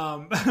 yeah.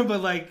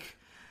 But like.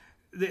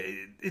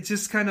 It's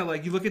just kind of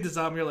like you look at this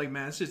album, you're like,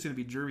 man, it's just gonna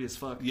be dreary as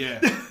fuck. Yeah.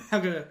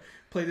 I'm gonna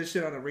play this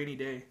shit on a rainy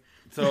day.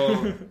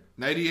 So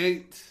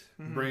 98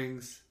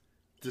 brings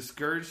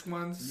Discouraged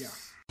Ones. Yeah.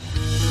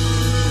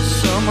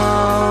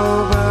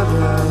 Somehow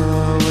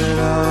better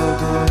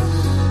without us.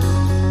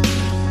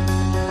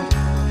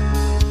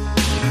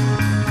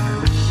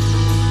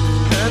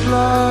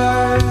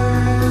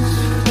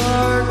 Headlights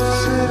fog the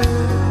city.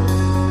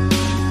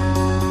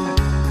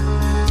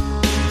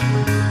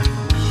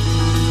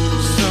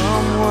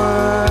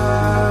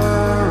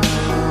 Somewhere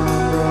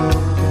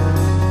broken.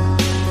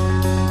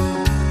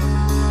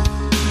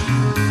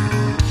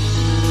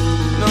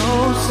 No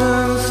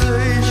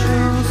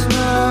sensations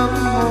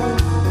never more.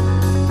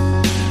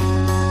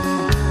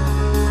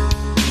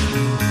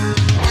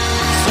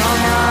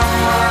 Somehow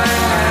I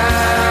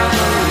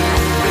never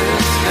leave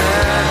this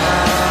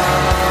town.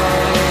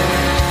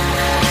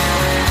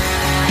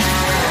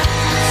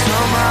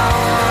 Somehow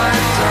I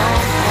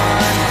don't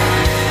find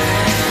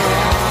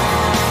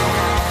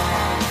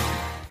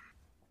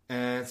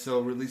And so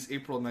released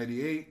April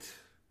 98.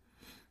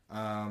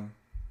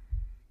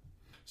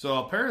 So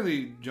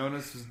apparently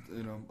Jonas is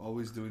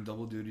always doing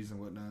double duties and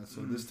whatnot. So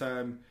this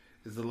time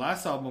is the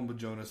last album with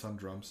Jonas on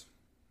drums,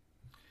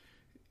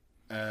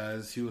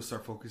 as he will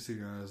start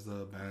focusing on as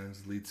the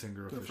band's lead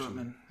singer officially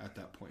frontman. at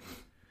that point.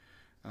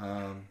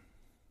 And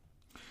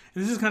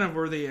this is kind of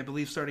where they, I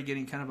believe, started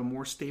getting kind of a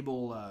more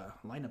stable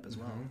lineup as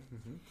well.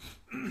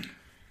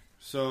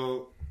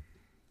 So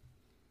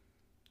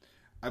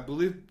I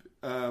believe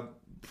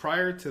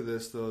prior to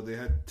this, though, they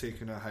had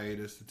taken a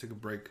hiatus to take a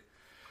break.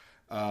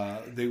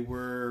 They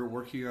were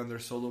working on their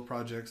solo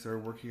projects. They were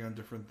working on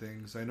different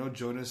things. I know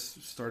Jonas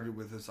started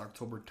with his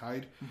October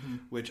Tide,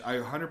 which I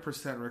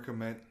 100%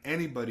 recommend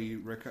anybody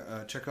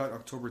check out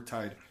October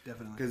Tide.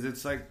 Definitely. Because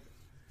it's like,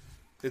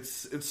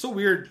 it's so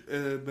weird,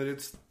 but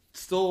it's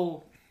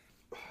still,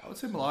 I would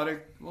say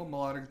melodic, a little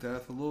melodic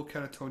death, a little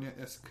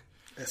Catatonia-esque.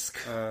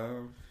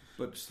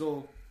 But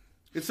still,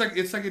 it's like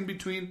in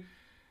between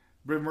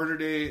Brave Murder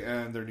Day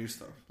and their new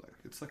stuff. Like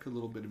it's like a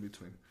little bit in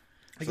between.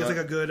 I So guess like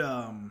a good,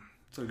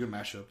 it's a good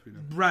mashup,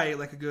 right?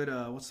 Like a good,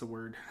 what's the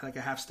word? Like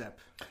a half step.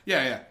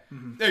 Yeah.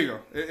 There you go.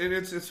 And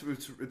it's just really.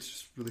 I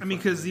mean, fucking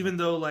because good. even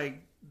though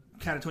like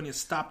Catatonia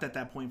stopped at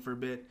that point for a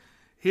bit,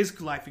 his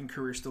life and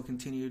career still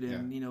continued,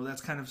 and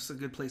that's kind of a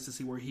good place to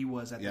see where he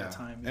was at that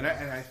time. and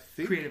I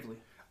think creatively.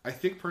 I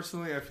think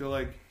personally, I feel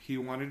like he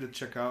wanted to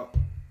check out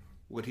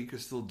what he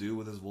could still do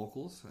with his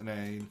vocals, and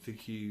I think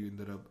he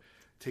ended up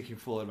taking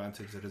full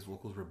advantage that his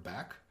vocals were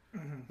back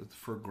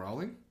for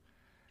growling,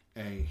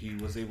 and he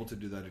was able to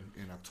do that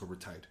in October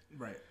Tide.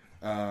 Right.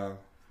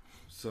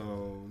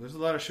 So there's a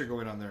lot of shit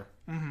going on there.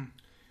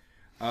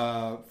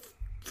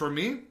 For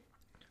me,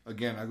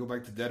 again, I go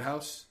back to Dead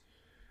House,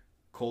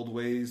 Cold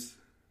Ways,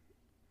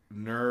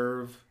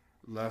 Nerve,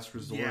 Last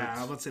Resort. Yeah, I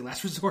was about to say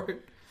Last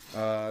Resort.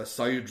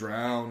 Saw You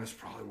Drown is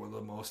probably one of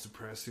the most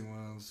depressing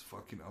ones.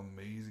 Fucking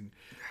amazing.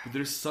 But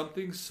there's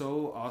something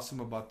so awesome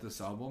about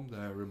this album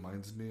that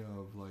reminds me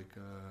of like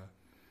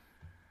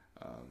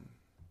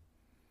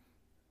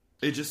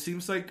it just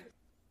seems like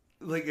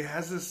it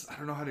has this, I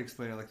don't know how to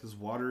explain it, like this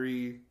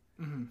watery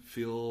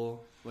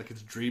feel, like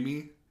it's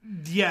dreamy.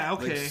 Yeah,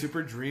 okay. Like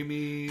super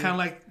dreamy. Kind of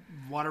like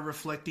water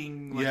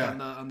reflecting like Yeah.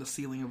 on the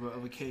ceiling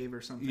of a cave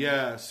or something.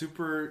 Yeah,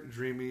 super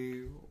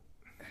dreamy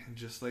and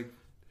just like,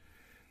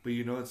 but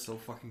you know it's so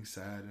fucking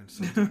sad and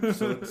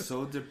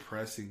so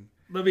depressing.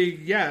 I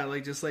mean, yeah,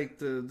 like just like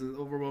the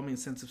overwhelming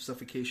sense of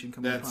suffocation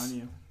coming upon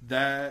you.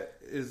 That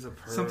is a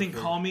perfect... Something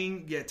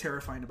calming yet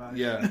terrifying about it.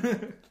 Yeah.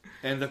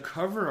 And the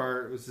cover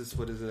art was this,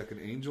 what is it, like an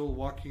angel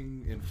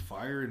walking in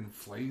fire and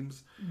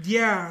flames?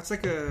 Yeah, it's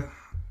like a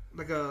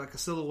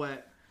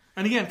silhouette.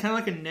 And again, kind of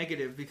like a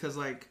negative because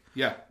like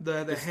Yeah.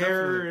 the It's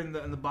hair and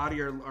the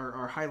body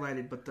are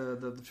highlighted, but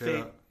the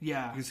face, out.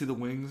 yeah, You can see the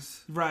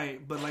wings.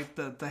 right. But like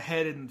the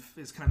head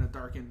is kind of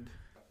darkened.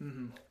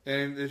 And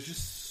there's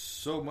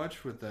just so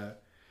much with that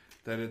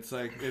it's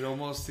like, it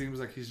almost seems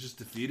like he's just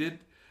defeated.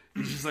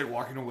 He's just like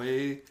walking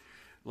away.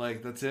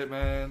 Like, that's it,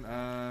 man.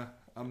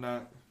 I'm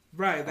not...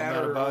 Right, that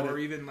not about or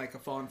it. even like a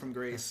fallen from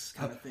grace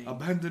kind of thing.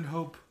 Abandon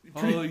hope.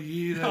 Oh,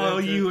 ye that Oh,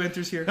 enter. you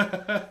enters here.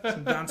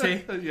 Some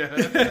Dante.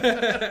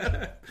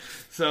 Yeah.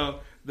 So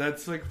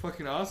that's like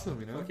fucking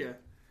awesome, you know? Okay.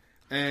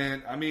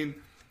 And I mean,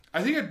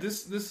 I think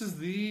this is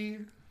the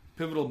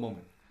pivotal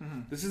moment.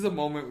 This is a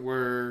moment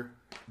where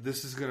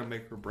this is going to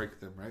make or break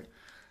them, right?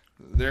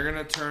 They're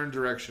going to turn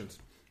directions.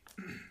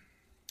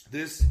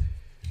 This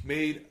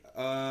made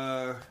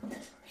a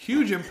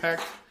huge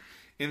impact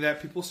in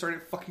that people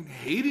started fucking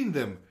hating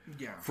them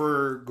Yeah.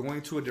 for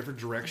going to a different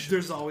direction.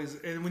 There's always,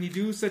 and when you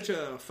do such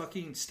a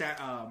fucking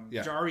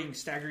Yeah. jarring,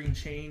 staggering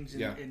change in,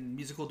 Yeah. in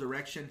musical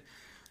direction,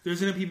 there's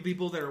gonna be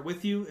people that are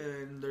with you,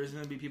 and there's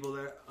gonna be people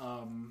that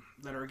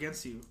are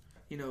against you.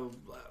 You know,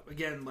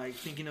 again, like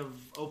thinking of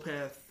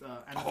Opeth,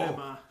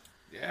 Anathema.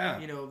 Yeah.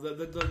 You know,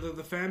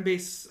 the fan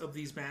base of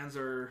these bands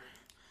are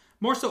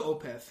more so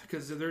Opeth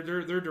because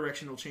their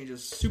directional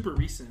changes super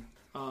recent.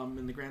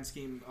 In the grand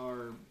scheme,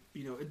 are,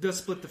 you know, it does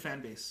split the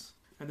fan base,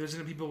 and there's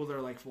gonna be people that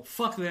are like, well,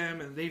 fuck them,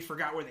 and they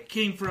forgot where they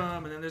came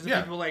from, and then there's gonna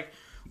be people like,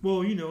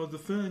 well, you know, the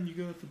fan, you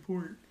gotta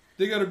support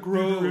They gotta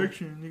grow.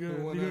 direction, you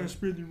gotta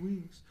spread their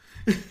wings.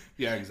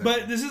 Yeah, exactly.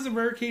 But this is a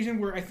rare occasion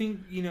where I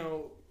think, you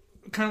know,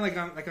 kind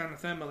of like on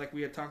Anathema, like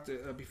we had talked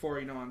before,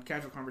 you know, on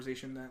Casual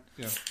Conversation, that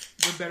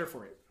they're better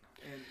for it.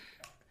 And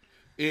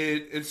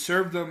it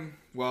served them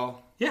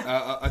well.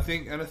 Yeah. I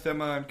think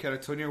Anathema and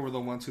Catatonia were the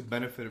ones who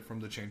benefited from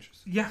the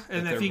changes. yeah,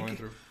 and that I they're going think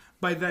through.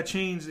 by that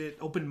change, it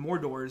opened more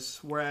doors.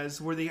 Whereas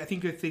I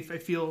think I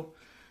feel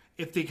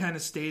if they kind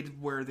of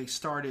stayed where they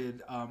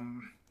started,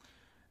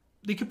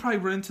 they could probably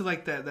run into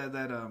like that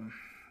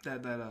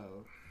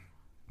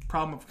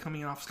problem of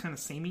coming off kind of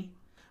samey,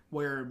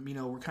 where, you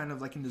know, we're kind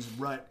of like in this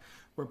rut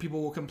where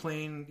people will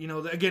complain. You know,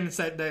 again, it's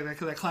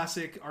that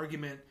classic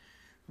argument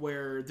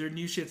where their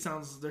new shit's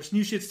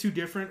too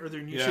different, or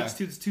their new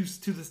shit's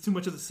too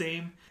much of the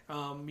same.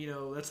 You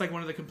know, that's like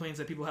one of the complaints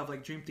that people have,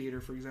 like Dream Theater,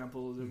 for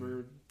example,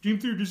 where Dream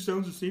Theater just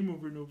sounds the same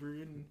over and over.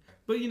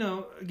 But you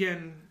know,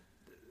 again,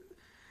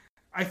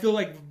 I feel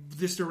like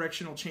this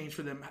directional change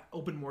for them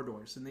opened more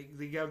doors, and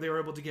they were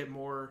able to get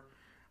more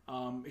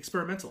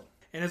experimental.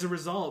 And as a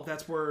result,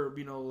 that's where,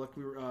 you know, like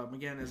we were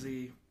again, as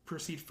they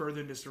proceed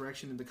further in this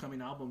direction in the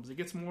coming albums, it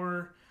gets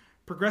more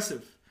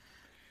progressive.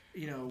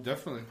 You know,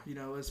 Definitely. You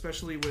know,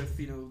 especially with,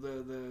 you know,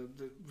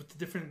 with the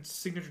different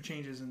signature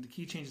changes and the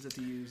key changes that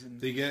they use, and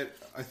They get,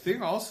 I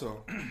think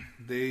also,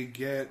 they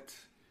get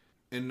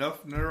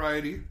enough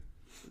notoriety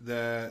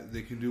that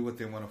they can do what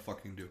they want to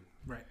fucking do.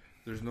 right.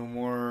 There's no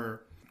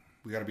more,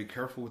 we got to be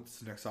careful with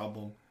this next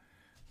album.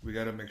 We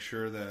got to make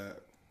sure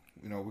that,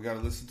 you know, we got to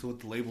listen to what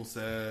the label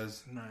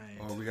says. Right.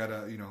 Or we got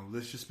to, you know,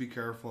 let's just be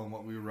careful on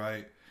what we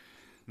write.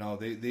 No,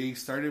 they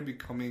started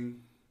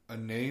becoming a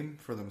name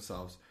for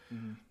themselves.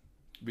 Mm-hmm.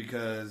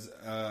 Because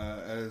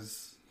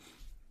as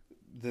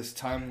this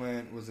time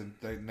went, was it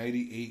like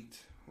 98,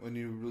 when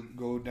you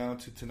go down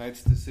to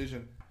Tonight's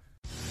Decision.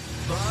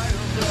 By a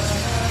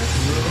black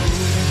road,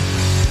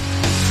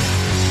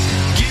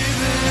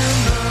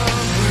 giving a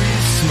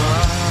brief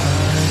smile.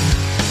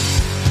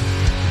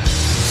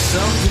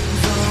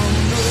 Something's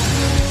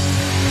unknown,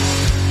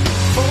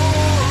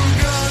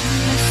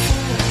 forgotten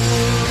for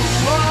a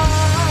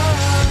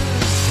while.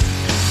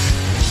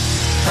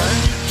 And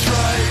you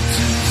try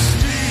to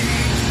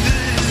speak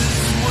this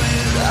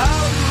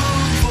without a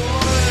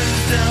voice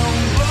down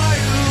by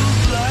a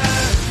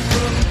black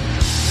road.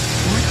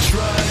 We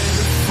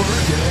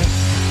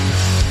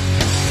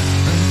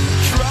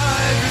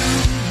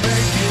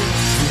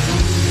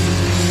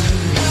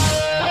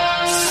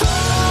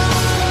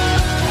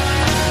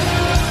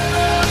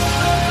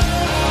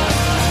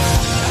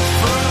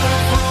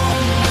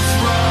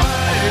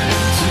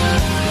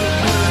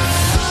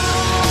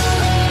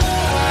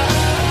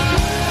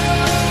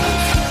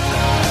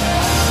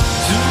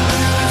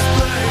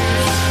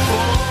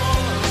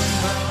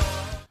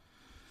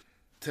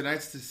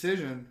Tonight's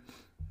Decision,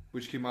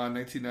 which came out in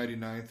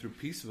 1999 through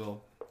Peaceville,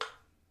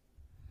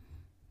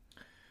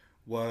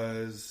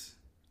 was,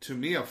 to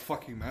me, a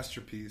fucking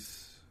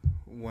masterpiece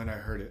when I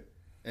heard it.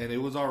 And it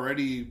was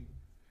already...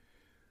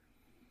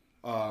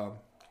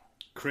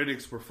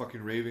 critics were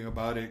fucking raving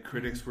about it.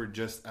 Critics were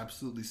just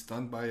absolutely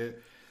stunned by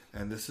it.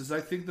 And this is, I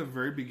think, the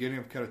very beginning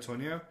of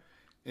Catatonia,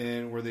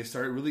 and where they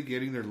started really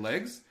getting their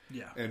legs.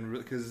 Yeah. And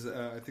because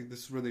I think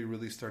this is where they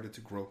really started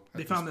to grow.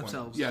 They found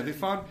themselves. Yeah,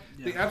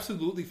 they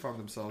absolutely found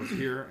themselves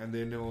here, and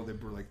they know they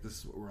were like, this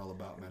is what we're all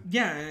about, man.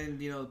 Yeah, and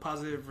the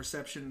positive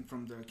reception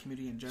from the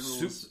community in general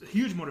is a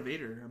huge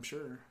motivator, I'm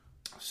sure.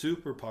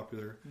 Super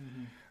popular.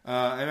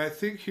 And I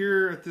think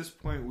here at this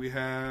point we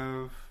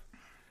have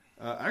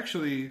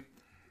actually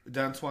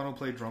Dan Swano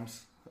played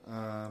drums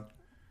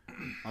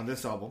on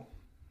this album.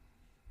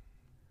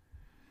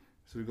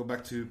 So we go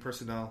back to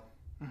Personnel.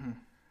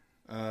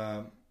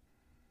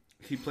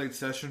 He played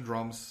session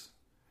drums.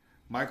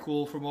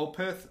 Michael from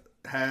Opeth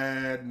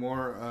had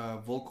more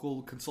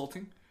vocal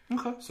consulting.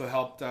 Okay. So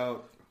helped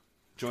out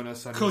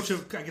Jonas on coaching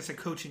of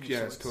coaching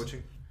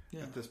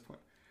at this point.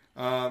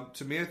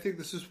 To me, I think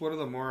this is one of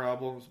the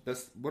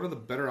one of the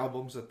better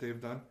albums that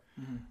they've done.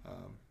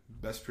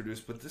 Best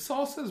produced, but this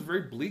also is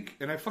very bleak,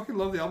 and I fucking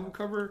love the album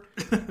cover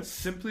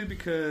simply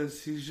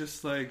because he's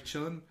just like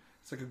chilling.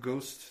 It's like a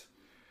ghost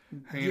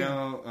hanging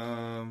out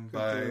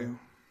by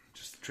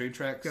just train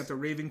tracks. Got the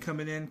Raven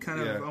coming in, kind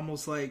of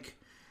almost like,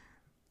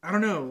 I don't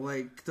know,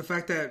 like the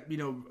fact that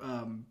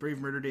Brave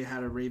Murder Day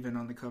had a Raven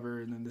on the cover,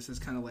 and then this is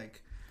kind of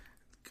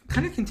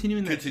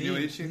continuing that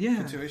continuation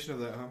of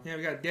that, huh? Yeah,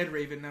 we got Dead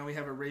Raven, now we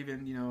have a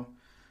Raven,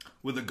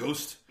 with a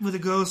ghost,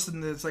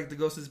 and it's like the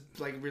ghost is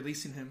like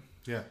releasing him.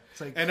 Yeah, it's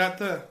like, and not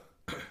the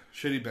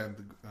shitty band,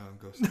 the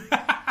ghost.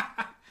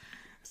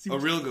 A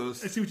real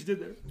ghost. I see what you did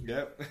there.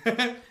 Yeah,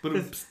 but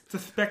it's a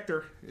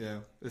specter.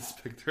 Yeah, it's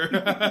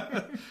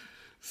specter.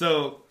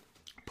 So,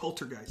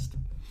 Poltergeist.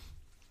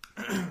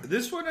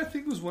 This one I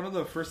think was one of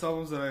the first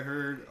albums that I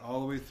heard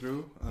all the way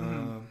through.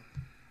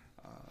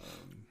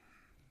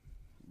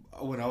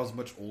 When I was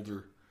much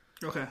older.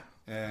 Okay.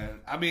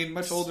 And I mean,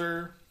 much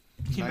older,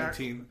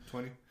 19,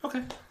 20.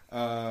 Okay.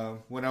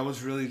 When I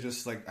was really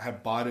just like, I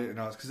had bought it, and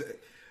I was, because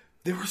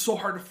they were so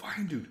hard to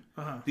find, dude.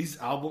 These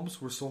albums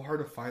were so hard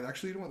to find.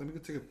 Actually, you know what? Let me go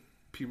take a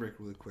pee break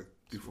really quick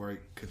before I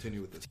continue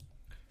with this.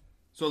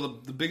 So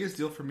the biggest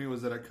deal for me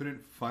was that I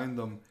couldn't find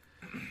them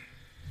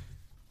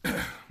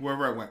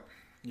wherever I went.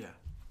 Yeah.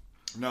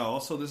 No,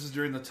 also this is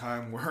during the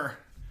time where,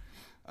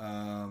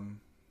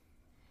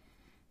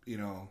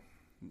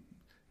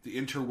 the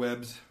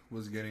interwebs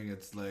was getting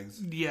its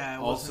legs. Yeah.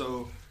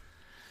 Also,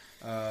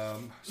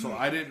 so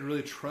I didn't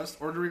really trust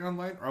ordering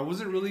online, or I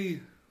wasn't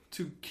really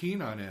too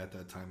keen on it at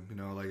that time.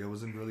 I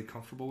wasn't really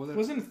comfortable with it. It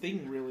wasn't a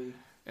thing, really.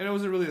 And it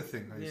wasn't really a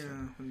thing.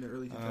 In the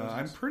early 2000s.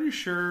 I'm pretty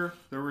sure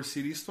there were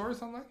CD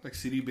stores online, like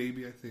CD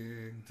Baby, I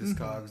think,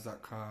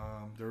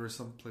 Discogs.com. There were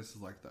some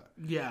places like that.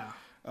 Yeah.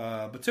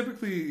 But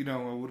typically, I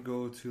would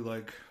go to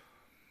like...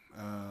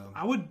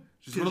 I would...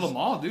 Just go to the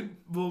mall, dude.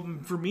 Well,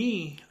 for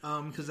me,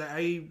 because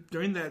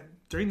during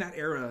that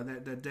era,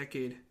 that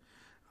decade,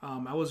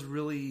 I was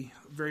really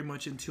very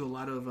much into a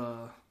lot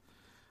of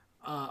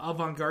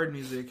avant-garde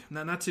music.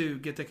 Not to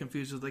get that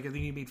confused with, like, I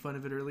think you made fun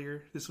of it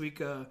earlier this week.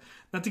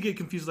 Not to get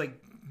confused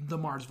like the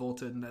Mars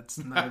Volta, and that's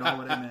not at all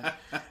what I meant.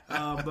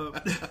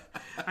 But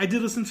I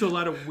did listen to a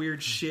lot of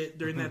weird shit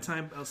during that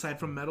time, aside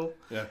from metal.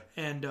 Yeah.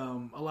 And a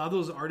lot of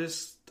those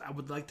artists, I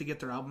would like to get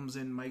their albums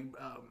in my...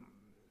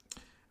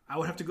 I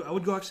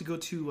would go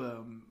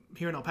to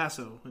here in El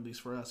Paso, at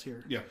least for us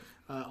here. Yeah.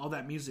 All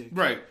that music.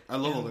 Right. I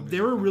love all that music. They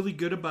were really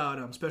good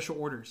about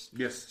special orders.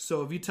 Yes.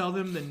 So if you tell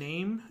them the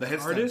name, the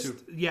artist,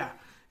 too. Yeah,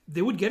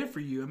 they would get it for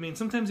you. I mean,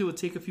 sometimes it would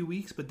take a few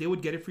weeks, but they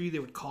would get it for you. They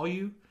would call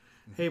you.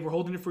 Hey, we're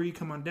holding it for you.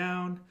 Come on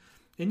down.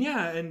 And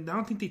and I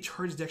don't think they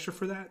charged extra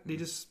for that. They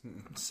just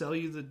sell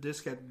you the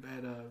disc at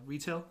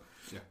retail.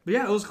 Yeah. But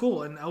yeah, it was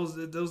cool. And that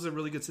was a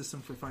really good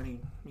system for finding,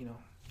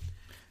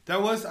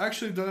 That was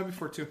actually done that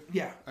before too.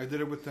 Yeah, I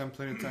did it with them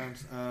plenty of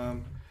times.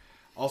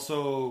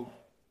 Also,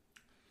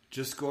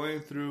 just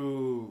going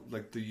through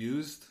like the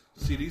used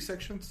CD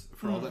sections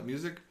for all that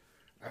music,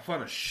 I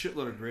found a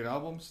shitload of great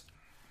albums.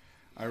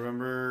 I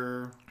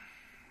remember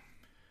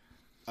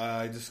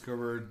I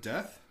discovered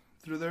Death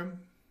through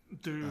them.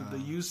 Through the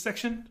used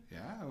section.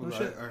 Yeah,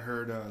 I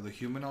heard the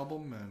Human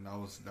album, and that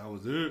was it.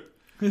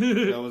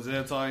 That was it.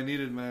 That's all I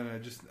needed, man.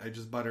 I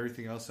just bought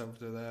everything else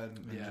after that,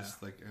 and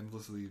just like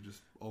endlessly,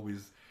 just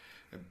always,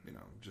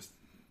 just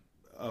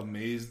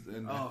amazed.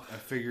 And I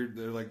figured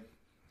they're like,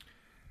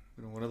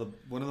 one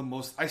of the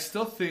most. I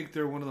still think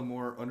they're one of the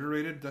more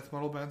underrated death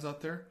metal bands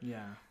out there.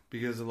 Yeah,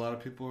 because a lot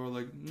of people are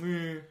like,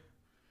 meh.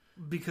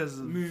 Because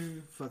of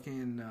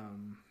fucking.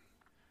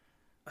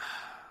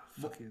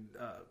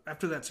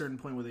 After that certain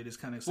point where they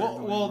just kind of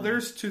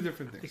there's two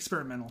different things.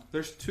 Experimental.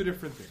 There's two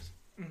different things.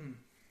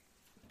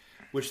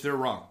 Which they're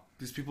wrong.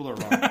 These people are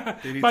wrong.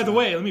 By the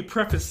way, let me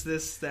preface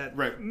this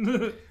right.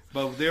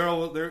 But they're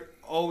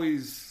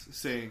always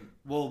saying,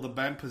 well, the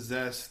band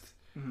Possessed,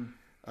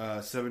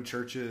 Seven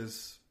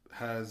Churches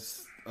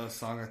has a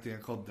song at the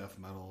end called Death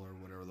Metal or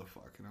whatever the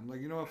fuck, and I'm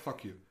like, you know what,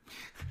 fuck you.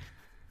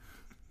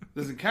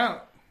 Doesn't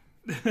count.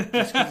 Just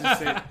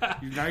because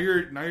you say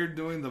now you're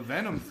doing the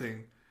Venom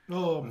thing.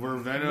 Oh, where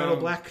Venom, Metal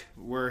Black,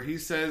 where he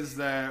says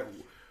that,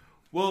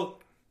 well,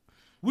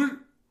 we're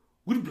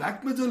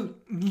black metal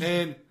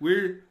and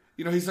we're,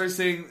 you know, he starts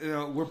saying, you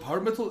know, we're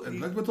power metal and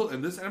black metal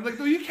and this, and I'm like,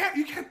 no, you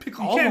can't pick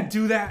all. You of can't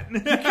them. do that.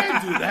 You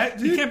can't do that,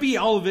 dude. You can't be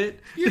all of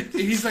it.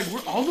 He's like,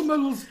 we're all the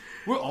metals.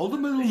 We're all the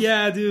metals.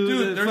 Yeah,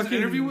 dude. There's an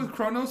interview with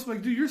Kronos. I'm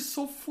like, dude, you're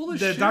so full of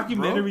shit. The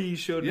documentary bro. you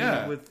showed me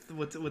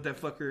with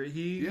that fucker.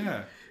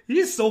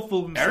 He's so full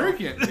of himself.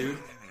 Arrogant, dude.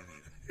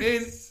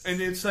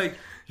 and it's like,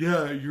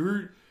 yeah,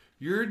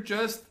 you're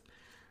just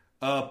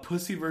a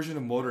pussy version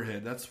of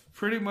Motorhead. That's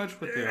pretty much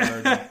what they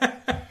are.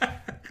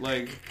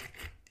 Like,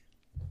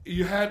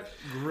 you had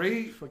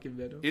great fucking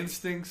Venom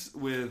instincts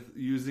with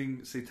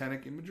using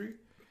satanic imagery.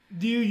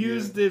 Do you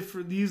use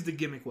the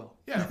gimmick well?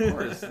 Yeah, of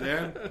course.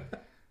 Then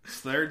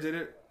Slayer did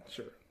it.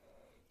 Sure.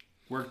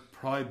 Worked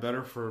probably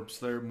better for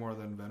Slayer more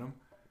than Venom.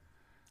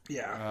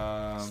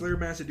 Yeah. Slayer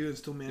managed to do it and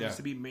still managed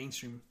to be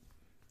mainstream,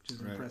 which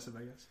is impressive,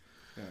 I guess.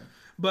 Yeah.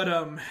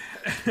 But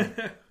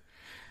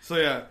so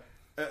yeah,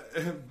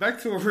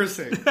 back to what we were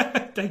saying.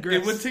 Digress.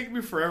 It would take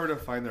me forever to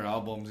find their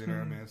albums, you know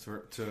what I mean? So,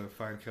 to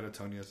find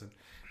Catatonias, and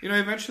you know,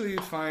 eventually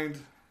find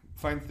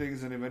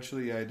things, and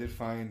eventually I did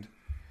find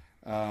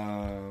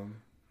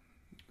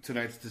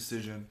Tonight's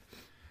Decision,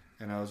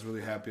 and I was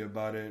really happy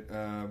about it.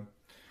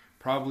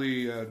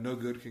 Probably No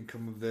Good Can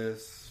Come of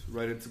This.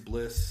 Right Into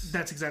Bliss.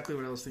 That's exactly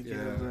what I was thinking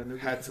of. No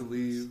Had to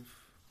Leave.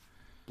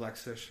 Black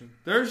Session.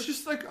 There's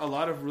just like a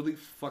lot of really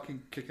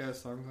fucking kick-ass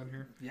songs on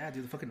here. Yeah,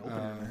 dude, the fucking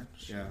opener, man.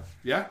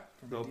 Yeah,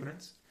 the opener.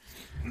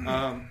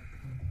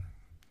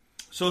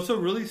 So it's a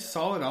really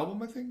solid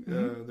album, I think.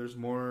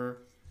 Mm-hmm.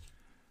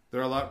 There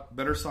are a lot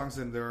better songs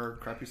than there are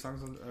crappy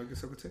songs, I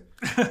guess I would say.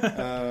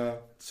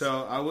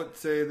 So I would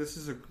say this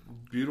is a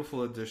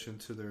beautiful addition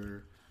to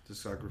their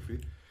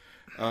discography.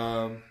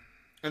 And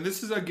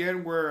this is,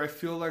 again, where I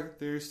feel like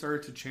they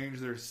started to change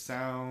their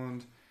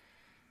sound.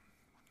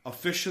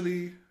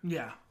 Officially,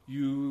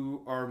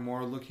 you are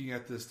more looking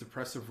at this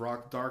depressive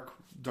rock, dark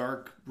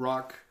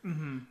rock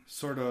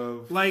sort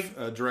of like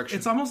direction.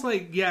 It's almost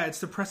like, it's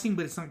depressing,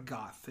 but it's not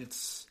goth.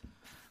 It's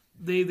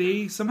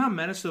they somehow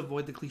managed to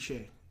avoid the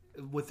cliche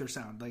with their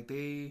sound. Like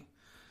they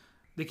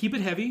keep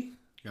it heavy.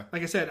 Yeah.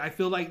 Like I said, I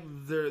feel like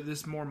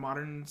this more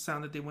modern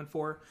sound that they went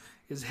for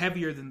is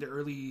heavier than the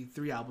early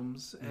 3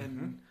 albums,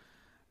 and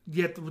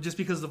yet just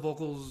because the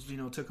vocals, you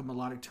know, took a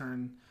melodic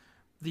turn,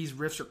 these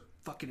riffs are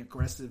fucking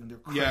aggressive and they're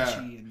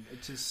crunchy, and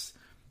it just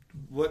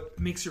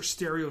makes your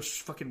stereo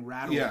fucking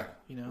rattle. Yeah,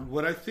 you know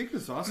what I think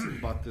is awesome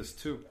about this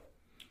too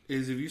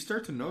is if you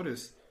start to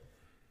notice,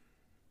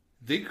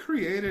 they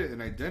created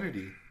an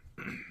identity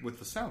with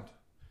the sound.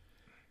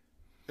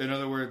 In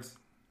other words,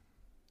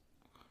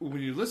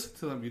 when you listen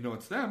to them, you know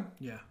it's them.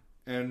 Yeah,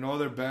 and no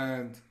other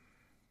band,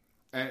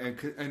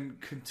 and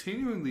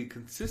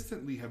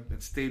consistently have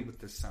stayed with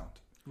this sound.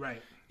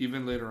 Right,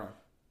 even later on.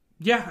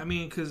 Yeah, I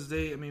mean, because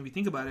we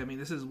think about it. I mean,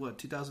 this is what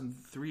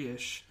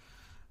 2003-ish,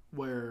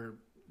 where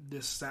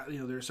this, you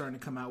know, they're starting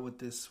to come out with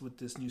this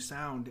new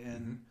sound,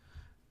 and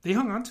they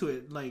hung on to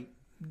it. Like,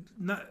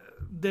 not,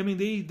 I mean,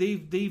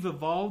 they've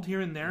evolved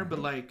here and there, but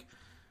like,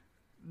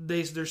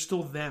 they're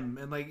still them,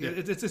 and like,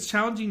 it's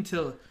challenging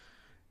to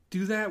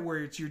do that where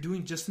you're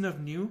doing just enough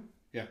new,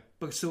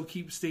 but still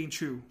keep staying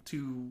true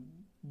to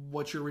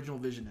what your original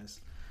vision is,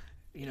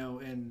 you know,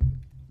 and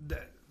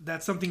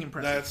that's something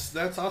impressive.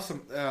 That's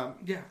awesome.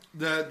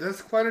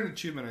 That's quite an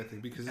achievement, I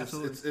think, because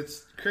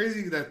it's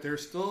crazy that they're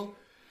still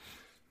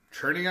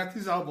churning out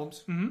these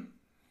albums,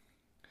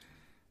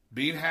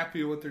 being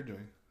happy with what they're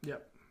doing,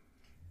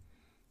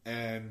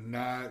 and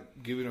not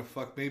giving a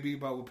fuck maybe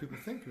about what people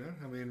think. Man,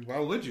 I mean, why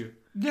would you?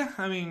 Yeah,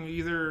 I mean,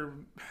 either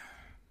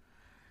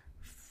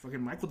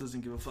fucking Michael doesn't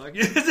give a fuck,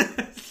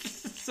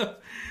 so,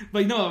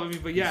 but no, I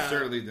mean, but yeah, he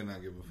certainly did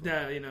not give a fuck.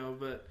 Yeah, you know,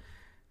 but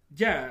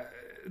yeah.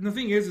 The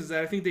thing is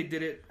that I think they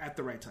did it at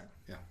the right time.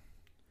 Yeah.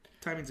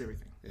 Timing's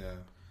everything. Yeah.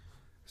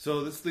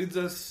 So this leads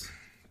us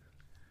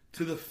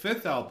to the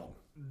 5th album.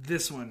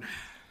 This one.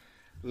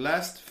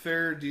 Last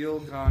Fair Deal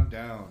Gone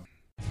Down.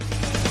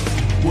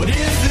 What is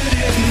it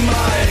in my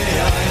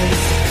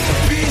eyes? A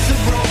piece of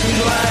broken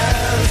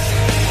glass.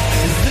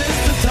 Is this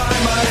the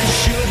time I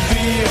should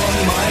be on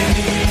my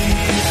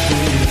knees,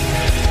 please?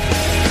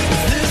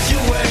 Is this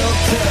your way of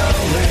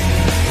telling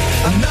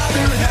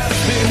another has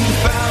been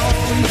found?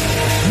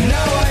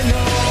 Now I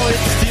know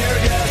it's tear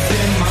gas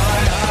in my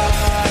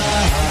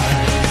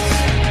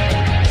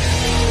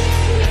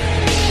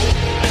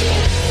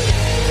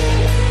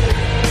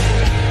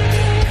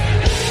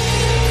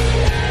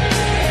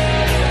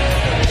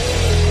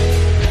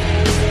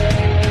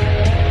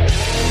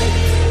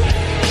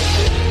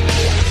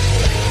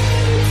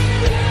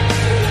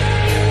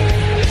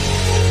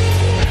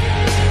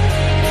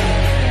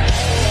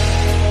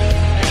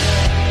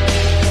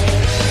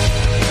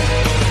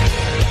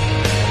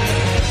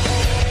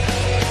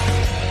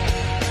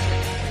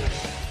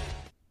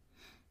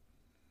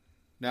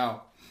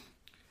Now,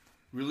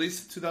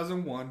 Released in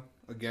 2001.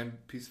 Again,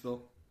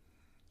 Peaceville.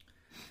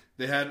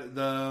 They had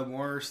the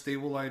more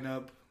stable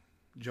lineup.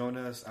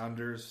 Jonas,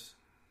 Anders,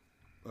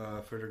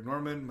 Frederick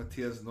Norman,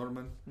 Matthias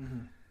Norman,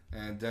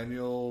 and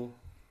Daniel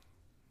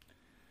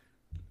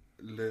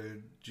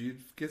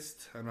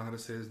Legivgist. I don't know how to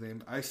say his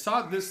name. I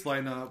saw this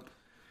lineup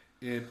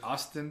in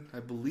Austin.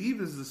 I believe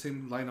this is the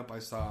same lineup I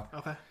saw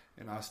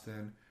in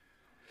Austin.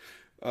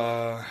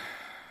 And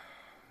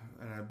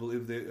I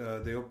believe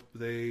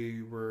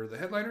they were the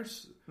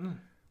headliners.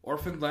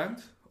 Orphan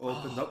Land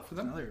opened up for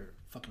them. Another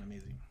fucking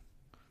amazing.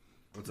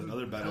 What's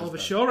another badass Hell of a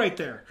band? show right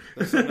there.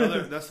 That's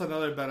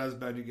another badass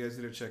band you guys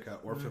need to check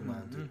out. Orphan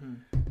Land, dude.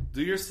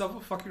 Do yourself a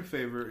fucking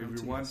favor. If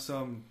you want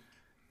some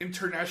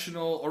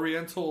international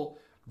Oriental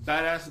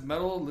badass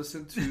metal,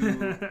 listen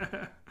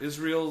to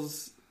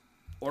Israel's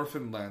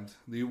Orphan Land.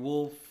 You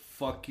will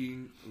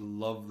fucking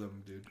love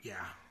them, dude.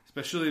 Yeah.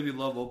 Especially if you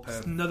love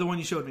Opeth. Another one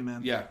you showed me,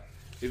 man. Yeah.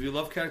 If you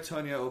love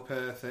Catatonia,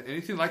 Opeth, and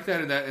anything like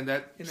that in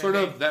that In sort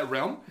that of that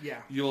realm,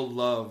 Yeah. you'll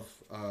love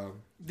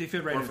They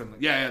fit right Orphan in.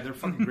 Land. Yeah, they're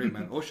fucking great,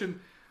 man.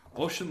 Ocean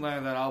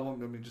Land, that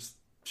album, I mean, just...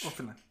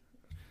 Orphan Land.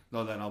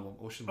 No, that album,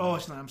 Ocean Land. Oh,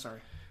 Ocean Land, I'm sorry.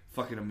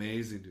 Fucking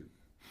amazing, dude.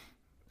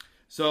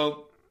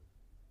 So,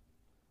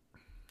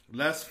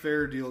 Last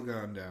Fair Deal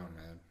Gone Down,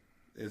 man.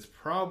 It's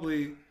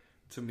probably,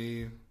 to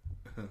me,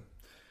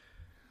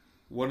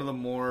 one of the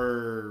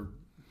more...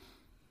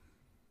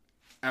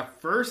 At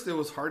first, it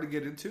was hard to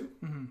get into.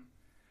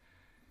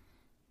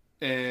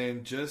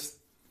 And just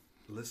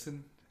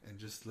listen and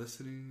just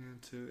listening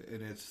into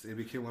it, and it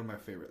became one of my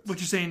favorites. What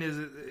you're saying is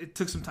it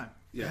took some time.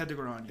 Yeah. It had to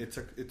grow on you. It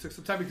took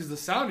some time because the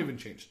sound even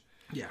changed.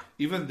 Yeah.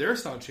 Even their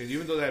sound changed,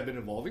 even though they had been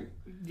evolving.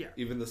 Yeah.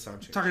 Even the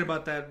sound changed. Talking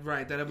about that,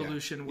 right, that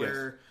evolution Yeah.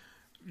 where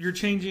you're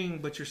changing,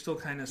 but you're still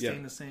kind of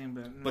staying the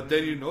same. But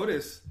then you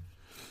notice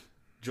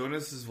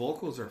Jonas's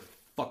vocals are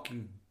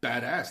fucking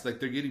badass.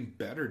 Like, they're getting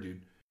better,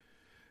 dude.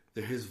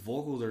 His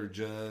vocals are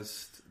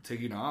just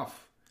taking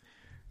off.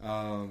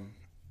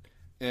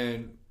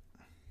 And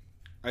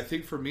I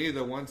think for me,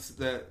 the ones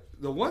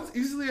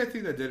easily I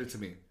think that did it to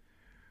me.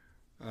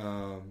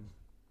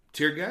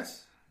 Tear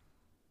Gas,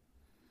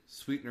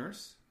 Sweet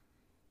Nurse,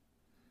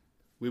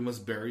 We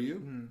Must Bury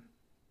You,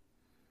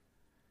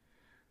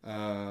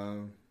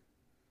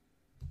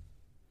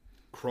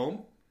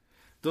 Chrome.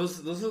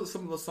 Those are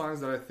some of the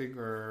songs that I think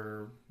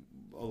are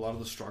a lot of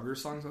the stronger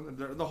songs on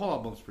there. The whole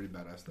album's pretty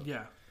badass though.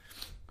 Yeah.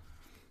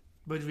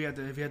 But if you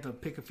had to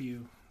pick a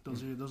few,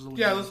 those are the ones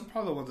those are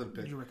probably the ones I'd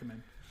pick. you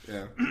recommend.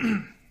 Yeah.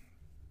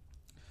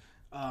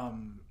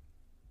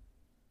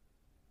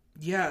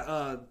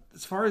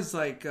 As far as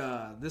like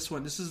this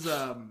is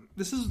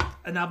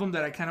an album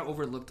that I kind of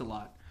overlooked a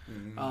lot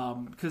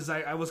because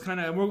I was kind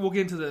of we'll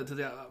get into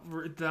the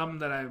album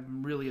that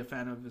I'm really a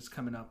fan of is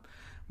coming up,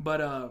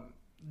 but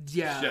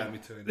yeah, me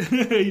too.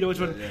 you know which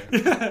one?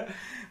 Yeah.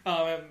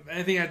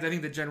 I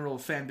think the general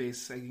fan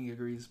base I think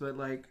agrees, but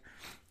like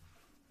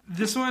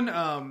this one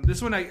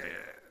I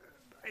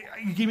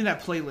you gave me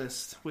that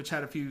playlist which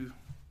had a few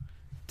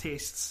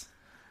tastes.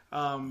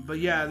 But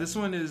yeah, this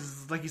one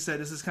is, like you said,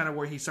 this is kind of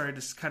where he started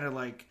to kind of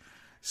like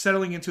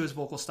settling into his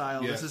vocal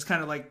style. Yeah. This is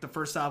kind of like the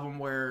first album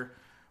where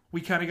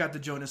we kind of got the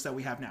Jonas that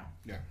we have now.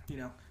 Yeah. You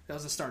know, that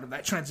was the start of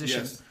that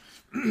transition.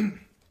 Yes.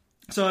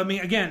 So, I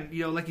mean, again,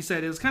 you know, like you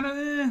said, it was kind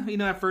of, you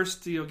know, at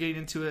first, you know, getting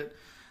into it,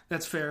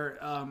 that's fair.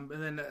 And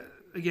then,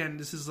 again,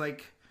 this is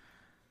like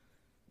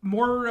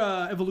more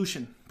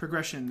evolution,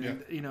 progression,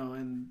 and, you know,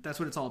 and that's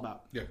what it's all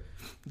about. Yeah.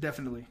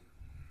 Definitely.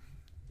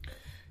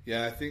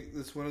 Yeah, I think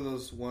it's one of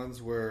those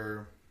ones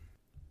where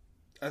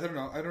I don't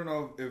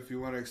know if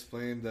you want to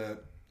explain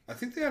that. I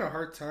think they had a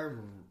hard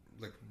time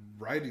like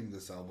writing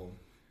this album.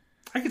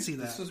 I can see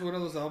that. This was one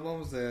of those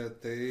albums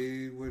that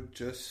they would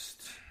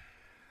just,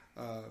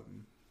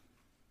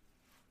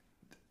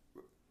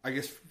 I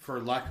guess, for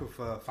lack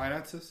of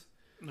finances,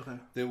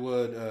 they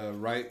would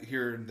write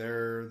here and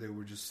there. They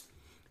would just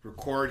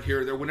record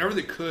here or there whenever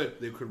they could.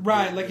 They could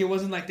like it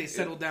wasn't like they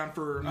settled down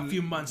for a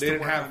few months to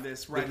work on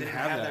this. Right, they didn't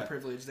have that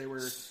privilege. They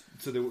were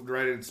so they would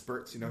write it in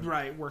spurts, you know.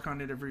 Right, work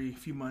on it every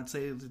few months.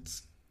 Say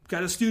it's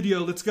got a studio,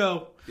 let's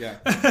go. Yeah.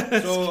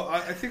 So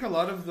I think a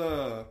lot of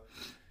the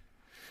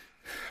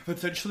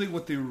potentially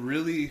what they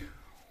really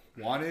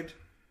wanted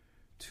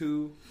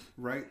to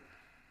write,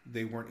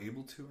 they weren't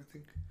able to. I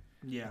think.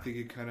 Yeah. I think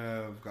it kind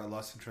of got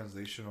lost in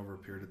translation over a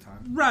period of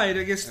time. Right.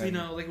 I guess you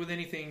know, like with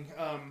anything.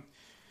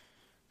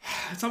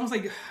 It's almost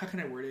like, how can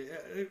I word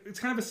it? It's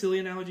kind of a silly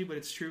analogy, but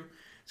it's true.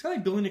 It's kind of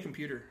like building a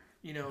computer.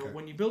 You know,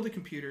 when you build a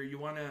computer, you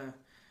want to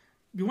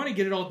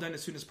get it all done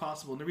as soon as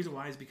possible. And the reason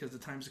why is because the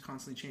times are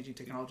constantly changing,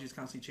 technology is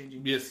constantly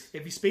changing. Yes.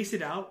 If you space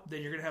it out,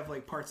 then you're gonna have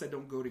like parts that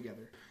don't go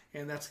together,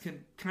 and that's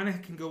can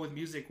go with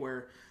music,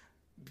 where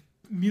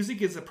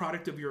music is a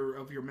product of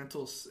your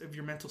mental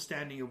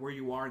standing of where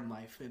you are in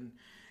life. And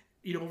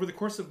you know, over the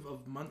course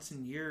of months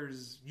and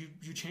years,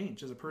 you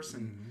change as a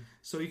person. Mm-hmm.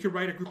 So you could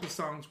write a group of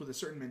songs with a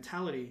certain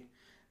mentality,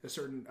 a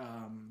certain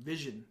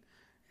vision,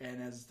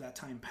 And as that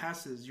time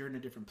passes, you're in a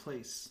different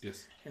place.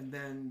 Yes. And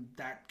then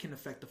that can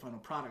affect the final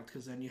product,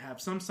 because then you have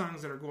some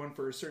songs that are going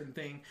for a certain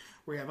thing,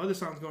 where you have other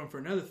songs going for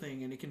another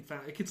thing, and it can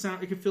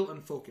feel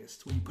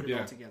unfocused when you put it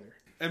all together.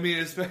 I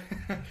mean,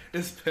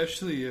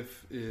 especially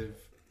if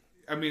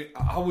I mean,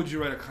 how would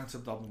you write a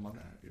concept album on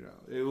that? You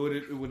know,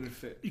 it wouldn't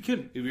fit. You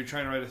couldn't. If you're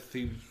trying to write a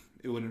theme,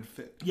 it wouldn't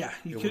fit. Yeah,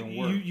 you It could. wouldn't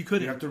work. You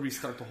couldn't. You have to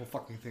restart the whole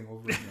fucking thing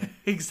over again.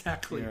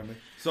 Exactly. You know what I mean?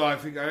 So I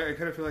think I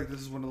kind of feel like this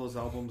is one of those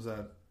albums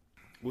that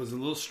was a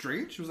little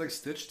strange. It was like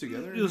stitched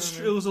together. It was.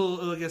 It was a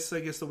little, I guess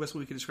the best way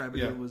we could describe it.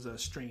 Yeah. It was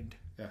strained.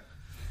 Yeah.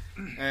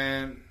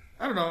 And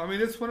I don't know. I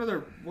mean, it's one of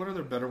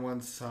their better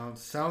ones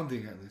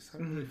sounding at least.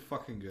 Really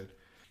fucking good.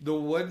 The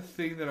one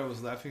thing that I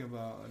was laughing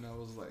about, and I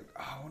was like,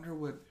 oh, I wonder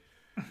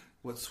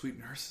what Sweet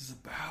Nurse is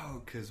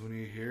about, because when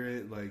you hear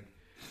it, like,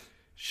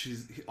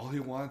 all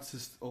he wants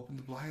is open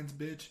the blinds,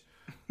 bitch.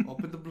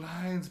 Open the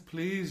blinds,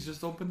 please.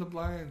 Just open the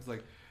blinds,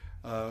 like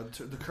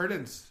the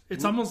curtains.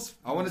 It's almost.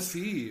 I want to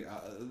see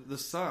the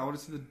sun. I want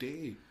to see the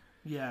day.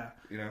 Yeah.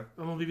 You know.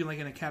 Well, maybe like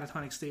in a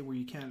catatonic state where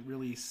you can't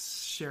really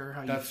share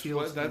how That's you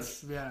feel.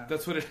 That's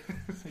what it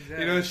is. Exactly.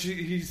 You know,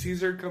 he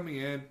sees her coming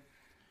in.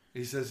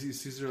 He says he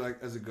sees her like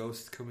as a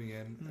ghost coming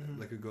in,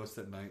 like a ghost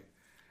at night.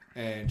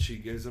 And she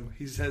gives him,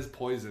 he says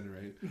poison,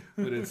 right?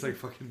 But it's like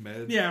fucking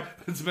meds. Yeah.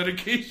 It's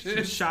medication.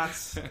 Some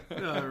shots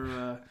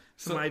or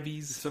some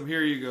IVs. Some,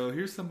 here you go.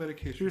 Here's some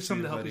medication. Here's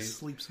something to help buddy. you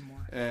sleep some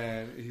more.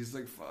 And he's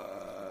like,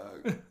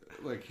 fuck.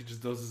 Like, he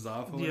just dozes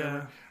off or whatever.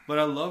 Yeah. But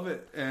I love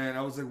it. And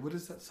I was like, what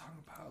is that song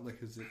about?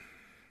 Like, is it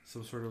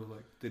some sort of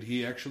like, did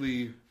he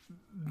actually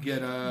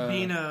get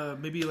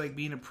maybe like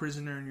being a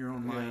prisoner in your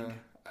own mind?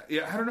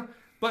 Yeah, I don't know.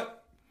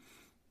 But,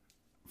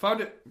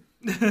 found it.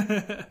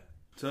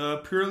 It's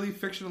a purely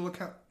fictional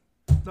account.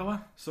 Oh,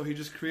 wow. So he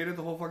just created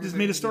the whole fucking Just thing.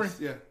 made a story.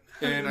 Yeah.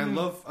 And I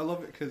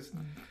love it because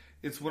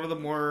it's one of the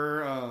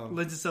more...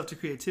 lends itself to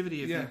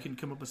creativity if Yeah. you can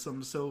come up with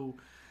something so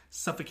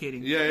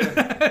suffocating.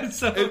 Yeah.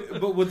 So,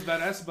 But what's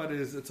badass about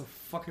it is it's a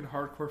fucking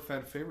hardcore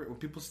fan favorite. When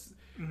people...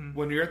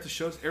 When you're at the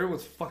shows,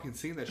 everyone's fucking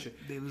singing that shit.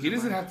 They lose He their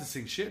doesn't mind. have to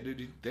sing shit,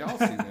 dude. They all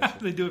sing that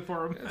shit. they do it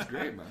for him. That's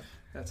great, man.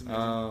 That's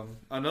amazing.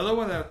 Another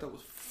one that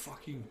was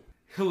fucking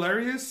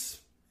hilarious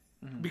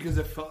because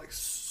it felt like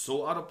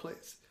so out of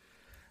place.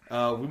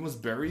 We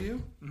Must Bury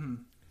You.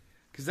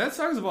 Because that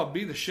song is about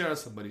beating the shit out of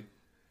somebody.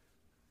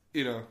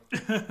 You know,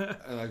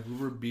 like we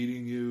were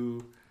beating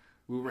you,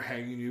 we were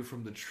hanging you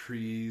from the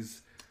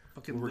trees,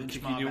 Fucking we were lynch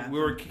kicking mob you, anthem. we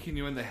were kicking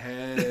you in the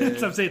head.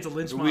 Some say it's a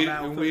lynch mob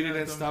and we didn't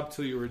anthem. stop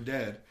till you were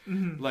dead.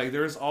 Like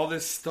there's all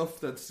this stuff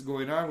that's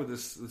going on with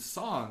this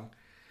song,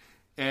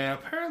 and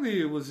apparently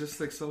it was just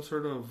like some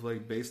sort of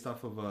like based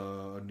off of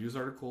a news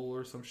article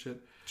or some shit,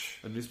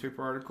 a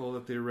newspaper article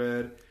that they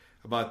read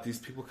about these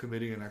people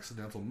committing an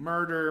accidental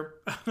murder,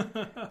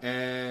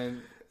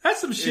 and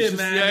That's some shit, just-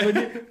 man. yeah.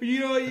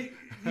 When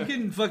you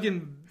can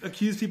fucking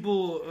accuse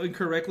people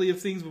incorrectly of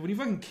things, but when you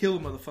fucking kill a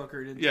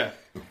motherfucker, then yeah.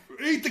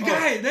 ain't the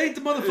guy, that ain't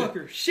the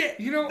motherfucker. Shit.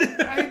 You know,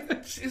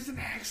 it's an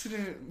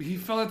accident. He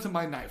fell into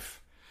my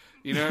knife.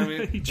 You know what I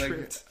mean? He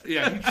tripped.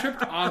 Yeah, he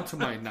tripped onto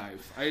my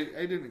knife. I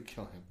didn't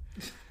kill him.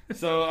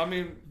 So, I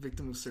mean...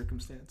 Victim of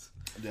circumstance.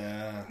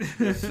 Yeah.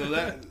 So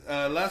that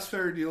Last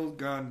Fair Deal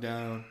gone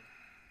down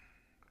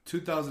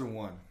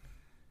 2001.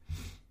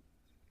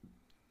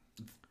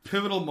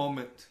 Pivotal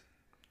moment.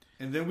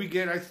 And then we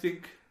get, I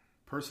think,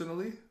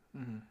 personally,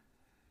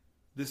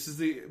 this is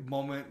the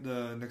moment,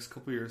 the next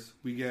couple years,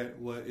 we get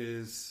what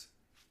is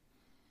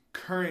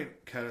current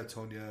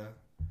Catatonia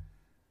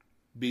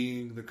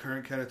being the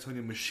current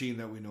Catatonia machine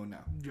that we know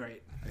now.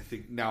 Right. I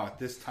think now at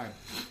this time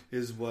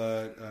is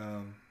what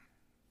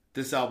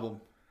this album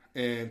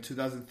in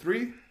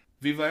 2003,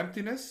 Viva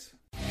Emptiness.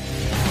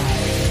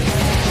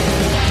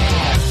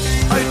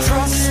 I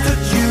trusted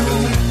you,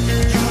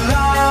 you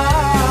lied.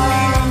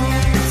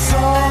 It's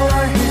all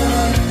I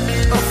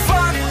hear, a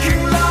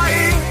fucking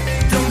lie.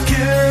 Don't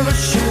give a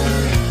shit.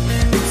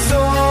 It's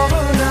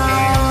over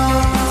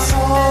now. It's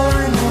all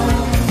I know.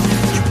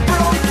 You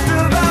broke the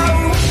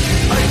vow.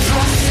 I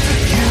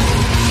trusted you,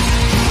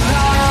 you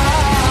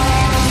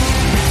lied.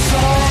 It's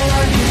all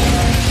I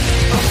hear,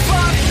 a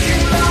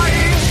fucking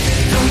lie.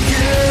 Don't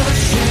give a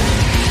shit.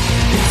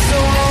 It's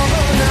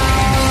over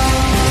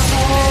now. It's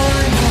all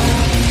I know.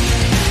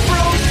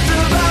 Broke the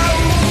vow.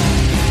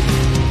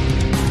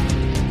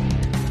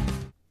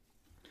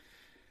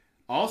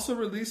 Also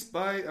released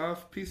by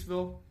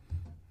Peaceville.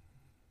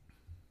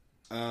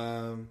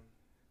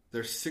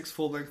 Their 6th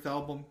full-length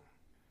album,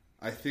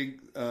 I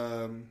think,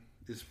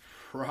 is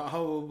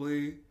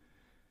probably,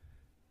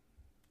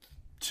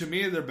 to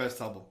me, their best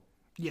album.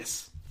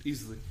 Yes.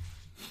 Easily.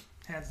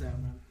 Hands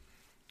down, man.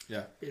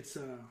 Yeah. It's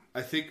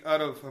I think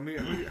out of, how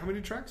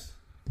many tracks?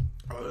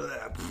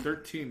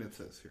 13 it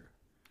says here.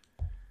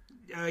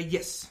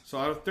 yes. So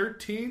out of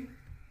 13,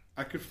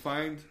 I could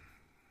find,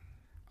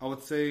 I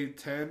would say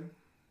 10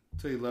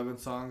 to 11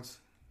 songs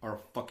are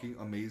fucking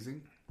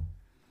amazing.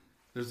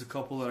 There's a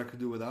couple that I could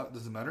do without.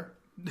 Doesn't matter.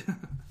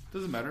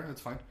 Doesn't matter. That's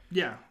fine.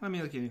 Yeah. I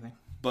mean, like anything.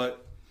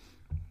 But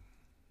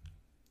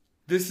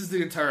this is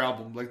the entire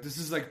album. Like, this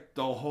is like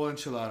the whole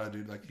enchilada,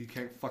 dude. Like, you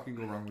can't fucking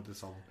go wrong with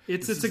this album.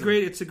 It's a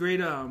great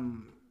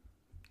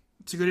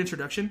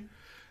introduction.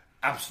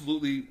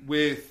 Absolutely,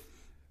 with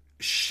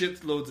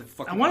shitloads of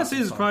fucking. I want to say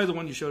this is songs. probably the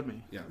one you showed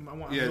me. Yeah,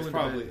 I'm it's willing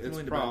probably to bet. it's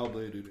Willing to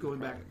probably bet. dude. Going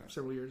back probably not.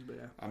 several years, but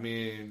yeah. I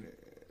mean,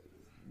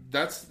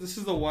 this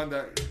is the one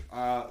that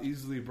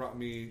easily brought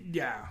me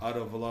Yeah. out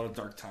of a lot of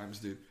dark times,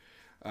 dude.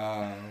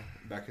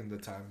 Back in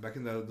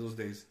those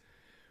days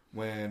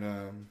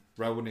when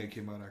Rawune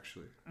came out,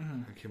 actually.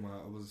 It came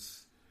out. I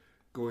was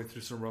going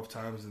through some rough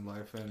times in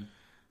life, and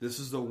this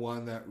is the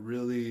one that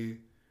really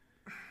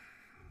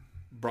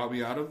brought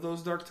me out of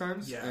those dark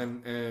times,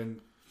 and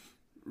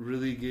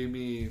really gave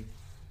me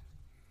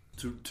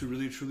to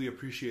really truly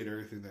appreciate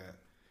everything that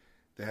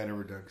they had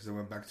ever done, because I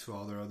went back to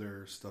all their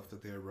other stuff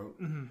that they had wrote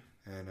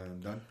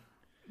and done.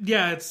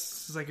 Yeah,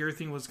 it's like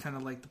everything was kind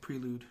of like the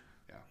prelude.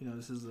 Yeah, you know,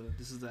 this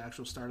is the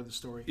actual start of the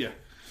story. Yeah,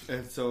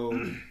 and so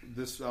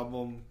this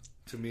album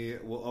to me,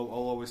 I'll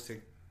always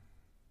take.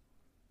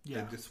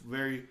 Yeah, it's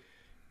very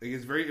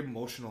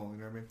emotional.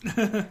 You know what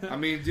I mean? I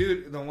mean,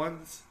 dude, the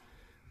ones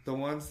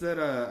that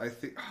I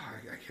think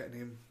I can't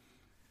name.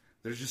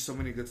 There's just so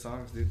many good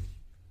songs, dude.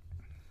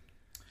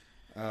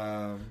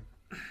 How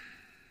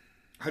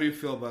do you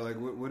feel about, like,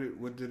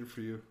 what did it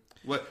for you?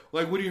 What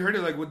when you heard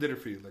it, like, what did it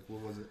for you? Like,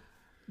 what was it?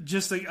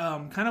 Just like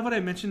kind of what I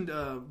mentioned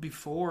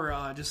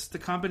before, just the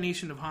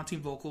combination of haunting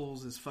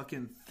vocals, is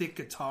fucking thick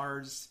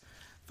guitars,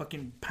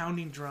 fucking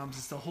pounding drums.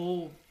 It's the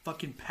whole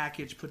fucking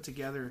package put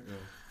together.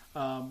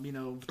 Yeah. You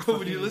know,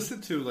 when you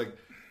listen to, like,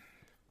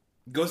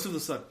 Ghost of the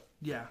Sun.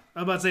 Yeah,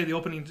 I'm about to say the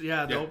opening.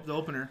 Yeah, the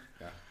opener.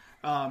 Yeah.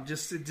 It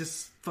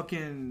just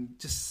fucking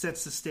just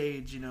sets the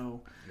stage. You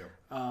know. Yep.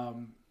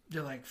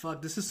 You're like,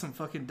 fuck, this is some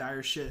fucking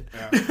dire shit.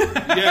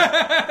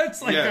 Yeah.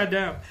 It's like,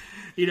 goddamn.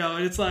 You know,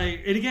 and it's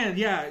like, and again,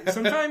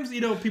 sometimes,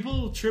 you know,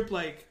 people trip,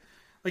 like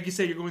you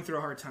said, you're going through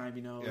a hard time,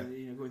 you know,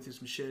 going through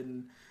some shit.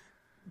 And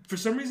for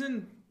some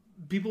reason,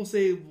 people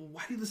say, well,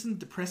 why do you listen to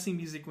depressing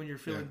music when you're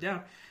feeling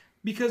down?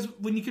 Because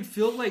when you could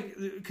feel like,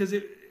 because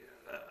it,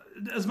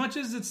 as much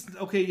as it's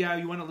okay,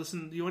 you want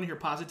to hear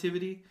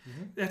positivity.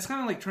 That's kind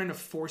of like trying to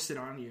force it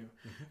on you.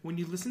 When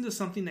you listen to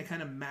something that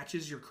kind of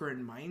matches your current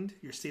mind,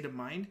 your state of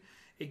mind,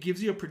 it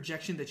gives you a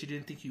projection that you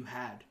didn't think you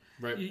had.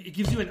 Right. It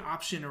gives you an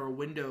option or a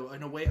window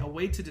and a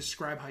way to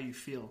describe how you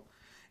feel.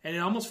 And it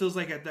almost feels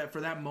like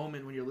for that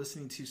moment when you're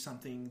listening to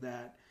something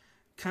that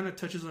kind of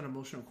touches an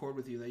emotional chord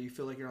with you, that you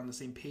feel like you're on the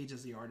same page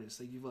as the artist.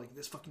 Like, you're like,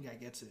 this fucking guy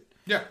gets it.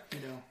 Yeah.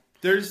 You know,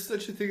 there's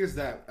such a thing as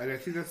that, and I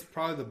think that's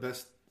probably the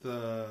best.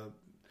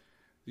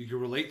 You can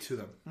relate to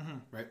them,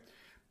 right?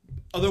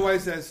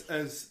 Otherwise,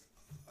 as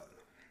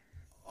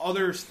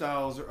other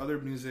styles or other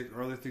music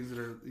or other things that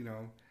are, you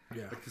know,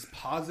 like this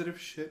positive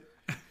shit,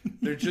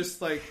 they're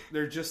just like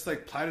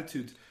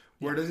platitudes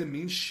where it doesn't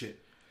mean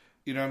shit.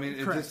 You know what I mean?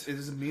 It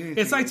doesn't mean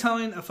anything. It's like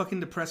telling a fucking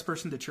depressed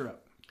person to cheer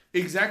up.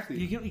 Exactly.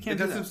 You can't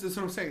do that. That's what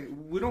I'm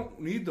saying. We don't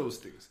need those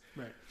things.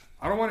 Right.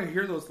 I don't want to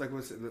hear those, like,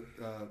 what's you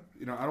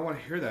know, I don't want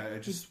to hear that. I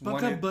just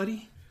buck up,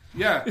 buddy.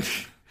 Yeah.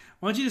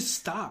 Why don't you just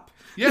stop?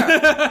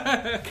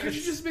 Yeah. Can't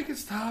you just make it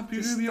stop?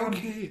 You're going to be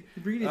okay.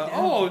 Bring it down.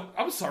 Oh,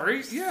 I'm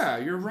sorry. Yeah,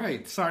 you're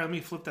right. Sorry, let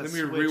me flip that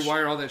switch. Let me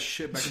rewire all that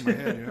shit back in my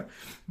head, you know?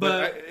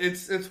 But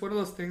it's one of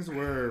those things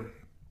where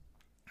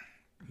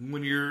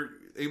when you're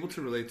able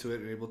to relate to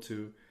it and able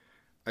to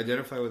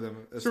identify with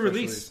them, it's a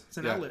release. It's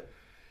an outlet.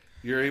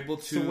 You're able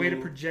to... It's a way to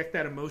project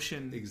that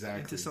emotion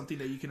exactly. into something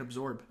that you can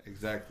absorb.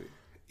 Exactly.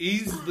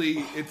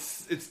 Easily,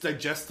 it's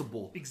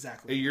digestible.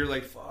 Exactly. And you're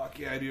like, fuck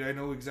yeah, dude, I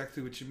know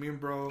exactly what you mean,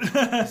 bro.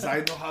 Because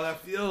I know how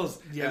that feels.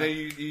 Yeah. And then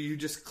you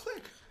just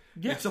click.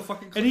 Yeah. It's a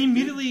fucking click. And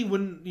immediately,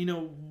 when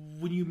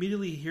you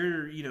immediately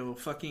hear, you know,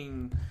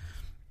 fucking,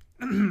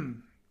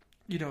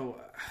 you know,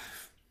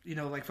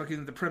 like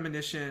fucking The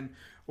Premonition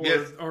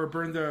or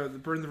Burn the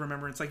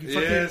Remembrance. Like, you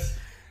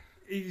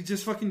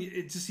fucking, you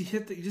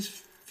just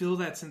feel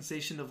that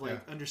sensation of,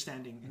 like,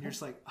 understanding. And you're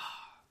just like,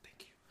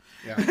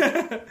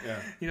 yeah.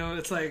 You know,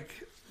 it's like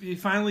you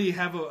finally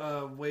have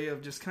a way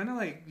of just kind of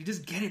like, you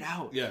just get it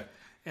out. Yeah.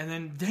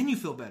 And then you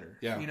feel better.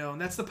 Yeah. You know,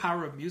 and that's the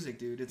power of music,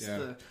 dude. It's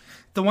the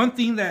one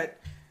thing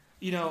that,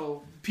 you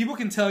know, people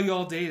can tell you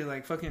all day,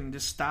 like, fucking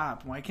just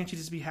stop. Why can't you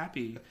just be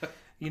happy?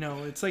 You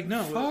know, it's like,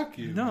 no. Fuck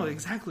you. No, man.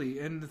 Exactly.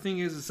 And the thing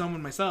is, as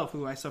someone myself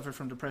who I suffer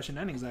from depression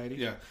and anxiety.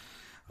 Yeah.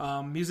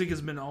 Music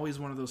has been always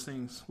one of those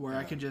things where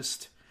I can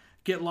just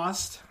get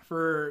lost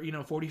for, you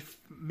know, 40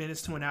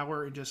 minutes to an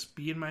hour and just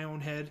be in my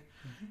own head.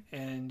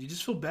 And you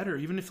just feel better,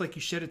 even if, like,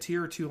 you shed a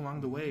tear or two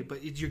along the way,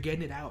 but you're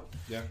getting it out.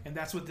 Yeah. And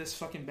that's what this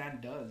fucking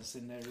band does,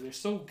 and they're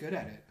so good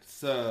at it. It's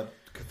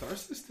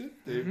catharsis,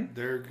 dude.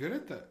 They're good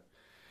at that.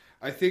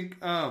 I think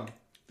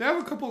they have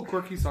a couple of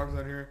quirky songs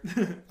on here.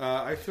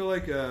 I feel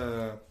like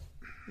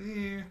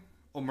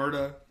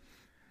Omerta,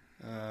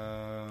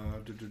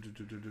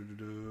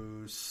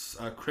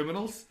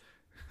 Criminals,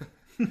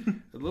 a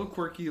little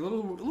quirky, a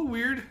little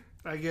weird.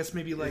 I guess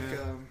maybe like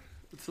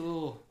it's a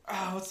little.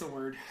 What's the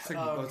word?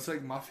 It's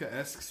like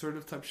mafia-esque sort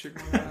of type shit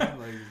going on.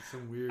 Like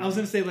some weird. I was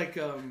gonna say like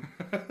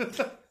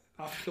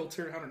off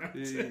kilter. I don't know.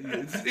 It's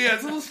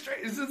a little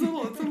strange. It's a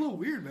little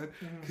weird, man.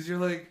 Because you're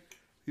like,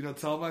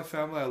 tell my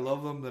family I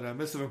love them, that I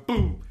miss them, and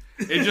boom,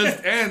 it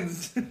just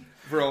ends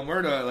for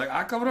Omerta. Like,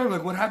 I come around,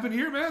 like, what happened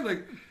here, man?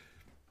 Like,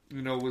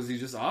 was he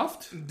just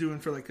offed? Doing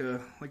for like a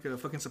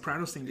fucking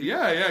Sopranos thing, dude.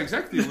 Yeah,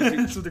 exactly.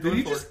 That's what they're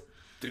going for.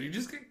 Did he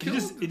just get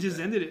killed? It just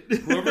ended it.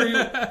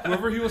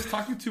 Whoever he was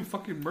talking to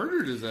fucking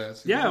murdered his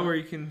ass. Yeah, where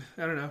you can,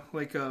 I don't know,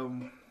 like,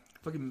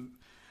 fucking,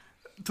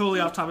 totally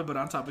off topic, but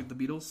on topic, the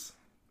Beatles.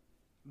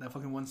 That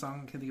fucking one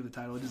song, I can't think of the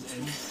title, it just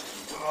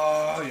ends.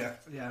 Oh, yeah.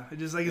 Yeah, it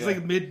just, like, it's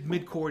like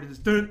mid chord, it's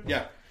dun.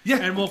 Yeah.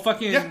 And well,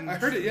 fucking, I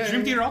heard it,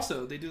 Dream Theater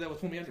also, they do that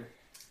with Hold Me Under.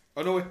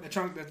 Oh, no way.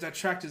 That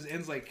track just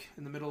ends, like,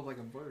 in the middle of, like,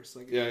 a verse.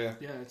 Like, Yeah.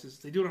 Yeah, it's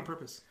just, they do it on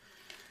purpose.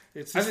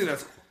 It's I just, think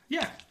that's cool.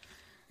 Yeah.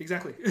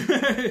 Exactly.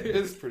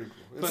 It's pretty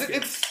cool.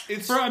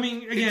 It's I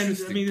mean, again, this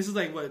is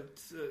like,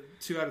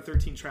 2 out of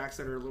 13 tracks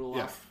that are a little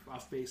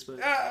off base, but...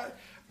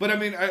 but I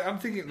mean, I'm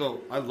thinking, though,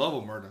 I love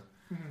Omerta.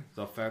 It's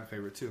a fan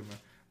favorite, too, man.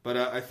 But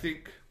I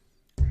think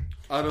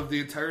out of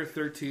the entire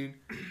 13,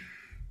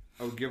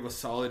 I would give a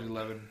solid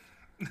 11.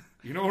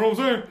 You know what I'm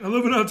saying?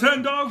 11 out of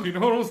 10, dog. You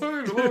know what I'm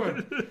saying?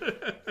 11.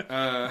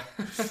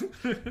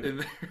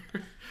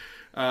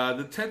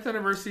 The 10th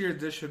anniversary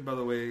edition, by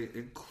the way,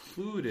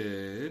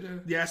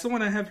 included... Yeah, it's the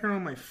one I have here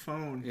on my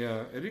phone.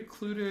 Yeah, it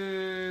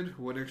included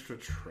one extra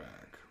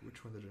track.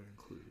 Which one did it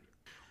include?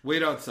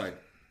 Wait Outside.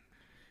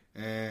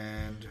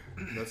 And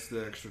that's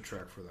the extra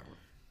track for that one.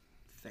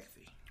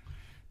 Sexy.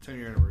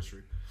 10-year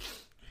anniversary.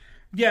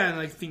 Yeah, and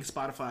I think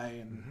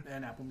Spotify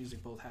and Apple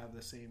Music both have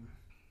the same...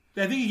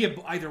 I think you get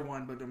either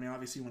one, but I mean,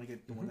 obviously you want to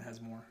get the one that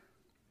has more.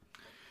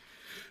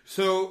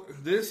 So,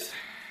 this...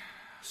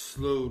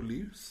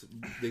 slowly,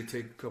 they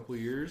take a couple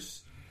of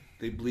years,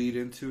 they bleed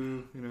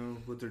into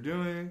what they're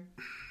doing,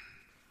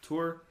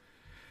 tour.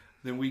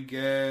 Then we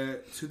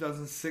get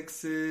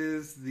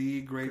 2006's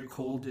The Great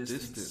Cold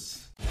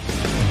Distance. They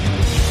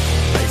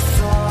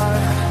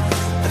thought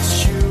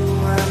that you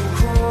had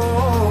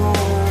grown,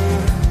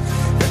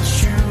 that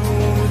you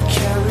would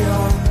carry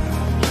on.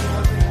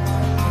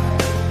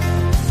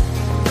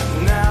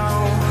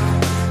 Now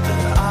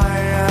that I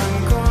am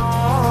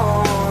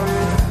gone,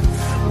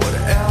 what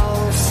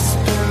else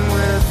been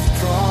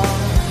withdrawn?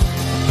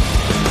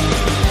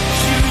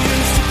 You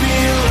used to be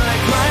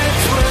like my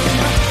twin,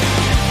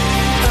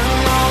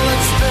 and all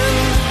it's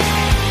been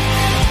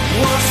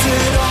was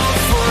it all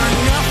for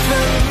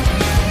nothing?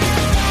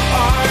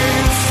 Are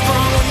you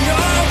strong when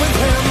you're with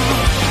him?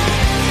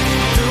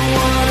 The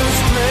one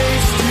who's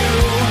placed you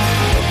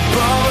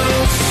above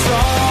us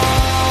all.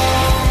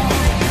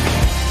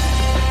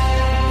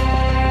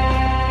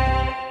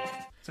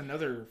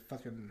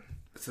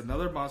 It's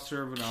another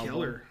monster of an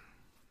killer.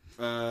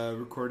 album.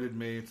 Recorded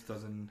May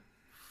 2000,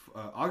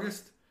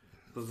 August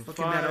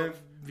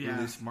 2005. Yeah.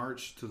 Released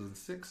March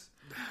 2006.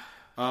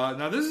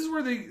 Now this is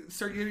where they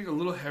start getting a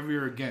little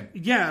heavier again.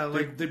 Yeah,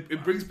 like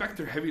it brings back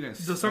their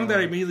heaviness. the song that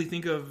I immediately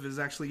think of is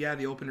actually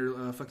the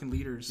opener, fucking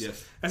Leaders.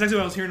 Yes, that's actually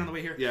what I was hearing on the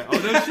way here. Yeah. Oh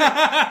no shit.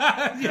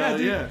 Yeah,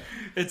 dude. Yeah.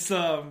 It's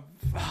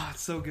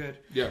it's so good.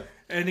 Yeah.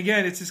 And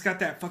again, it's just got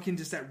that fucking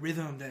that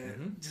rhythm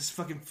that just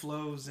fucking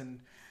flows,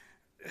 and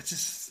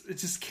it's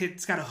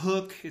got a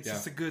hook. It's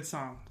just a good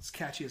song. It's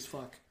catchy as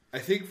fuck. I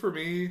think for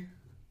me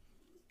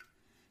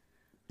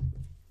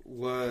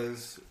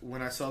was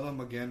when I saw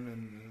them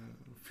again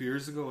a few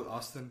years ago with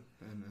Austin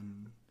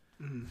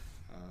and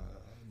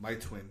My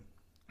Twin.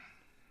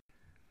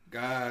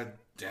 God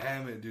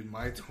damn it, dude.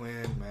 My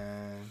Twin,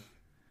 man.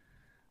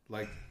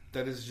 Like,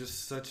 that is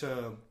just such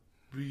a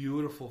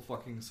beautiful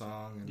fucking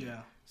song.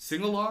 And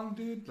sing along,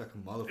 dude, like a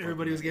motherfucker.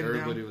 Everybody was getting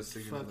Everybody down. was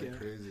singing Fuck like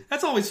crazy.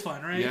 That's always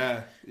fun, right?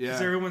 Yeah.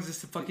 Because everyone's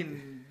just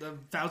fucking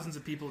thousands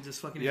of people just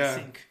fucking in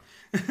sync.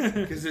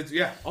 Because it's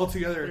all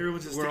together.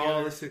 Everyone's just we're together.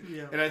 all listening.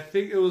 Yeah. And I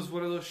think it was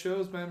one of those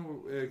shows, man.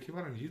 Where it came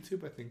out on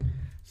YouTube. I think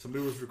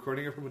somebody was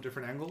recording it from a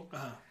different angle,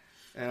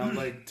 and I'm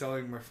like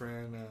telling my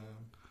friend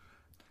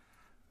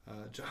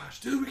Josh,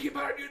 dude, we came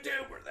out on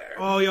YouTube. We're there.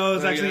 Oh, yo, it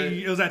was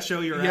it was that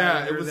show you were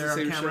at. It was there the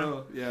same on camera.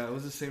 show. Yeah, it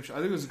was the same show. I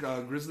think it was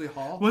Grizzly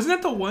Hall. Wasn't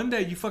that the one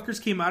that you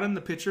fuckers came out in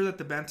the picture that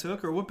the band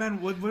took, or what band?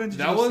 What band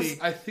did you see?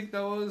 I think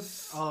that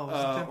was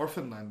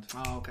Orphanland.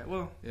 Oh, okay.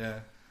 Well,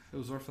 yeah. It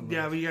was Orphanland.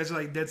 Yeah, but you guys are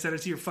like dead center.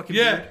 See your fucking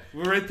beard.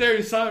 We're right there.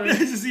 You saw it, right?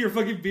 Just see your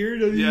fucking beard.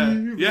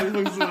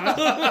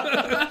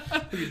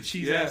 Fucking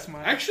cheese ass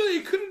smile. Actually,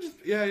 you couldn't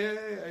just... Yeah.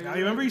 I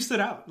remember you stood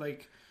out.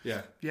 Like...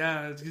 Yeah.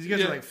 Yeah, because you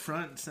guys are like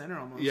front and center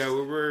almost. Yeah,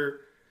 we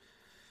were...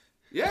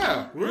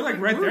 Yeah. We're like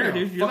right there,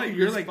 dude.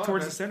 You're like spot,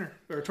 towards the center.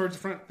 Or towards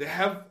the front. They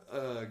have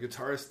a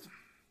guitarist...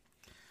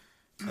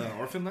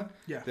 Orphanland?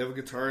 Yeah. They have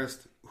a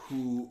guitarist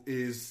who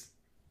is...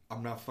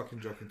 I'm not fucking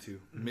joking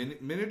too.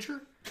 Miniature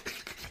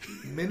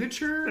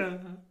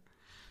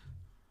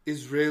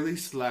Israeli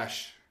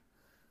Slash.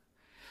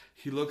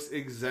 He looks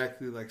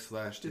exactly like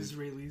Slash, dude.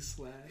 Israeli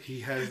Slash.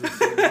 He has the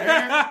same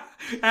hair.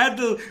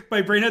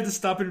 My brain had to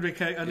stop and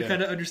kind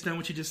of understand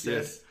what you just said.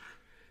 Yes.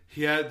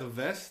 He had the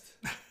vest.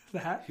 The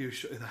hat?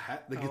 The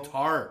hat. The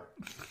guitar.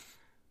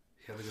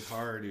 He had the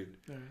guitar, dude.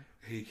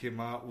 He came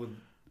out with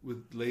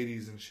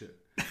ladies and shit.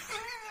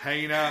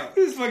 hanging out.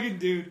 This fucking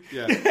dude.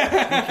 Yeah, he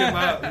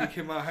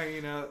came out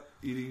hanging out,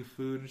 eating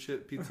food and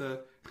shit, pizza,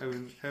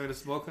 having a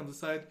smoke on the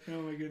side.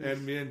 Oh my goodness.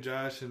 And me and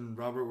Josh and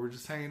Robert were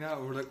just hanging out.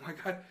 And we're like, oh my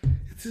god,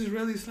 it's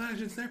Israeli Slash.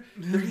 It's there.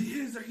 There he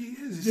is.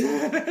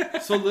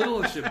 He's so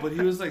little and shit. But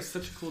he was like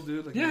such a cool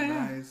dude. Like, Yeah, he was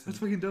yeah. nice. That's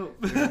fucking dope.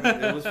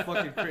 It was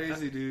fucking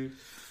crazy, dude.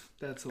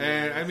 That's And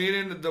hilarious. I mean,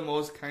 in the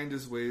most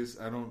kindest ways.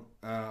 I'm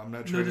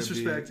not trying No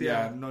disrespect, to be,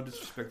 yeah. no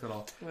disrespect at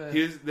all.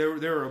 Yeah. They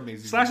were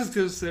amazing. Slash is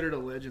considered a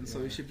legend, so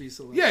he should be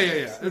so. Yeah.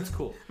 It's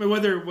cool. I mean,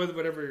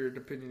 whatever your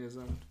opinion is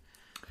on.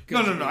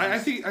 No. I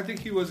think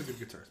he was a good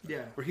guitarist.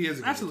 Yeah. Or he is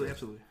a good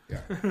Absolutely. Yeah.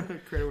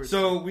 Credit where it's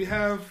So we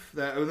have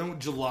that. And then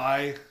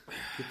July,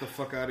 get the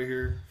fuck out of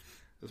here.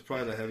 That's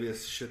probably the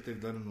heaviest shit they've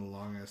done in a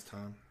long ass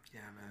time. yeah,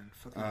 man.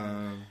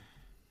 Fucking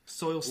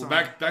Soil Well, Song.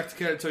 back to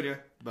Catatonia,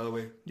 by the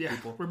way. Yeah,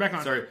 people. we're back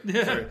on. Sorry.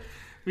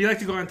 We like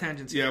to go on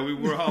tangents. Yeah,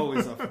 we're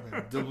always off of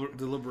that.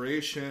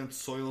 Deliberation,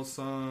 Soil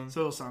Song,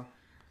 Soil Song.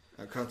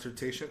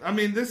 Concertation. I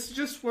mean, this is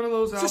just one of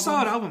those It's albums. a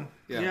solid album.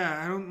 Yeah.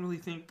 Yeah, I don't really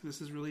think this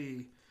is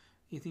really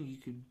anything you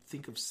could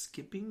think of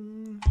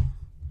skipping.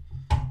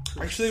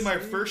 Actually, my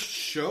first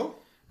show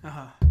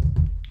Uh-huh.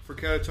 for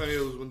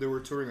Catatonia was when they were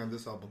touring on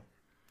this album.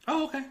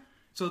 Oh, okay.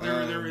 So they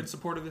were in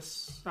support of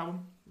this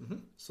album? Mm-hmm.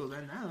 So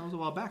then, that was a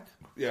while back.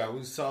 Yeah,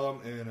 we saw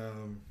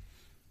them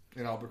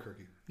in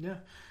Albuquerque. Yeah.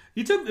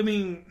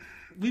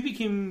 We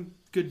became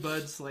good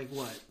buds, like,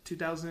 what,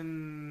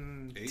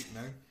 2000... 8,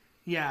 9?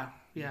 Yeah,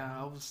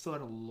 I was still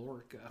at a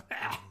Lorca.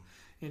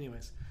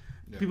 Anyways,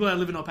 Yeah. people that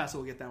live in El Paso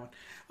will get that one.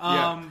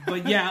 Yeah.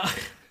 But yeah,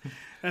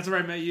 that's where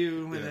I met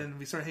you, and Yeah. then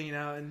we started hanging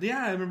out. And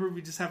yeah, I remember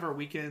we just have our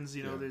weekends.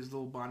 There's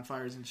little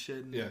bonfires and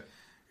shit. And Yeah.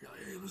 you're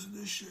like, hey, listen to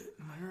this shit.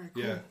 I'm like, all right,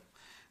 cool. Yeah.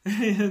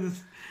 And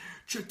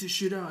check this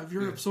shit out. Have you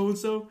heard of so and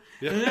so?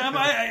 Yeah. And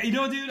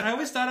then dude, I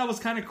always thought I was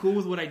kind of cool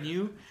with what I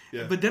knew.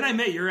 Yeah. But then I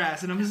met your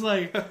ass, and I'm just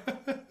like,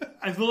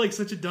 I feel like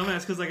such a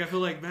dumbass because like I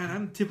feel like, man,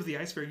 I'm the tip of the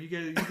iceberg.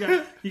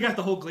 You got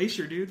the whole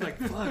glacier, dude. Like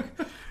fuck.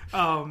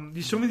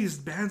 You show me these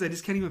bands I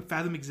just can't even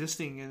fathom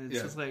existing, and it's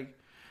Yeah. just like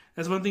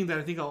that's one thing that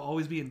I think I'll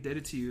always be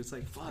indebted to you. It's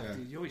like fuck, Yeah.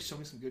 dude. You always show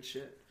me some good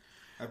shit.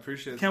 I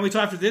appreciate it. Can't wait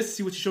till after this to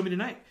see what you show me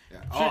tonight.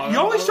 Yeah. You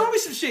always show me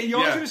some shit. You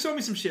always Yeah. gonna show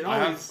me some shit.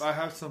 I Always.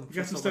 have some. You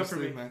got some stuff for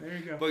me. There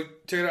you go.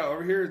 But check it out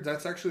over here.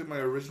 That's actually my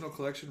original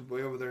collection,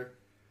 way over there.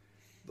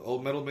 The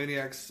old Metal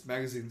Maniacs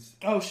magazines.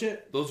 Oh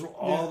shit. Those were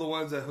all the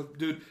ones that hooked.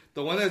 Dude,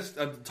 the one that's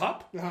at the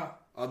top, Uh-huh.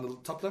 on the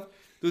top left.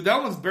 Dude,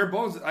 that one's bare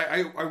bones.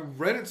 I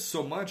read it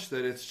so much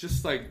that it's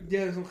just like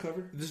Yeah, there's no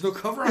cover. there's no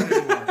cover on it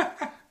anymore.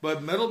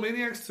 But Metal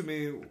Maniacs to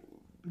me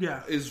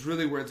Yeah. is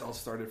really where it's all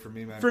started for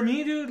me, man. For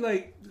me, dude,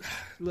 like,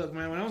 look,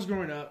 man, when I was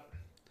growing up,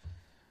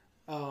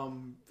 we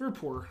were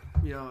poor.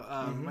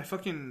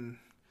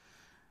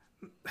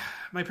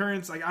 My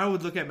parents, like, I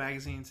would look at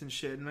magazines and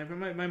shit, and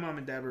my mom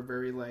and dad were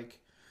very like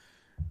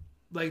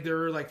they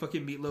were like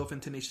fucking Meatloaf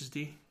and Tenacious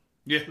D,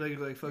 Yeah.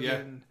 like fucking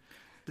Yeah.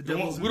 the We don't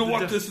devil's.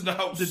 want this in the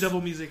house. The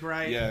devil music,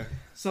 right? Yeah.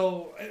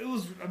 So it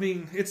was. I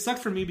mean, it sucked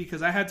for me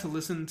because I had to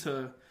listen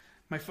to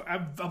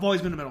I've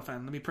always been a metal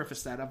fan. Let me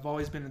preface that. I've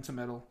always been into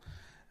metal,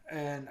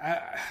 and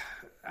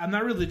I'm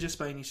not religious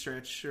by any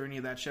stretch or any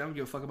of that shit. I don't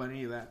give a fuck about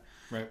any of that.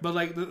 Right. But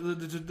like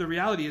the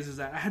reality is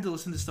that I had to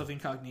listen to stuff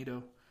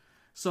incognito.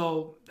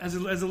 So as a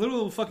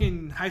little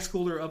fucking high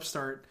schooler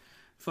upstart,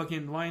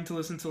 fucking wanting to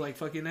listen to like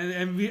fucking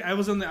I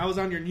was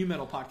on your new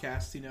metal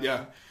podcast, you know.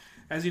 Yeah.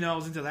 As you know, I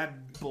was into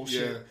that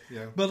bullshit.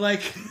 Yeah. But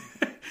like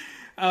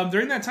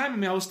during that time, I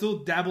mean, I was still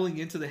dabbling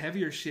into the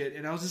heavier shit,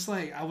 and I was just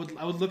like, I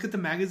would look at the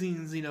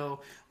magazines, you know.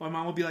 My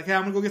mom would be like, "Hey,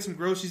 I'm gonna go get some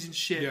groceries and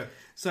shit." Yeah.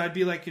 So I'd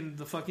be like in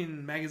the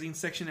fucking magazine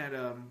section at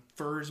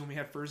Furs when we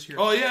had Furs here.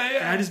 Oh yeah, And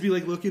yeah. I'd just be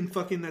like looking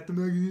fucking at the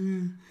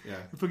magazine. Yeah.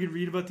 I fucking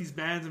read about these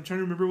bands. I'm trying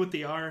to remember what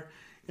they are,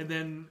 and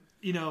then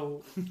you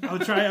know, I'll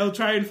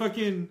try and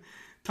fucking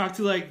talk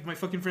to like my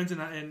fucking friends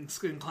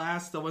in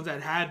class, the ones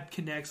that had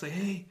connects. Like,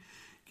 hey,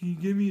 can you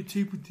give me a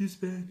tape with this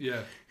band?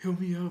 Yeah. Help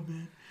me out,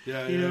 man.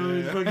 Yeah. You know,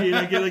 yeah. fucking,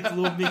 I get like the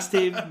little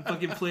mixtape and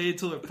fucking play it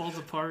until it falls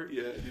apart.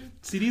 Yeah.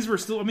 CDs were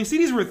still, I mean,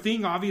 CDs were a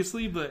thing,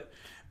 obviously, but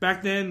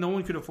back then, no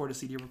one could afford a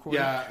CD recorder.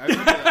 Yeah, I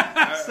remember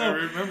that. So- I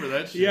remember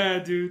that shit. Yeah,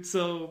 dude.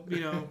 So,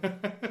 you know,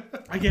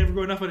 again, we're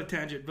going off on a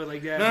tangent, but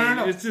like, yeah,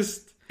 No. it's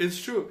just,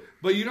 It's true.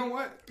 But you know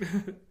what?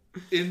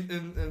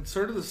 In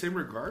sort of the same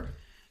regard,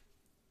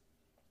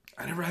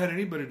 I never had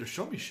anybody to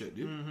show me shit,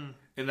 dude. Mm-hmm.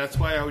 And that's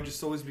why I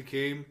just always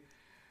became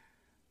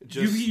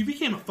just... you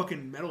became a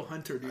fucking metal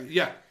hunter, dude.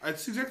 Yeah,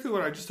 that's exactly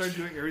what I just started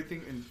doing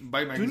everything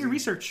by magazine. Doing your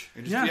research.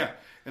 And just, yeah.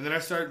 And then I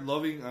started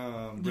loving...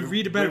 You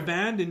read about a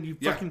band and you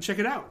fucking check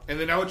it out. And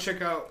then I would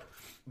check out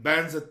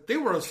bands that they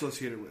were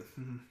associated with.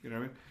 Mm-hmm. You know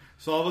what I mean?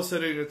 So all of a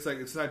sudden, it's like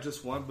it's not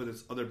just one, but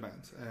it's other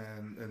bands,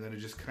 and then it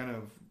just kind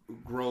of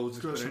grows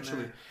from exponentially.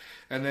 there.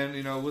 And then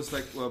it was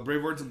like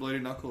Brave Words and Bloody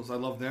Knuckles. I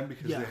love them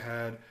because Yeah. they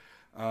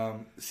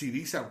had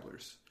CD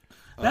samplers.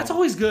 That's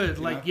always good.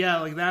 you Like, know? yeah,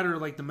 like that or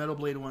like the Metal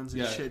Blade ones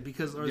and Yeah. shit.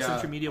 Because, or Yeah.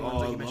 Century Media ones, Oh,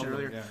 like I you mentioned love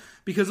them, earlier. yeah.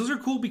 Because those are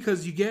cool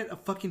because you get a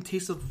fucking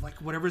taste of like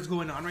whatever's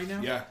going on right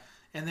now. Yeah,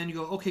 And then you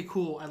go, okay,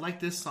 cool. I like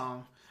this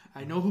song.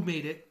 I know who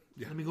made it.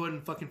 Yeah. Let me go ahead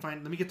and fucking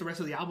let me get the rest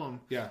of the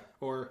album. Yeah.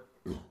 Or,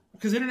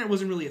 because internet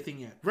wasn't really a thing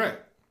yet. Right.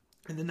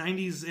 In the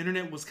 90s,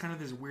 internet was kind of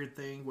this weird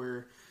thing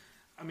where,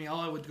 I mean,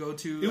 all I would go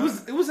to...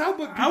 It was out,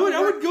 but... I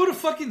would go to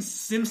fucking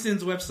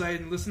Simpsons website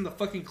and listen to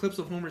fucking clips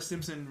of Homer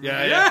Simpson.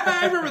 Yeah.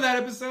 I remember that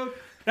episode.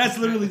 That's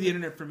literally the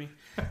internet for me.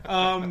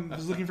 I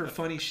was looking for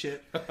funny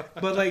shit.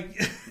 But, like...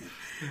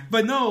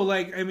 But no,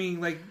 like, I mean,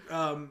 like,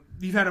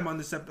 you've had him on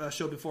this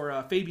show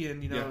before,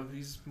 Fabian, you know,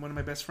 he's one of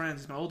my best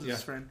friends. He's my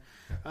oldest friend.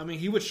 I mean,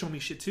 he would show me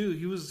shit, too.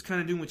 He was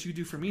kind of doing what you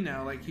do for me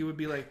now. Like, he would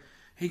be like,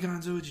 hey,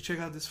 Gonzo, did you check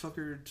out this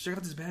fucker? Check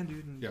out this band,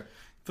 dude. And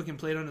fucking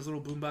played on his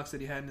little boombox that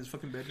he had in his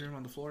fucking bedroom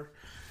on the floor.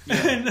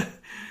 Yeah. And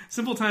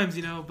simple times,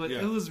 you know, but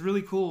it was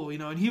really cool, you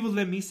know, and he would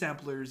lend me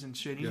samplers and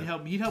shit. He'd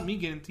help me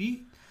get into...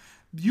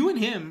 You and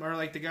him are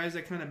like the guys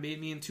that kind of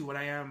made me into what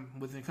I am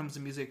when it comes to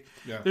music.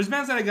 Yeah. There's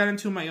bands that I got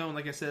into on my own,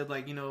 like I said,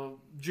 like, you know,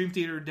 Dream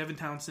Theater, Devin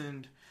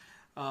Townsend,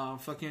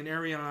 fucking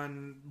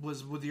Arion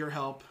was with your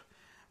help.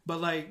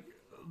 But like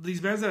these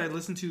bands that I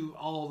listened to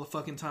all the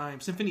fucking time.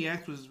 Symphony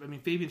X was, I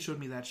mean, Fabian showed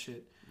me that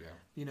shit. Yeah.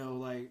 You know,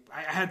 like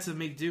I had to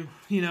make do,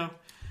 you know.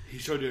 He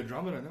showed you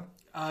Andromeda,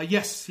 no?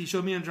 Yes, he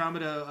showed me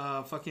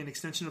Andromeda, fucking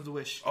Extension of the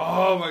Wish.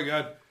 Oh my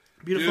god.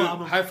 Beautiful dude,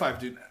 album. High five,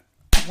 dude.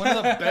 One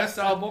of the best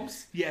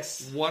albums.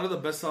 Yes. One of the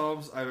best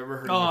albums I've ever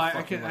heard. Oh, I've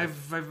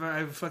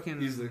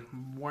fucking easily.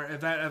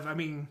 I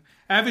mean,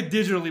 I have it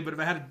digitally, but if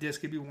I had a disc,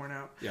 it'd be worn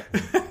out. Yeah,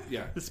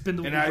 yeah. The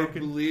spindle would be broken. I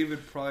believe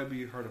it'd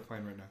probably be hard to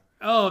find right now.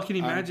 Oh, can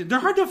you imagine? They're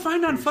hard to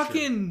find on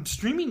fucking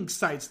streaming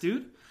sites,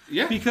 dude.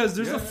 Yeah. Because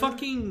there's a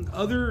fucking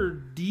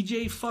other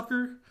DJ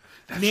fucker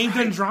named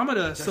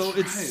Andromeda, so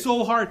it's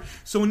so hard.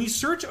 So when you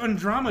search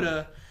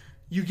Andromeda,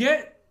 you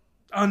get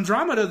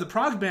Andromeda, the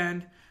prog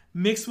band,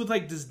 mixed with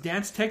like this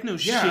dance techno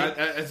shit.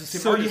 As the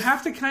same so artist. you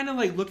have to kind of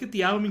like look at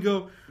the album and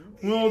go,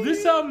 well,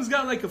 this album's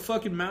got like a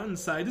fucking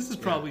mountainside. This is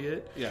probably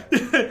it. Yeah.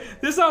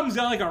 This album's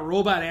got like a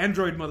robot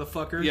android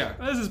motherfucker. Yeah.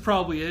 This is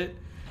probably it.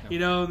 Yeah. You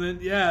know, and then,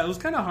 it was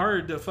kind of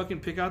hard to fucking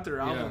pick out their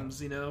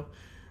albums, you know.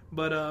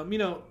 But, you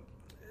know,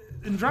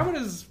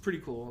 Andromeda's pretty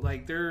cool.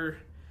 Like,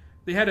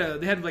 they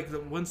had like the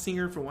one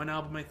singer for one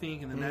album, I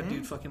think, and then that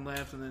dude fucking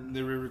left, and then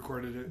they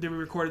re-recorded it. They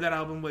re-recorded that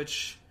album,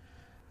 which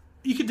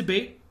you could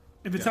debate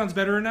if it sounds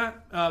better or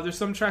not. There's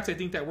some tracks I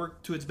think that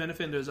work to its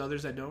benefit, and there's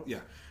others that don't. Yeah,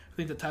 I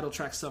think the title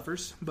track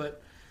suffers,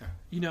 but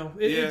you know,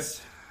 man,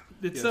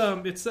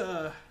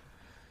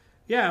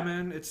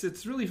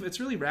 it's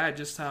really rad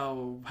just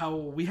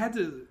how we had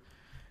to.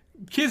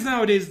 Kids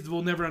nowadays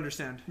will never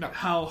understand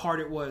how hard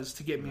it was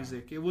to get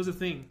music. It was a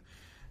thing.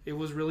 It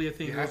was really a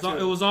thing. It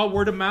was all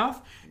word of mouth.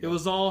 It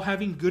was all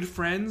having good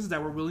friends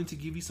that were willing to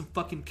give you some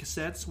fucking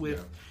cassettes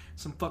with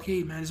some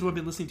hey man, this is what I've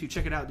been listening to.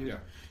 Check it out, dude. Yeah.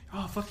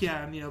 Oh fuck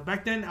yeah! And you know,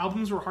 back then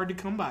albums were hard to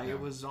come by. It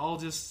was all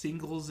just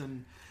singles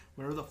and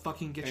whatever the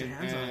fucking get your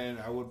hands on. And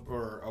I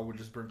would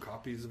just burn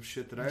copies of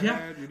shit that I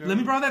had. You know? Let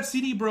me borrow that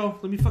CD, bro.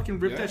 Let me fucking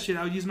rip that shit.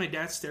 I would use my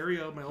dad's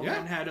stereo. My old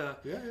man had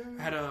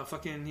a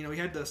fucking, you know, he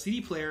had the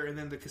CD player and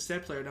then the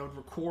cassette player that would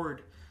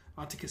record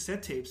onto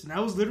cassette tapes. And I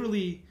was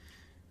literally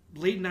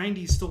late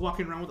 90s still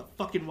walking around with a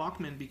fucking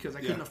Walkman because I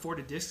couldn't afford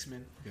a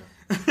Discman.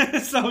 Yeah.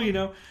 So, you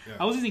know,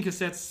 I was using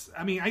cassettes.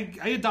 I mean,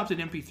 I adopted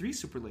MP3s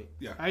super late.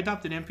 Yeah. I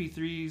adopted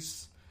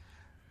MP3s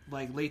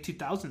like late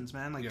 2000s,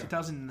 man. Like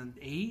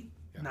 2008,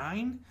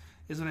 9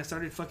 is when I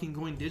started fucking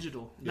going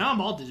digital. Yeah. Now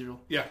I'm all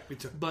digital. Yeah, me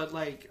too. But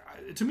like,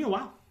 it took me a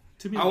while.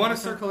 I want to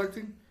start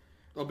collecting.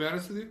 I'll be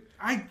honest with you.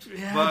 I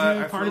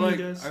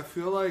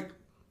feel like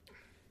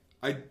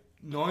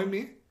knowing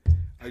me,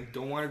 I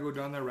don't want to go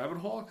down that rabbit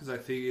hole because I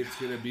think it's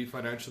going to be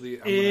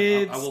financially.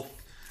 I will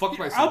fuck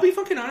myself. I'll be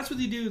fucking honest with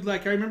you, dude.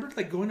 Like, I remember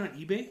like going on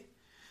eBay,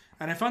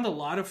 and I found a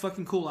lot of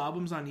fucking cool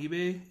albums on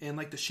eBay, and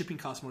like the shipping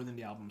cost more than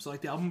the album. So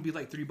like the album would be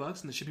like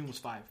 $3, and the shipping was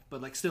 $5.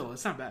 But like, still,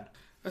 it's not bad.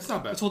 That's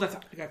not bad. Let's hold that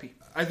thought. I gotta pee.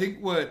 I think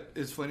what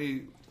is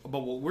funny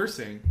about what we're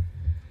saying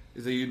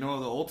is that the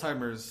old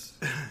timers,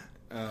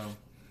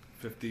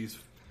 50s,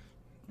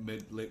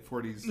 late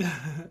 40s,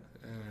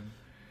 and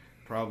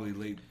probably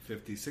late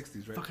 50s,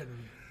 60s, right? Fucking.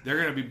 They're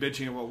going to be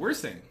bitching at what we're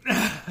saying.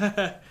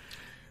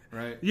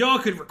 Right? Y'all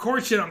could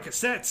record shit on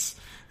cassettes.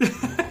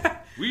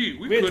 we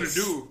couldn't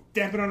do.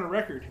 Stamp it on a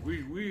record.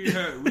 We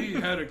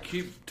had to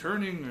keep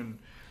turning, and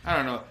I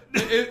don't know.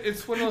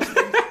 It's one of those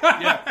things.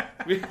 Yeah.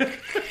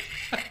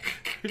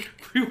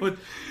 We would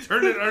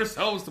turn it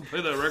ourselves to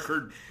play the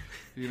record.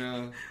 You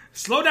know.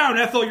 Slow down,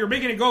 Ethel. You're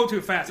making it go too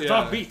fast. It's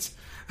off beats.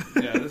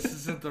 Yeah, this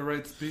isn't the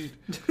right speed.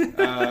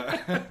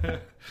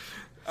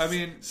 I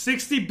mean,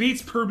 60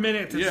 beats per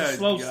minute. It's a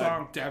slow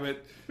song. Damn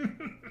it.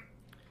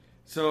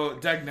 So,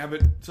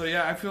 dagnabbit. So,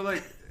 yeah, I feel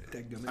like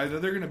I know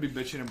they're going to be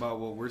bitching about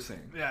what we're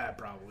saying. Yeah,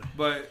 probably.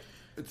 But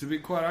to be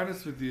quite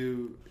honest with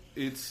you,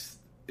 it's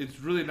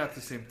really not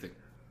the same thing.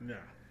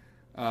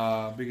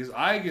 Yeah. Because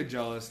I get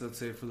jealous, let's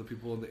say, for the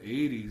people in the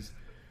 80s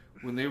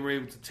when they were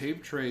able to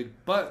tape trade,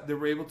 but they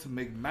were able to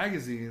make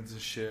magazines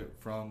and shit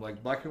from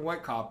like black and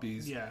white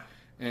copies. Yeah.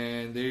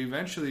 And they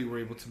eventually were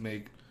able to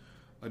make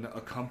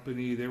a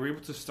company. They were able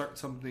to start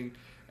something,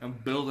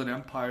 and build an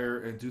empire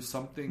and do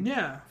something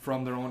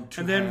from their own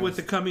two And then hands. with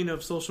the coming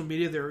of social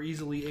media, they're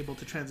easily able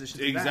to transition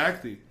to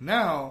Exactly.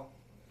 Now,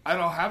 I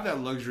don't have that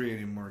luxury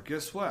anymore.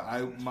 Guess what?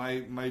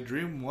 My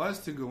dream was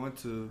to go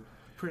into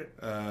print.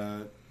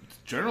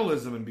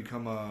 journalism and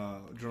become a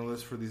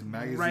journalist for these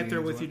magazines. Right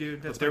there with you,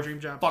 dude. That's But my dream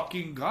job.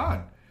 Fucking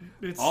gone.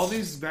 It's, All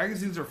these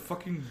magazines are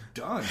fucking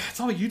done. It's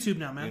all YouTube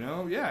now, man. You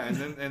know, yeah.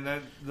 And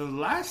then the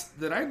last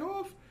that I know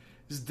of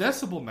is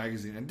Decibel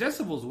magazine, and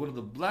Decibel is one of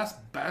the last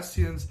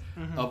bastions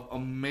of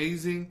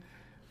amazing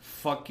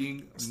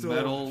fucking Still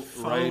metal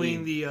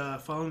following writing.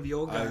 following the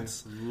old I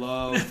guys.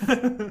 love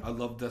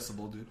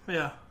Decibel, dude.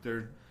 Yeah,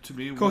 They're to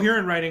me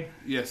coherent writing,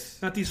 Yes,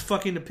 not these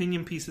fucking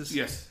opinion pieces.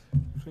 yes.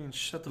 Fucking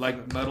shut the Like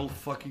fuck up. metal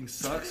fucking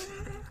sucks.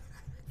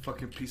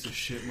 Fucking piece of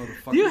shit,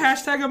 motherfucker. Do you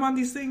hashtag them on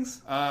these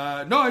things? No,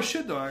 I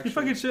should though. Actually, You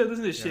fucking should.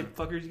 Listen to this Yeah. shit,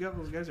 fuckers. You got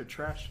those guys are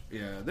trash.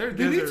 Yeah, they Guys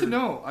need are- to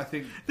know. I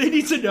think. They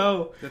need to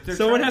know. That they're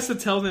Someone trash. has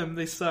to tell them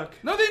they suck.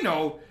 No, they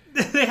know.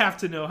 They have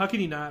to know. How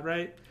can you not?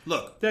 Right?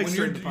 Look, That's when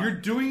you're certain part. you're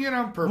doing it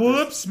on purpose.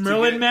 Whoops! to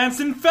Marilyn get-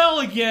 Manson fell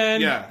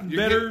again. Yeah,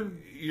 Better.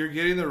 You're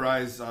getting the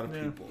rise out of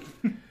Yeah. people.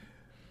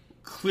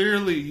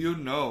 Clearly, you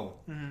know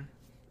Mm-hmm.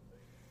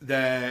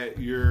 that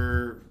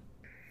your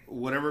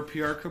whatever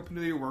PR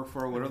company you work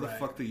for, whatever the Right.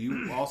 fuck that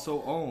you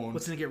also own,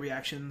 What's gonna get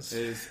reactions?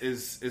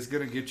 is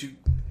gonna get you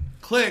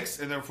clicks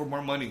and therefore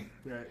more money.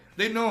 Right.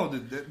 They know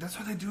that's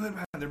why they do it,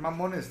 man. They're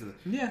mamones.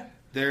 Yeah.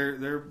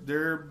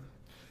 They're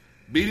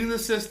beating the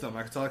system.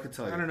 That's all I can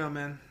tell you. I don't know,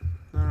 man.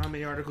 I don't know how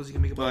many articles you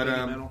can make about But,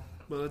 heavy metal.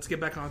 But let's get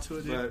back onto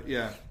it, dude. But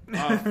yeah,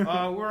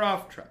 we're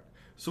off track.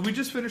 So we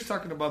just finished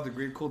talking about the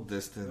Great Cold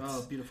Distance.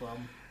 Oh, beautiful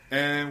album.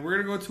 And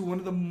we're going to go to one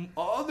of the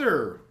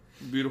other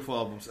beautiful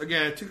albums.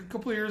 Again, it took a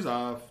couple of years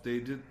off. They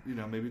did,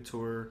 maybe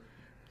tour.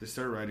 They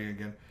started writing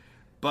again.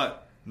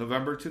 But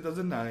November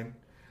 2009,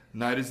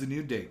 Night is the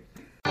New Day.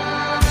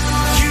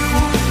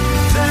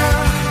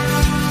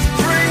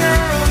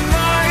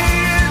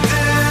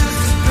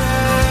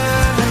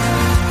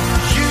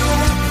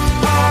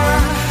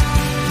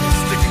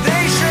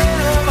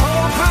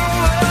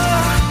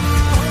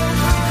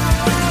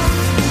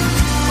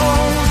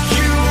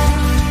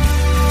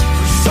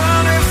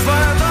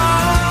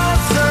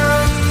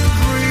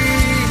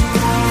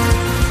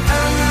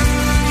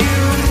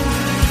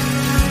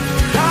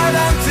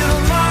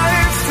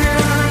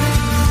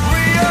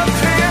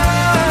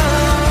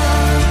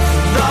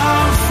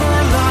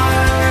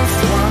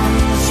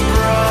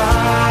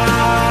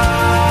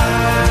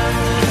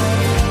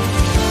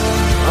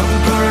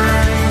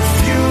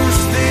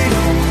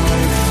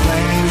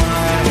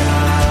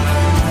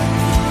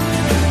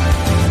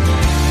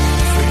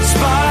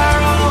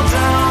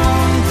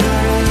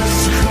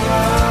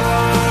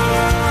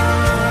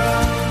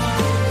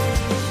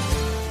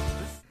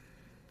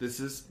 This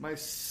is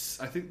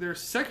I think their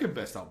second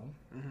best album.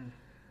 Mm-hmm.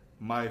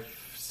 My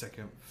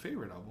second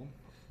favorite album.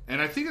 And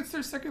I think it's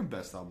their second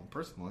best album,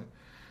 personally.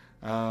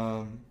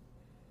 Their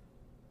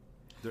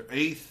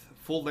 8th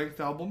full-length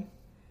album.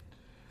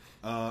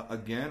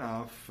 Again,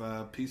 off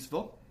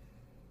Peaceville.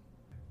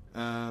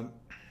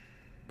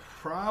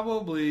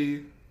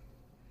 Probably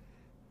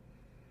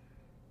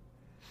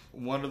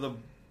one of the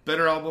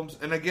better albums.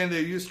 And again,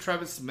 they used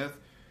Travis Smith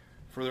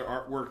for their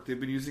artwork. They've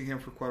been using him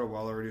for quite a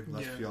while already, the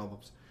last few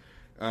albums.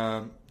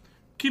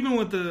 Keeping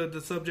with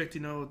the subject,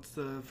 it's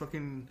the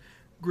fucking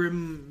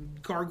grim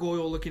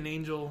gargoyle-looking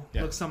angel.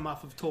 Yeah. Looks something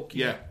off of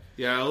Tolkien.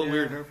 Yeah, a little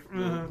weird.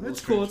 Huh?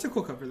 It's cool. It's a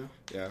cool cover, though.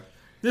 Yeah.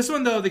 This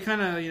one, though, they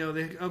kind of,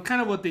 they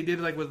kind of what they did,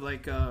 like with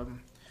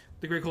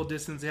the Great Cold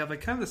Distance. They have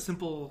like kind of a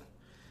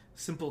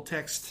simple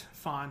text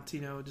font,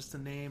 just the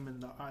name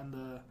and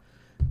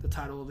the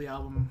title of the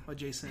album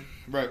adjacent.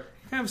 Right.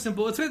 Kind of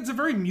simple. It's a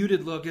very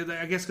muted look,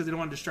 I guess, because they don't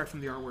want to distract from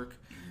the artwork.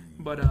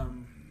 But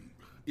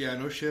Yeah,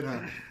 no shit,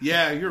 huh?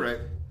 Yeah, you're right.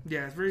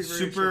 yeah, it's very,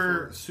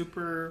 very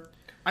Super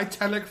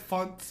italic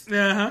fonts.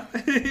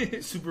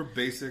 Uh-huh. Super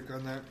basic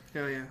on that.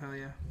 Hell yeah.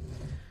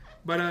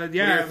 But What are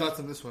yeah, your thoughts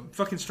on this one?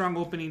 fucking strong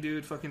opening,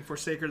 dude. Fucking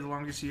Forsaker, The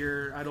Longest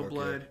Year, Idle Okay.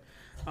 Blood.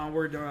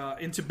 We're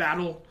Into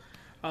Battle.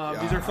 These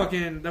Yeah. are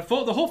fucking the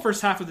whole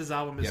first half of this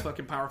album is Yeah.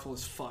 fucking powerful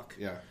as fuck.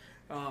 Yeah.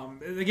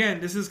 And again,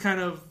 this is kind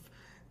of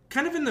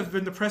in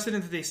the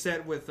precedent that they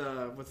set with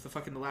the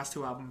fucking the last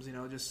two albums.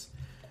 Just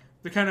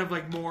they're kind of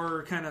like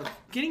more kind of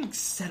getting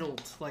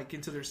settled like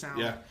into their sound.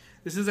 Yeah.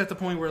 This is at the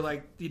point where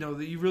like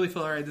you really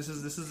feel all right. This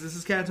is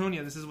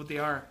Catatonia. This is what they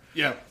are.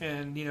 Yeah.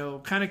 And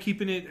kind of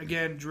keeping it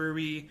again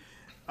dreary,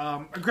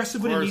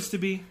 aggressive when it course. needs to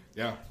be.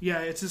 Yeah. Yeah,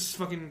 it's just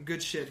fucking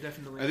good shit.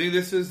 Definitely. I think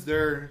this is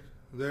their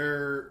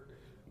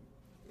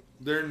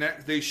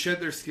next. They shed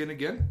their skin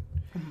again.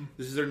 Mm-hmm.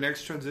 This is their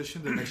next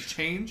transition, their next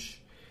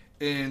change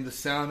in the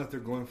sound that they're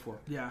going for.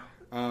 Yeah.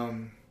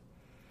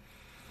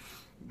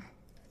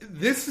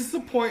 This is the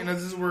point, and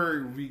this is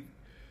where we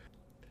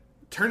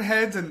turn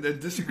heads and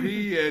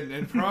disagree,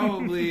 and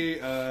probably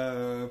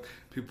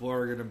people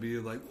are going to be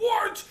like,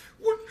 "What?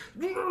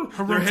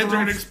 Their heads are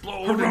going to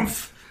explode."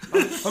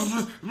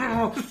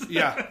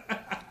 Yeah,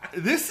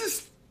 this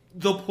is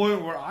the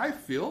point where I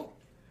feel,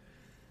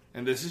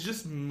 and this is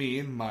just me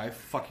and my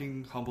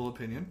fucking humble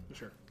opinion.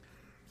 Sure.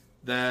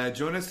 that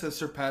Jonas has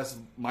surpassed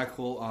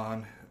Michael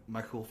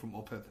from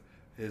Opeth,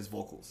 his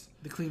vocals,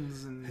 The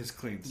cleans and his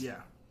cleans.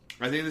 yeah.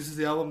 I think this is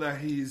the album that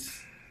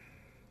he's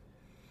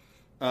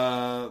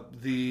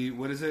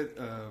what is it?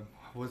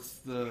 What's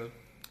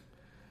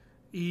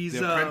He's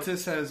the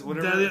Apprentice has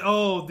whatever.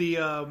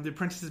 The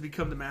Apprentice has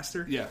become the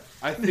master. Yeah,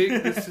 I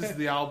think this is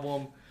the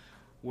album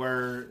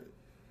where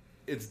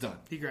it's done.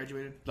 He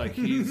graduated. Like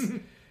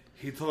he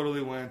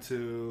totally went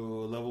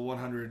to level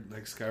 100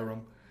 like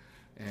Skyrim,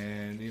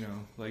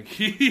 and like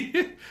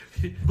he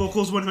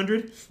Vocals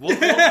 100.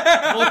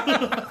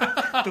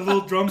 The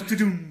little drums.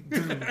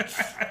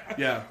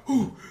 Yeah,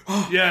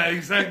 yeah,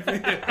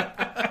 exactly.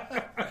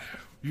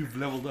 You've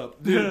leveled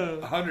up, dude.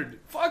 100.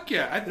 Fuck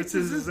yeah! I think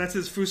That's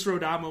his Fusro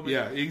Da moment.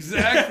 Yeah,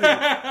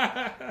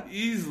 exactly.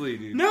 Easily,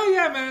 dude. No,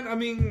 yeah, man. I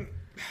mean,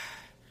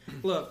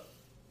 look,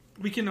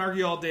 we can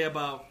argue all day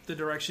about the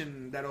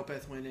direction that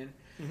Opeth went in.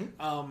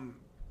 Mm-hmm.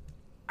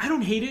 I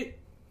don't hate it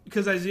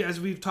because as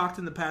we've talked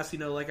in the past,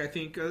 like I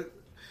think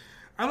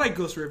I like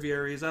Ghost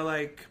Rivieres. I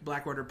like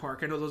Blackwater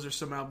Park. I know those are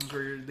some albums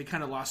where they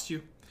kind of lost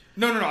you.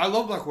 No. I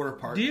love Blackwater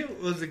Park. Do you?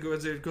 Was it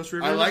Ghost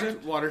Rivieres? I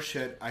liked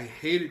Watershed. I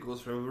hated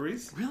Ghost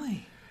Reveries.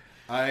 Really?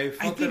 I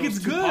think it's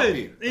good.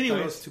 Poppy. Anyways. I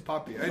thought it was too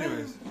poppy.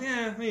 Anyways.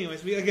 Yeah.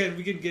 Anyways, we can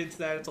get into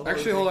that. It's a whole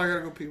Actually, other hold on. thing. I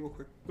gotta go pee real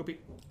quick. Go pee.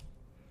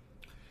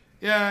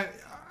 Yeah,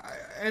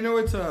 I know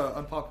it's an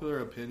unpopular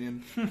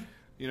opinion.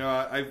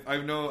 I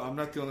know I'm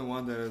not the only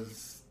one that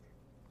is.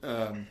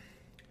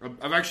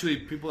 I've actually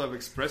people have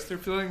expressed their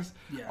feelings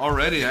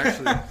already.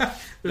 Actually,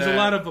 There's a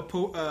lot of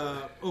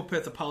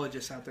Opeth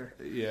apologists out there.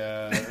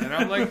 Yeah, and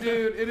I'm like,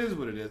 dude, it is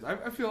what it is.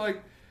 I feel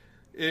like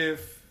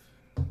if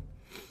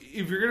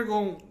you're gonna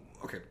go,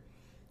 okay,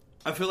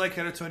 I feel like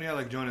Catatonia,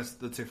 like Jonas.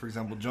 Let's say, for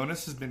example,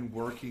 Jonas has been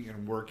working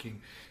and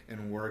working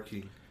and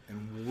working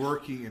and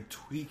working and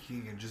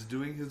tweaking and just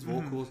doing his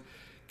vocals,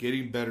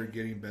 getting better.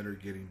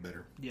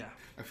 Yeah.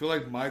 I feel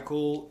like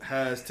Michael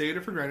has taken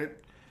it for granted,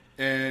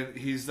 and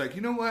he's like,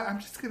 you know what? I'm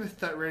just gonna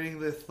start writing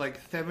this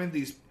like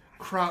 70s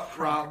crop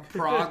rock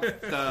prog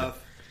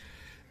stuff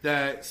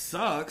that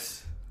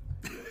sucks,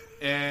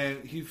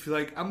 and he feel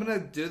like I'm gonna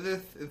do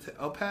this into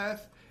Opeth,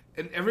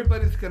 and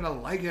everybody's gonna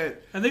like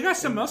it. And they got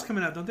something else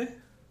coming out, don't they?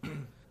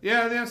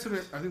 Yeah, they have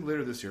something. I think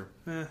later this year.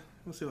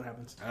 We'll see what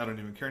happens. I don't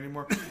even care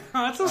anymore. Oh,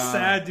 that's so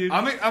sad, dude.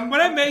 When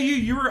I met you,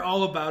 you were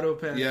all about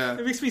Opeth. Yeah.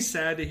 It makes me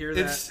sad to hear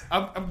that.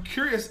 I'm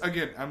curious.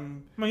 Again, I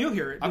mean, you'll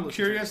hear it. I'm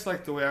curious,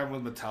 like the way I'm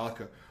with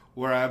Metallica,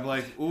 where I'm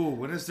like, ooh,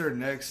 when is their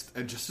next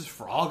And Justice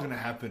for All gonna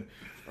happen?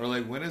 Or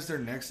like, when is their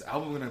next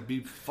album gonna be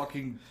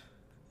fucking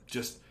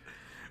just?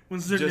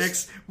 When's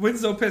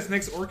Opeth's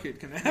next Orchid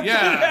gonna happen?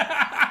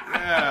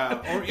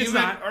 Yeah.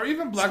 Or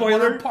even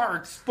Blackwater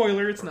Park.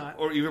 Spoiler, it's not.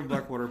 Or even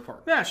Blackwater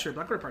Park. Yeah, sure.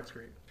 Blackwater Park's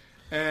great.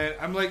 And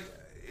I'm like,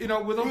 with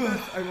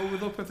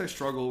Opeth, I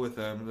struggle with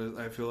them.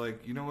 I feel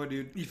like, you know what,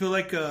 dude? You feel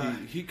like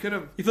he could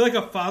have. You feel like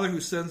a father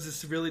whose sons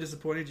just severely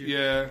disappointed you.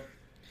 Yeah.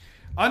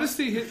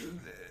 Honestly,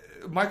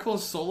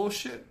 Michael's solo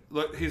shit,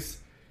 like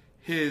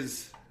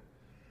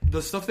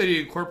the stuff that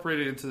he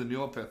incorporated into the new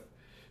Opeth,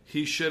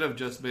 he should have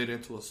just made it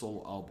into a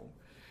solo album.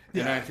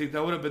 And I think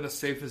that would have been the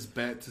safest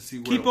bet to see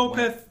where keep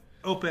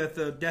Opeth,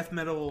 the death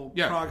metal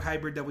prog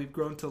hybrid that we've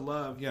grown to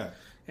love. Yeah.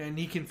 And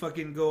he can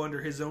fucking go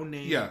under his own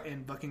name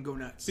and fucking go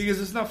nuts. Because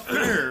it's not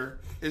fair.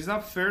 It's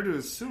not fair to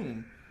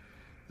assume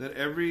that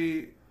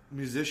every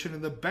musician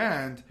in the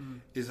band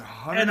is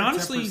 110%. And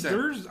honestly,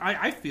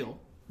 I feel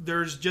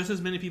there's just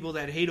as many people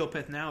that hate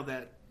Opeth now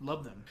that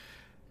love them.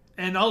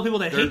 And all the people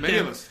that hate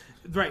them,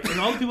 right? And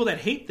all the people that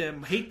hate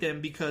them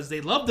because they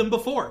loved them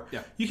before.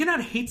 Yeah. You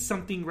cannot hate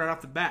something right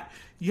off the bat.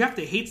 You have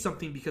to hate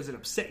something because it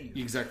upset you.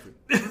 Exactly.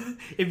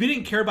 If you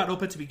didn't care about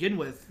Opeth to begin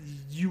with,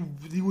 you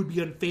would be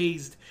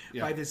unfazed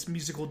by this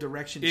musical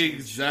direction change.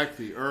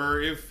 Exactly. Or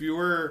if you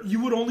were,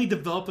 you would only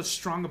develop a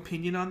strong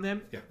opinion on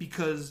them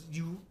because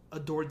you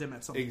adored them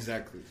at some point.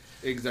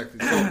 Exactly.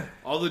 So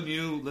all the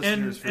new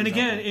listeners, and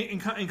again,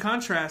 in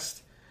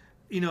contrast,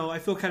 I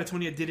feel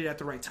Catatonia did it at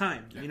the right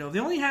time. Yeah. They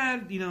only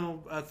had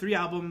 3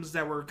 albums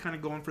that were kind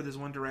of going for this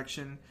one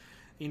direction.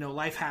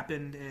 Life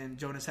happened and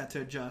Jonas had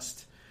to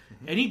adjust,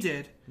 and he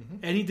did,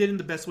 and he did in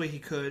the best way he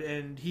could.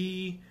 And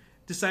he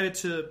decided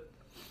to,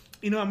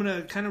 I'm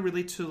gonna kind of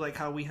relate to like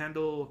how we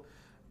handle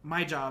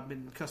my job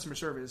in customer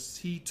service.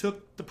 He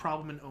took the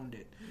problem and owned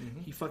it.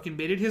 He fucking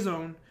made it his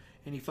own,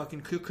 and he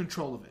fucking took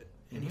control of it.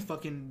 And he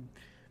fucking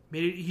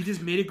made it. He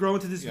just made it grow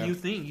into this new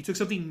thing. He took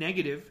something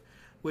negative,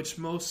 which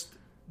most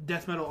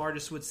death metal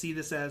artists would see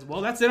this as, well,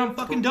 that's it, I'm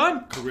fucking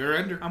done. Career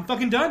ender. I'm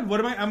fucking done. What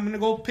am I? I'm gonna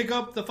go pick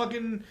up the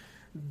fucking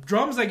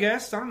drums, I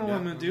guess. I don't know what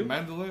I'm gonna do.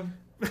 Mandolin.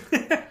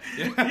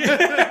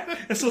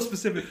 That's so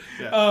specific.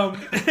 Yeah.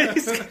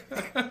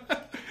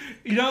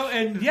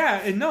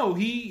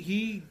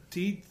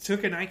 He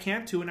took an I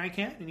can't to an I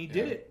can't, and he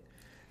did it.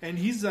 And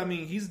he's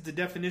the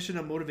definition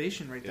of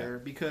motivation right there,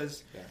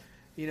 because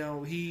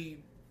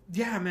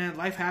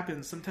life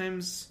happens.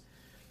 Sometimes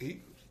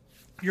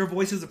your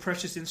voice is a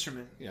precious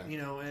instrument,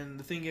 and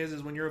the thing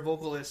is when you're a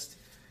vocalist,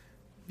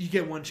 you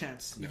get one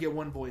chance, you get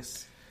one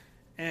voice,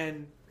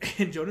 and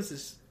in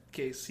Jonas's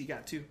case, he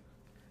got 2.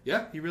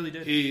 Yeah, He really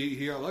did.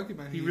 He got lucky,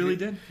 man. He really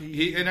did.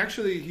 And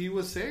actually, he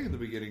was saying in the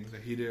beginning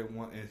that he didn't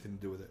want anything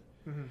to do with it.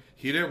 Mm-hmm.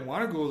 He didn't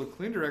want to go the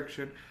clean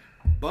direction,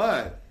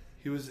 but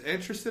he was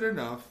interested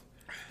enough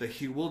that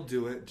he will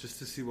do it just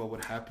to see what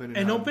would happen.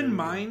 An how open it would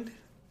mind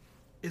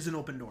is an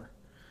open door.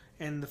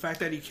 And the fact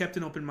that he kept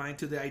an open mind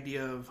to the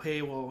idea of,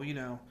 hey, well, you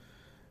know,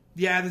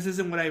 yeah, this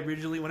isn't what I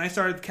originally... When I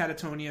started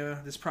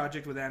Catatonia, this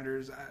project with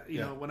Anders, you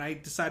know, when I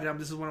decided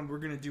this is what we're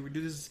going to do. We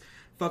do this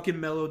fucking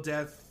mellow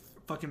death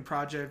fucking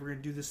project. We're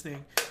going to do this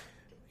thing.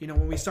 You know,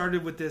 when we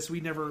started with this,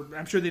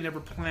 I'm sure they never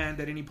planned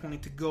at any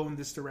point to go in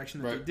this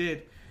direction that Right. they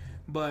did.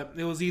 But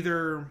it was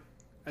either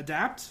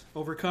adapt,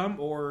 overcome,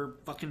 or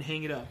fucking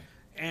hang it up.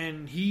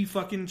 And he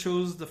fucking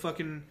chose the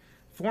fucking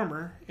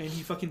former, and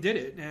he fucking did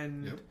it.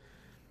 And Yep.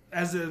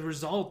 as a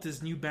result,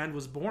 this new band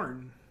was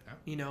born. Yeah.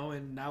 You know,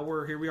 and now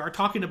here we are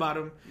talking about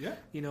him. Yeah.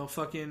 You know,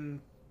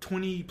 fucking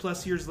 20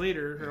 plus years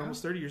later, or Yeah.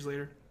 almost 30 years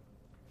later,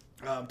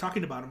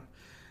 talking about him.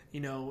 You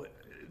know,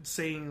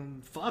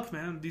 saying, fuck,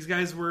 man, these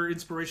guys were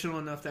inspirational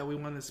enough that we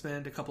wanted to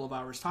spend a couple of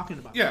hours talking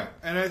about them. Yeah,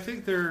 and I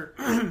think they're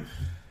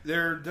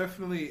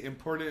definitely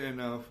important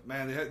enough.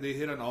 Man, they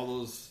hit on all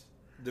those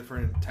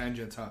different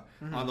tangents, huh?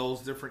 Mm-hmm. On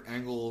those different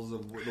angles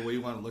of the way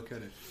you want to look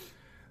at it.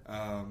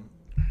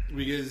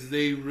 Because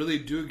they really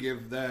do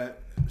give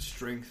that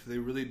strength. They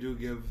really do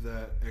give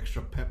that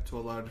extra pep to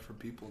a lot of different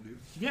people, dude.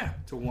 Yeah,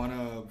 To want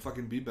to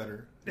fucking be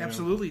better. you know?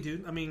 absolutely,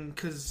 dude. I mean,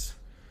 because,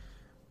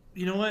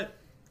 you know what?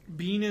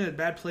 Being in a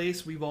bad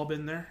place, we've all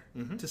been there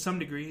Mm-hmm. to some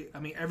degree. I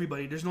mean,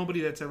 everybody. There's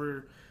nobody that's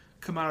ever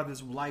come out of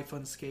this life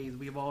unscathed.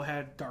 We've all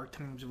had dark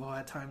times. We've all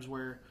had times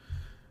where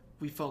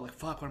we felt like,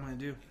 fuck, what am I going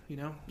to do? You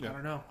know? Yeah. I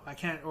don't know. I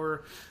can't,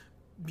 or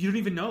you don't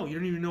even know. You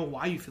don't even know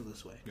why you feel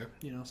this way. Yeah.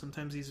 You know,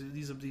 sometimes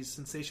these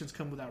sensations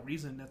come without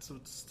reason. That's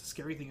what's the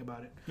scary thing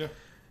about it. Yeah.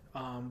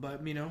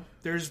 But you know,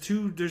 there's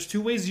two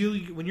ways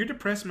when you're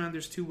depressed, man.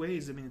 There's two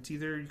ways. I mean, it's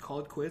either you call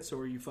it quits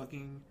or you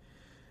fucking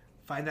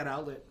find that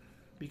outlet,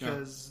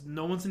 because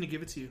no one's going to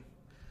give it to you.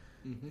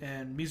 Mm-hmm.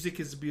 And music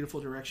is a beautiful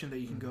direction that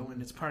you can go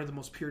in. It's part of the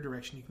most pure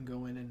direction you can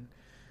go in. And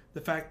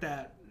the fact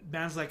that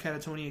bands like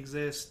Catatonia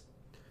exist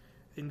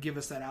and give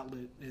us that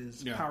outlet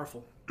is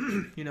powerful.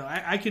 You know,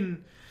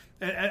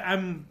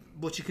 I'm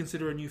what you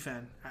consider a new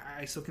fan.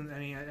 I still can. I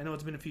mean, I know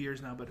it's been a few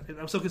years now, but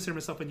I'm still considering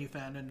myself a new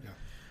fan. And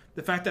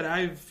the fact that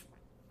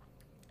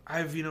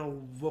I've you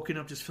know, woken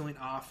up just feeling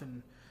off,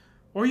 and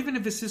or even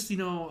if it's just, you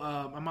know,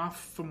 I'm off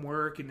from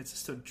work and it's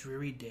just a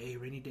dreary day,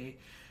 rainy day.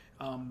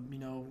 You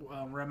know,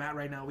 where I'm at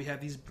right now, we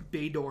have these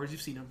bay doors.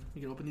 You've seen them.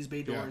 You can open these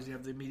bay doors. You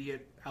have the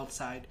immediate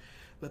outside.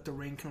 Let the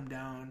rain come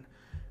down.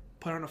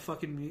 Put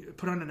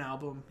on an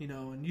album. You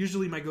know, and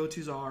usually my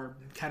go-tos are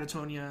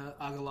Catatonia,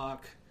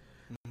 Agalak,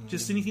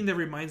 just anything that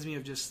reminds me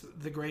of just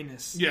the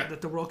grayness that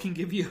the world can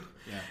give you.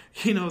 Yeah.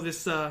 You know,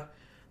 this.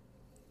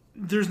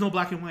 There's no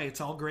black and white.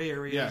 It's all gray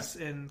areas,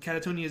 and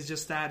Catatonia is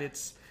just that.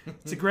 It's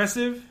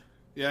aggressive.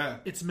 Yeah.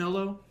 It's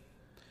mellow.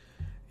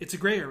 It's a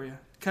gray area.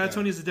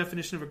 Catatonia is the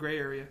definition of a gray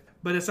area,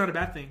 but it's not a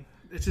bad thing.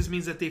 It just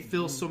means that they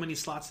fill so many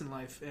slots in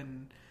life,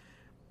 and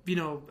you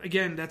know,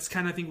 again, that's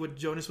kind of, I think, what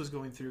Jonas was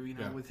going through. You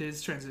know, with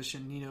his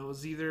transition. You know, it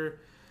was either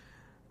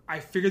I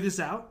figure this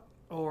out,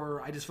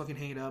 or I just fucking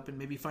hang it up and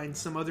maybe find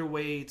some other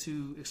way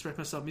to express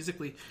myself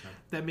musically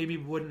that maybe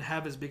wouldn't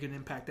have as big an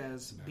impact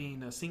as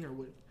being a singer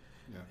would.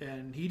 Yeah.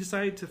 And he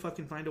decided to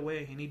fucking find a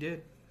way, and he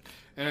did.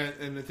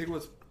 And I think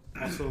what's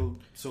also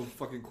so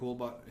fucking cool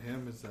about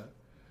him is that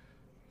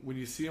when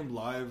you see him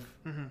live,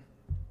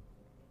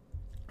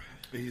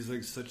 he's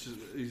like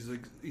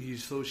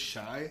he's so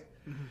shy.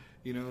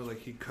 You know, like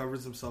he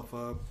covers himself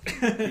up.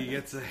 He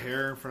gets the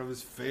hair in front of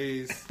his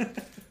face.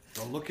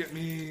 Don't look at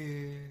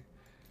me.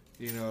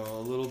 You know,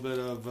 a little bit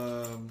of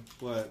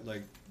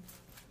like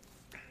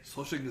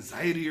social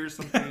anxiety or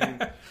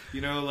something. You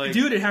know, like,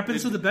 dude, it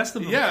happens to the best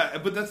of them. Yeah,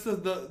 but that's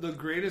the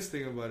greatest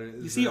thing about it.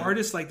 You see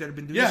artists like that have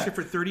been doing this shit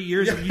for 30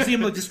 years, and you see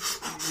them like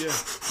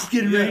just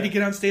getting ready to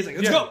get on stage, like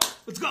let's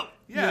go.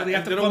 Yeah, you know, they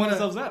have to pump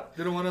themselves up.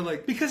 They don't want to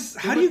like, because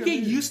how do you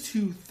get used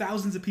to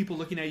thousands of people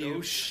looking at you?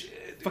 Oh shit,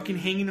 dude. Fucking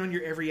hanging on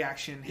your every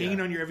action, hanging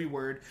on your every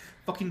word.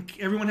 Fucking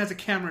everyone has a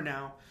camera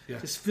now,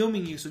 just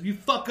filming you. So if you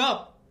fuck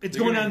up, it's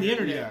going on the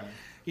internet. Yeah.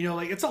 You know,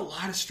 like, it's a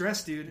lot of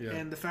stress, dude. Yeah.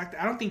 And the fact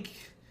that I don't think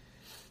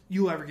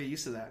you'll ever get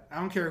used to that. I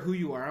don't care who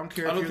you are. I don't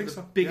care if you're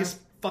the biggest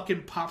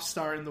fucking pop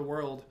star in the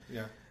world.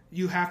 Yeah.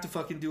 You have to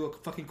fucking do a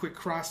fucking quick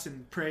cross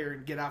and prayer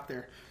and get out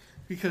there.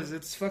 Because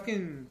it's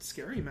fucking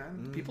scary,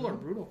 man. People are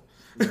brutal.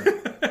 Yeah.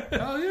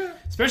 Oh, yeah.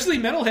 Especially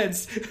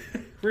metalheads.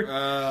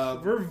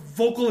 We're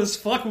vocal as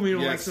fuck when we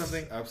don't like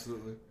something.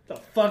 Absolutely. What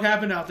the fuck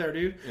happened out there,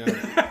 dude?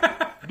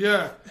 Yeah.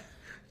 Yeah.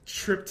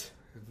 Tripped.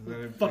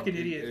 Fucking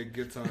idiot. It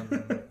gets on,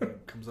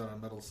 it comes out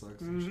on Metal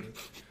Sucks and shit.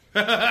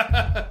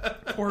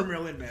 Poor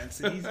Marilyn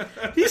Manson.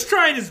 He's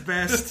trying his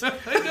best.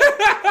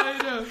 I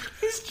know.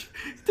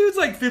 Dude's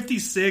like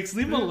 56.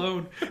 Leave him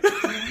alone.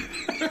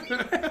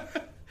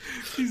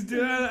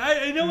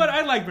 I know what?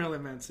 I like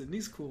Marilyn Manson.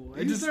 He's cool.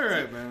 He's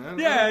alright, man.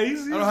 I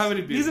don't have any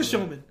beef. He's a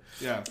showman.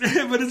 Yeah.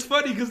 But it's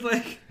funny because,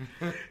 like,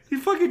 he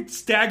fucking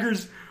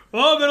staggers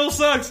oh, metal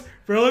sucks.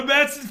 Marilyn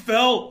Manson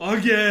fell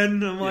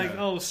again. I'm like,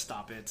 Yeah. oh,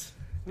 stop it.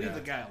 Leave Yeah.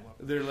 the guy alone.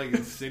 They're like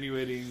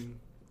insinuating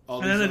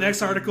all And then the these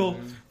next other article,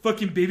 things.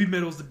 fucking Baby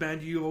Metal's the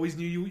band you always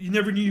knew you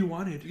never knew you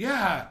wanted.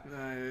 Yeah. No,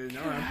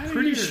 outta I'm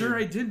pretty here. sure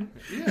I didn't.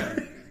 Yeah.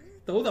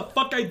 Oh, the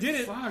fuck I did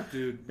it. Fuck,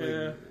 dude. Like,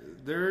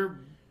 Yeah.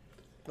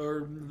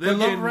 They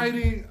love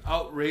writing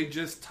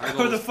outrageous titles.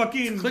 Or the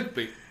fucking It's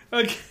clickbait.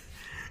 Okay.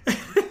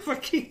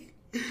 Fucking.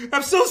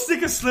 I'm so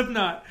sick of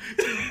Slipknot.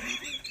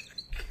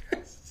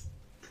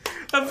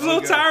 I'm so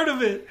God. tired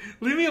of it.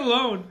 Leave me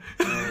alone.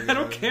 Oh, I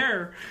don't God.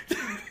 care.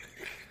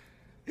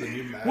 The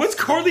new mask. What's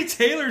Corley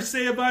Taylor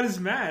say about his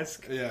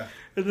mask? Yeah.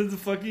 And then the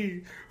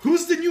fucking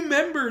who's the new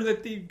member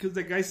that they because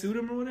that guy sued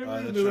him or whatever?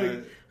 That's And they're like,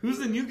 right. who's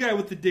the new guy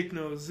with the dick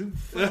nose? Who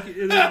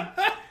fucking, and then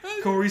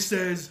Corey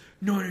says,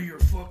 "None of your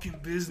fucking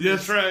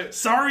business." That's right.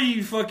 Sorry,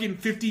 you fucking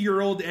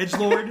 50-year-old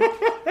edgelord.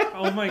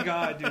 Oh my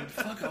god, dude,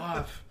 fuck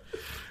off.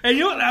 And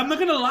you know what? I'm not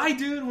gonna lie,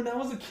 dude. When I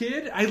was a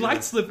kid, I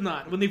liked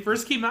Slipknot. When they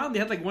first came out, and they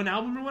had like one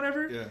album or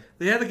whatever. Yeah.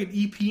 They had like an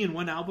EP and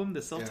one album,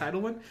 the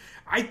self-titled one.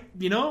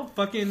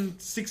 Fucking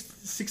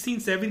 16,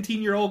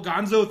 17-year-old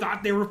Gonzo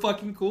thought they were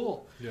fucking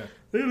cool. Yeah.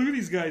 Hey, look at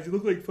these guys. They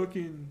look like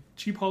fucking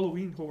cheap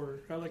Halloween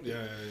horror. I like Yeah,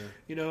 it. yeah.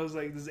 You know, it was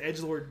like this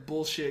edgelord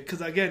bullshit. Because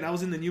again, I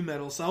was in the new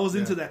metal, so I was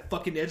into that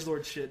fucking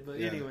edgelord shit. But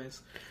Yeah.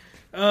 anyways,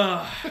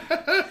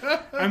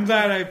 I'm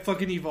glad I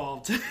fucking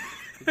evolved.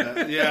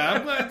 Yeah,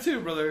 I'm glad too,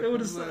 brother. It would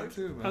have I'm glad sucked.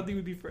 too, I man. think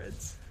we'd be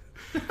friends.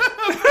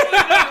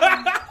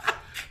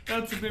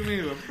 That's a bit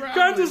mean.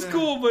 Gonzo's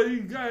cool, but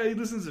he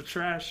listens to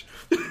trash.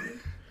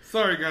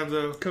 Sorry,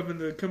 Gonzo.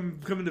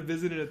 coming to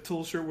visit in a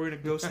Tool shirt, wearing a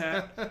ghost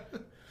hat.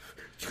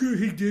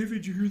 Hey,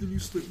 David, you hear the new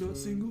Slipknot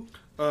single?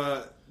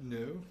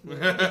 No.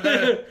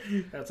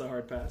 That's a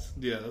hard pass.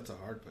 Yeah, that's a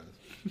hard pass.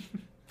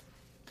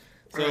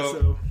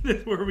 So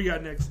where we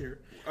got next here?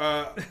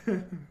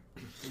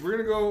 We're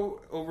gonna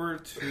go over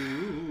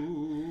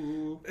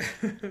to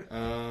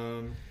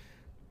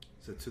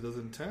is it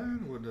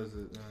 2010? What is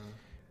it?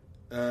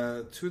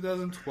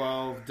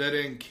 2012 Dead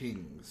End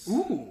Kings.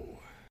 Ooh.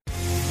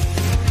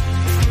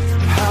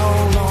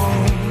 How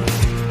long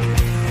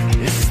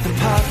is the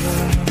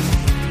partner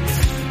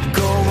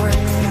going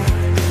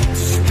to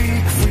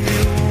speak for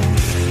you?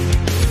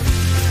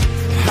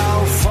 How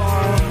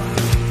far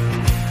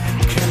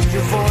can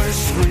your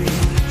voice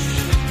reach?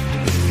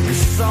 Your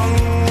song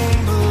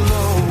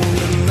below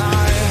the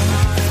night.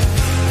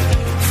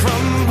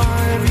 From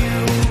my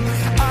view,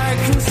 I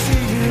can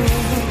see you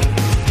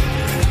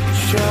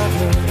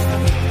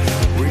shattered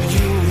where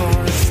you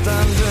are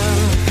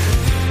standing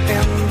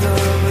in the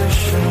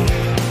vision.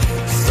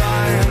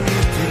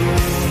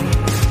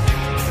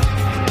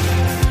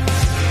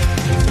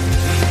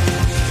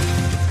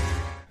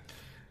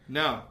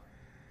 Now,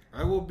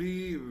 I will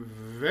be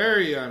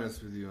very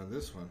honest with you on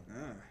this one.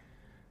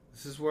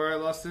 This is where I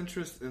lost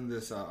interest in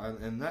this,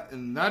 and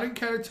not in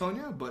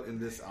Catatonia, but in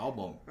this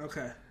album.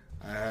 Okay.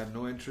 I had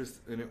no interest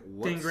in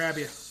it Didn't grab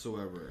you.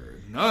 whatsoever.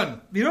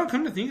 None. You know,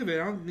 come to think of it,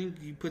 I don't think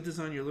you put this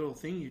on your little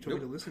thing you told me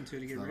Nope. to listen to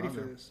get It's not ready on for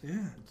there. this.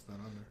 Yeah. It's not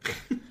on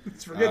there.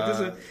 Let's forget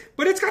this.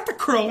 But it's got the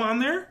crow on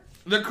there.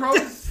 The Crow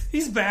is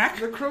He's back.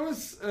 the Crow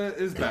is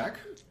back.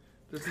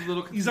 There's a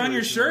little. He's on your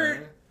continuation shirt.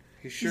 there.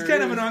 He He's sure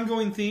kind of is. an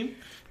ongoing theme.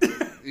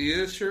 He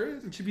is, sure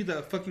is. It should be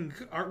the fucking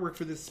artwork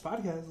for this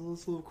podcast.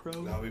 This little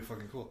crow That would be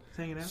fucking cool.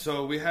 hanging out.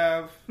 So we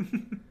have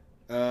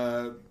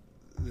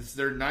this is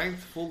their 9th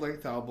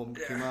full-length album.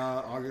 Came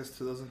out August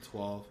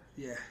 2012.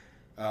 Yeah.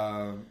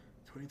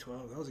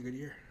 2012. That was a good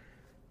year.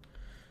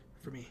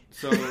 For me.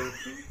 So I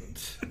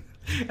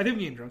think I'm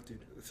getting drunk, dude.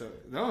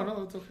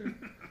 no, it's okay.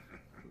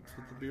 That's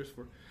what the beer's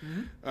for.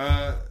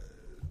 Mm-hmm.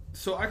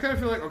 So I kind of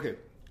feel like, okay,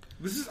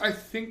 this is, I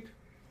think,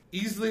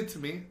 easily to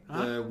me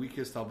the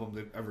weakest album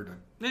they've ever done.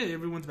 Yeah,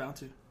 everyone's bound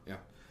to. Yeah.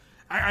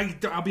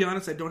 I'll be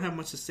honest, I don't have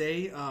much to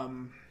say. It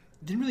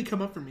didn't really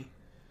come up for me.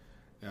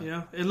 Yeah. You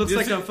know, it looks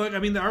Yes, like a fuck. I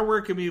mean, the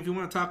artwork. I mean, if you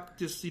want to talk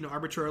just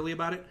arbitrarily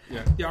about it,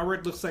 Yeah. the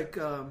artwork looks like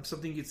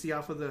something you'd see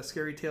off of the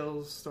Scary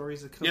Tales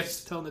stories that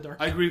Yes. tell in the dark.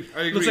 I agree.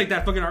 Looks like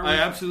that fucking artwork. I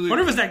absolutely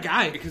wonder if it's that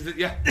guy. because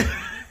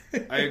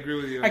I agree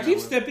with you. On I that keep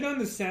one. stepping on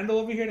the sandal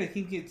over here, and I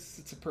think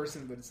it's a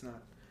person, but it's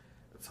not.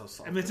 That's how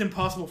soft. I mean, it's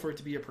impossible for it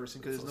to be a person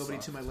because there's So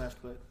nobody soft. to my left.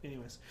 But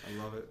anyways,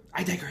 I love it.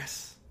 I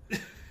digress.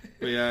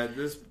 But yeah,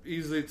 this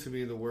easily to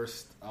me the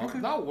worst album. Okay.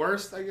 Not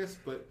worst, I guess,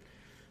 but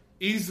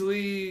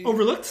easily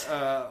Overlooked.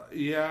 Yeah.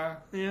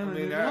 Yeah, I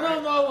mean,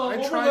 no. I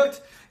tried.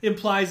 Overlooked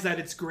implies that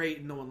it's great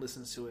and no one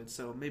listens to it.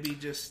 So maybe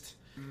just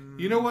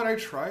You know what? I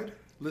tried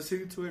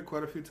listening to it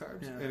quite a few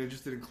times, Yeah. and it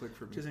just didn't click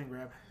for me. didn't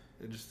grab.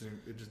 It just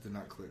did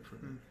not click for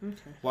me.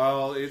 Okay.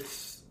 While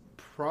it's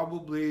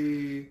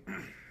probably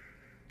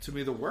to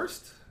me the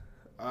worst,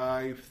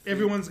 I think,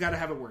 Everyone's got to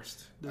have a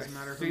worst. Doesn't I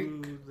matter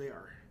think- who they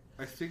are.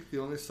 I think the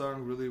only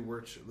song really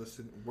worth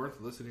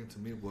listening to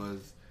me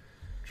was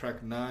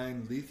track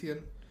 9,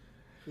 Lithium.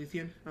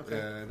 Lithium. Okay.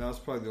 And that was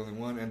probably the only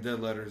one, and Dead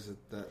Letters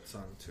that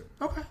song too.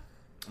 Okay.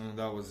 And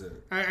that was it.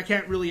 I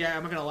can't really.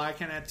 I'm not gonna lie. I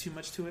can't add too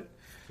much to it.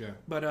 Yeah.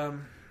 But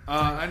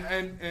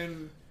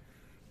And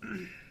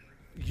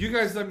you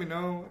guys let me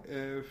know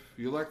if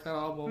you like that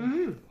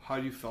album, how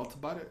you felt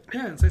about it.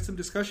 Yeah, inside some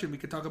discussion. We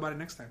could talk about it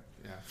next time.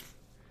 Yeah.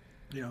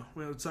 You know,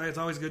 well, it's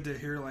always good to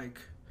hear, like,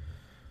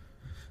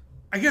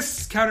 I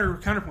guess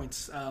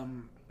counterpoints.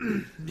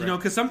 You know,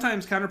 because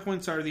sometimes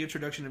counterpoints are the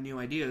introduction of new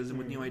ideas, and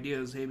with new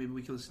ideas, hey, maybe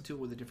we can listen to it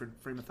with a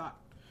different frame of thought,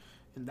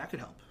 and that could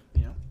help.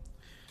 You know.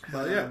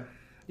 But yeah.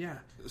 Yeah.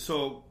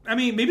 So I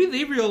mean, maybe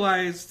they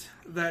realized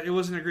that it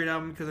wasn't a great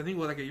album because I think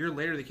like a year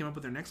later they came up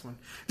with their next one.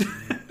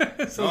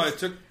 So it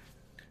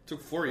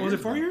took 4 years. was it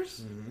 4 man.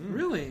 years?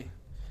 Really?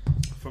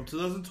 From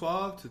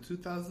 2012 to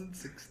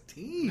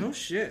 2016. No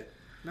shit.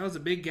 That was a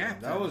big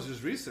gap. That was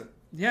just recent.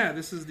 Yeah,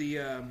 this is the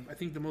I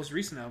think the most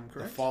recent album, The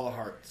correct? Fall of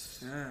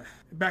Hearts. Yeah.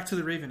 Back to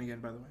the Raven again,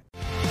 by the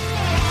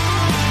way.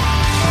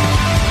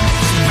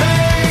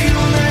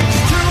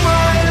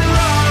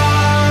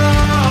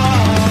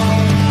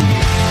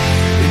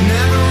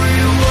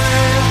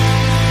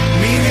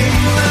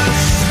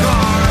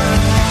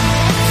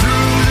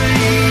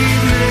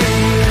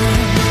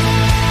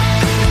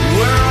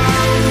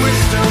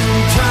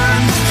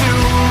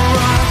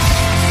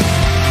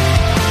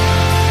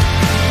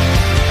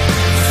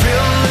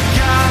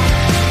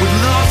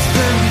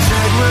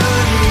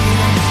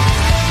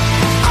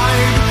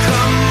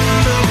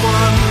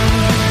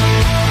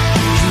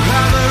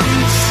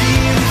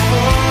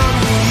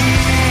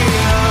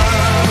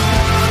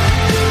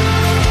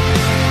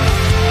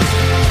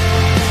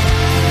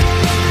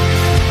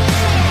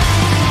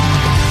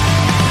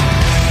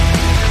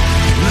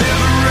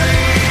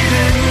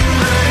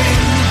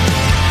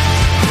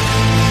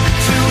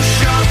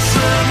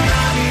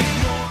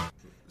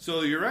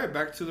 So you're right.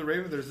 Back to the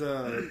Raven.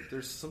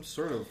 There's some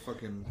sort of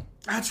fucking.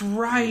 That's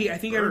right. I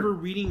think I Bird. remember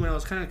reading when I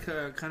was kind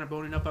of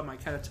boning up on my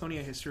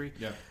Catatonia history.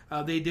 Yeah.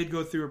 They did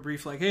go through a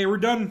brief like, "Hey, we're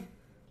done.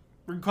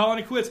 We're calling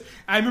it quits."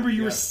 I remember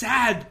you were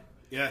sad.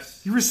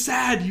 Yes. You were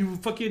sad. You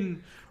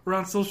fucking were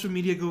on social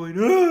media going,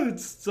 "Oh, it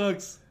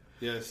sucks."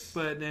 Yes.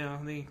 But no,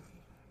 they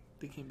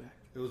came back.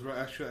 It was right.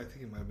 Actually, I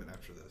think it might have been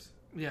after this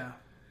Yeah.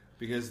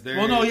 because they.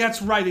 Well, no, yeah,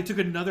 that's right. They took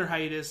another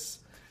hiatus,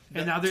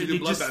 and now To do they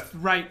just Bloodbath.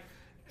 right.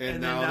 And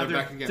then now they're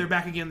back again. They're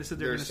back again. They said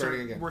they're They're going to start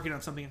starting again. working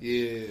on something.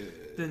 Yeah.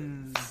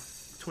 Then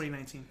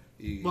 2019.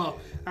 Yeah. Well,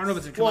 I don't know if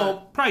it's going to come Well,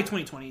 out. Probably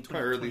 2020. probably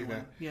early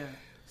 2021. Yeah.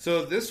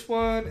 So this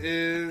one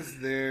is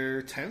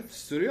their 10th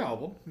studio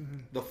album, Mm-hmm.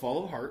 The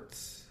Fall of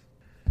Hearts,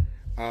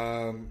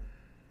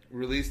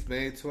 released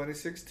May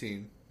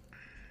 2016.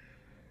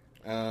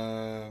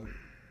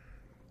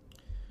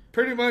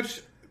 Pretty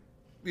much,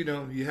 you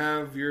know, you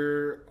have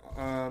your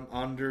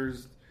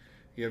Anders,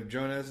 you have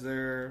Jonas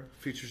there,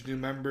 features new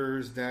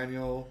members,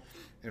 Daniel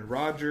and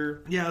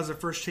Roger. Yeah, it was the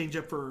first change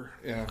up for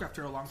Yeah.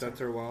 after a long time.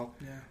 After a while.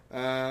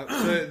 Yeah.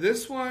 So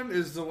this one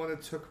is the one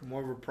that took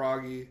more of a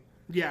proggy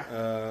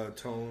Yeah.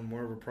 tone,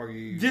 more of a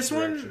proggy This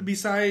direction. one,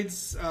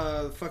 besides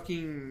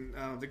fucking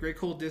The Great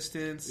Cold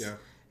Distance,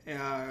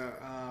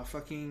 Yeah.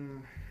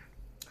 fucking,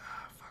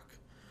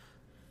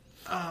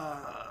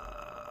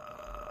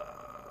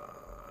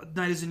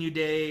 Night is a New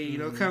Day, you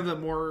know, kind of the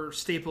more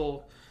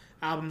staple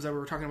albums that we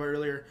were talking about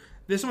earlier.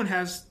 This one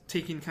has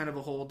taken kind of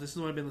a hold. This is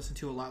the one I've been listening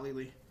to a lot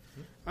lately.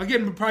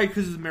 Again, probably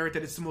because of the merit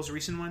that it's the most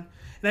recent one.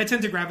 And I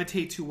tend to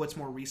gravitate to what's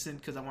more recent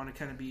because I want to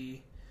kind of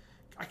be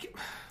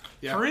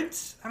Yeah.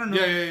 current. I don't know.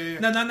 Yeah.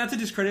 Not to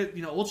discredit,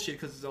 you know, old shit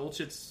because the old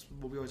shit's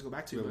what we always go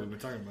back to. Yeah, but- we've been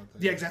talking about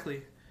that. yeah,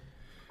 exactly.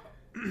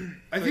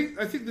 I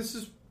think this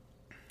is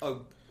a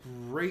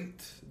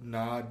great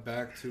nod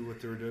back to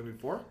what they were doing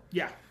before,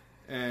 Yeah.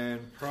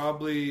 and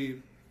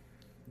probably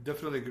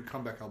definitely a good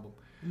comeback album.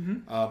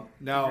 Mm-hmm.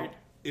 Now, Agreed.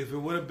 if it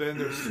would have been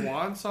their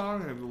swan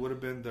song, and if it would have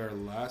been their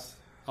last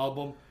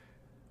album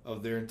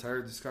of their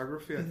entire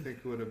discography, I think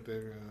it would have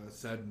been a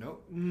sad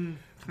note. Kind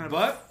of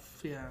But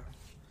yeah.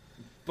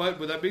 but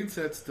with that being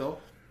said, still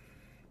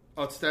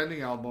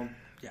outstanding album.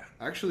 Yeah.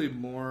 Actually,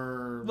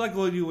 more Like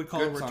what you would call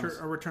Good songs.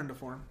 a return to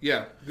form.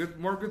 yeah,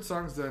 more good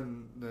songs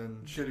than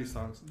shitty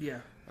songs. Yeah.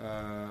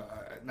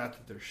 Not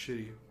that they're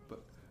shitty, but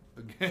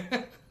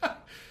again,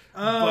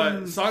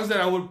 Um, but songs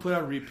that I would put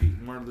on repeat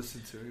and want to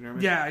listen to. You know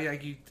what I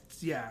mean?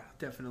 Yeah,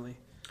 definitely.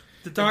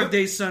 The Dark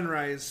Day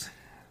Sunrise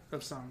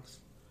of songs.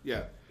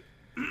 Yeah.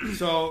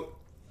 So,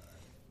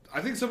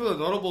 I think some of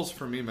the notables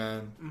for me,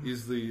 man, Mm-hmm.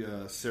 easily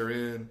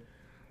Sarin,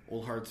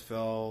 Old Hearts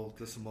Fell,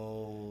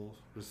 Decimal,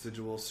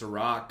 Residual,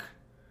 Sirac.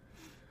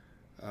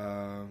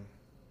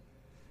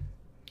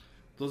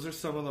 Those are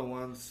some of the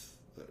ones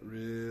that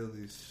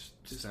really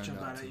Just stand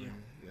jump out out to at me. you.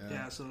 Yeah.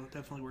 Yeah, so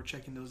definitely we're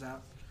checking those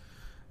out.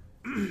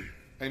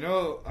 I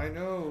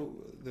know.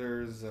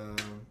 There's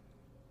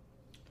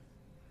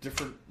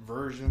different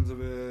versions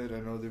of it. I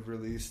know they've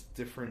released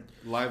different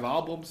live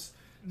albums.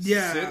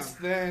 Yeah. Since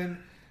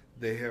then,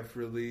 they have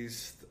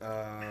released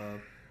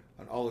an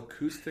all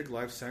acoustic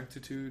live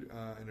Sanctitude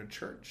in a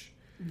church.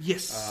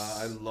 Yes.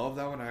 I love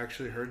that one. I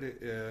actually heard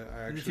it.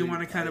 And if you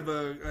want a kind of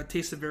a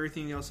taste of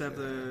everything, you also have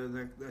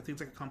the I think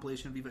it's like a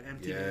compilation of Viva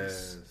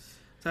Emptiness. Yes.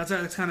 So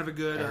that's kind of a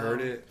good. I heard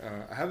it.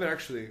 I have it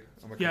actually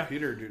on my Yeah.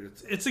 computer, dude.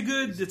 It's a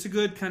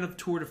good kind of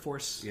tour de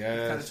force.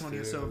 Yes, Catatonia.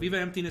 dude. So Viva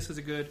Emptiness is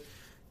a good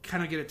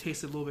kind of get a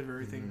taste of a little bit of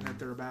everything that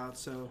they're about.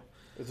 So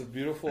It's a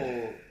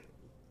beautiful.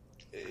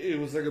 It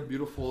was like a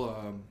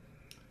beautiful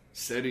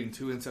setting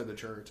too inside the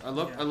church. I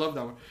love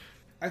that one.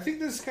 I think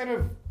this kind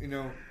of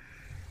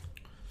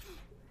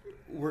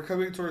we're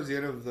coming towards the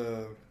end of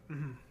the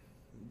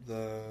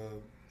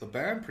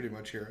band pretty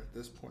much here at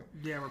this point.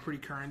 yeah, we're pretty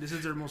current. This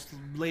is their most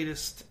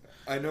latest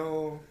I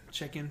know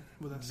check-in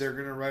with us. they're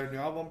gonna write a new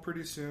album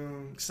pretty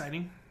soon.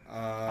 Exciting.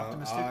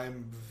 Optimistic?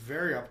 I'm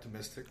very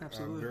optimistic.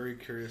 Absolutely. I'm very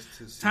curious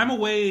to see. Time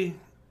away,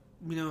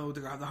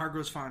 the heart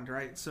grows fond,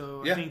 right?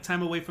 So Yeah. I think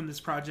time away from this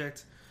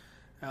project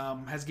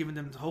has given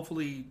them,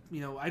 hopefully,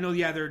 I know,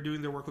 they're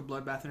doing their work with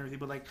Bloodbath and everything,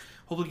 but like,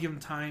 hopefully give them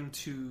time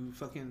to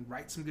fucking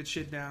write some good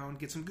shit down,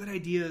 get some good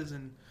ideas,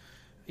 and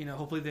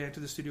hopefully they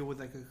enter the studio with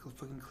like a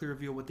fucking clear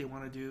view of what they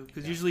want to do.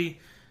 Because usually,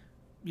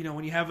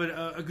 when you have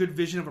a good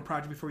vision of a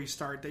project before you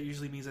start, that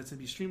usually means that it's gonna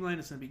be streamlined,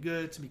 it's gonna be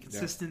good, it's gonna be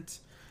consistent.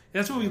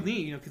 That's what we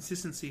need,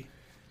 consistency.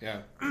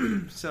 Yeah.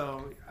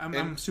 So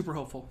I'm super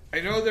hopeful.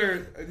 I know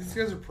these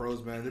guys are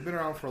pros, man. They've been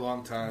around for a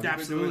long time.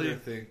 Absolutely.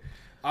 They've been doing their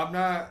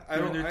thing.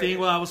 Doing their thing.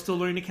 Well, I was still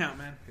learning to count,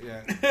 man.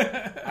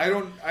 Yeah. I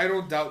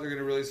don't doubt they're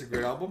gonna release a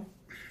great album.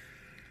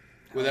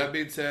 With that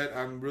being said,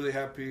 I'm really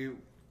happy.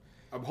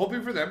 I'm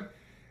hoping for them,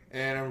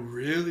 and I'm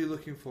really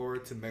looking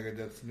forward to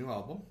Megadeth's new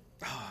album.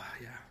 Oh,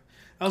 yeah.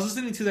 I was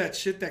listening to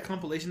that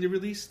compilation they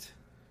released.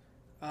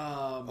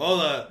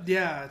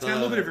 Yeah, it's got a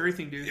little bit of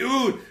everything, dude.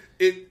 Dude,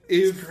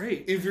 It's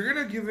great. If you're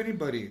gonna give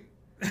anybody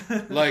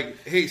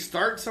like, hey,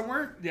 start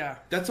somewhere. Yeah,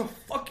 that's a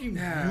fucking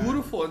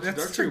beautiful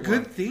introductory. That's a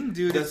good thing,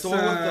 dude. That's the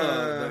one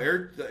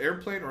with the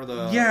airplane or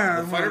the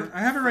fighter. I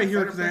have it right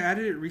here because I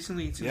added it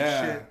recently to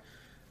the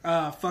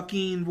shit.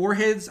 Fucking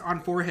Warheads on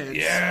Foreheads.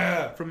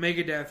 Yeah, from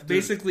Megadeth. Dude.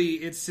 Basically,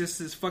 it's just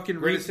this fucking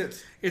greatest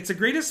hits. It's the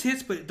greatest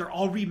hits, but they're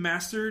all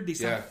remastered. They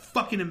sound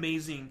fucking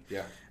amazing.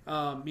 Yeah.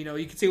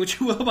 You can say what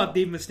you will about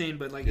Dave Mustaine,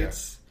 but like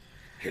it's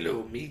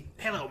hello me,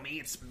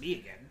 it's me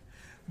again.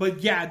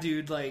 But yeah,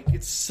 dude, like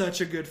it's such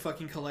a good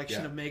fucking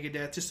collection of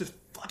Megadeth. Just a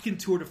fucking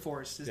tour de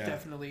force is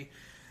definitely.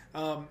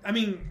 I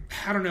mean,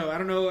 I don't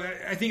know.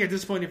 I think at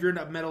this point, if you're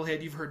not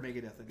metalhead, you've heard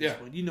Megadeth at this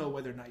point. You know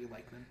whether or not you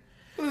like them.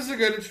 Well, this is a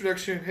good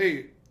introduction.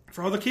 Hey,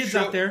 for all the kids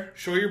out there,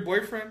 show your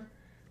boyfriend,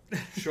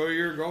 show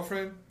your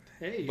girlfriend.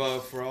 Hey, but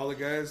for all the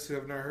guys who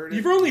have not heard it,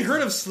 you've only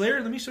heard of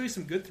Slayer. Let me show you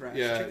some good thrash.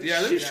 Yeah.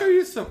 Let me show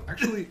you some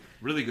actually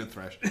really good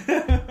thrash.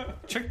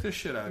 Check this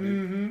shit out,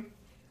 dude. Mm-hmm.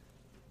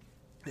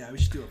 Yeah, we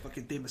should do a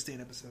fucking Dave Mustaine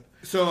episode.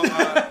 So,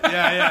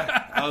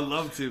 yeah, I would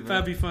love to, man.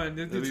 That'd be fun.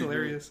 It's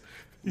hilarious.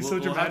 He's so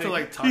dramatic. We'll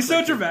have to, He's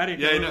so dramatic.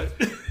 Yeah, I know.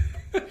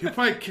 He'll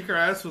probably kick our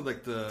ass with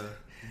like the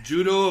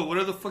judo or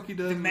whatever the fuck he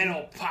does. The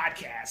Metal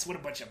Podcast. What a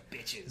bunch of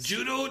bitches.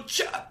 Judo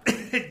chop.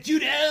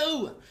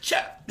 Judo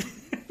chop.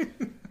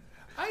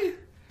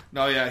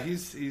 No, yeah,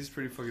 he's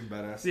pretty fucking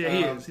badass. Yeah,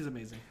 he is. He's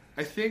amazing.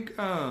 I think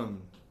I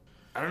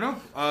don't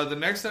know. The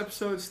next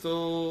episode's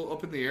still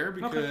up in the air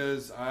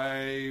because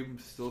I'm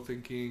still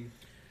thinking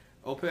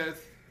Opeth,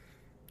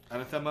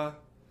 Anathema.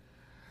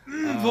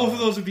 Both of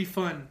those would be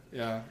fun.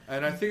 Yeah,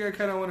 and I think I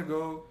kind of want to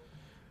go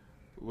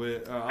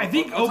with. I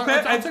think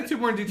Opeth. I'll take two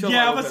more in detail.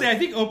 Yeah, I would say I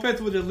think Opeth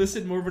would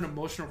elicit more of an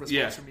emotional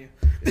response from you.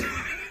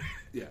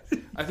 Yeah,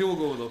 I think we'll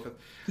go with Opeth.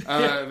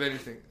 If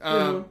anything,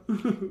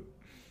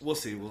 we'll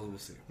see. We'll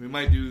see. We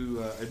might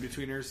do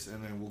in-betweeners,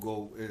 and then we'll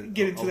go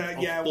get into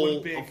that. Yeah,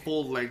 a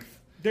full length.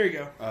 There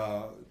you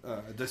go.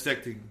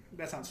 Dissecting.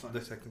 That sounds fun.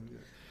 Dissecting.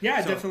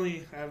 Yeah,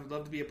 definitely. I would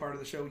love to be a part of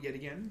the show yet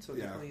again. So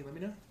definitely let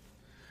me know.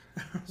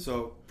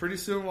 So pretty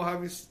soon we'll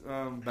have you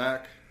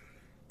back.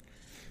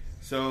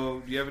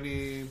 So do you have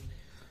any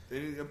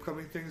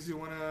upcoming things you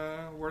want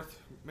worth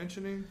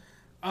mentioning?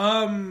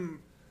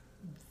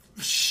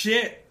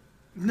 Shit.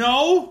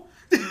 No.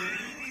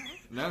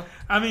 No.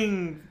 I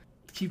mean,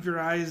 keep your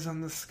eyes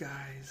on the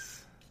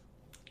skies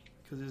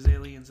because there's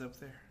aliens up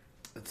there.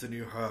 It's a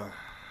new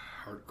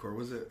hardcore.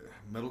 Was it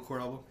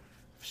metalcore album?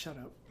 Shut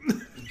up.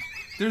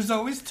 There's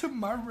always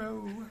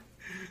tomorrow.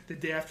 The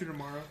day after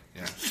tomorrow.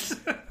 Yeah.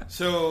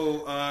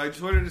 So I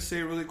just wanted to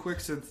say really quick,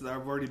 since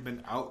I've already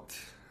been out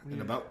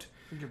and about.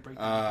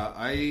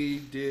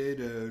 I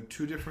did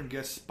 2 different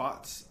guest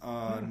spots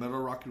on Metal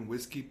Rock and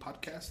Whiskey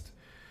podcast.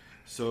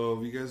 So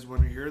if you guys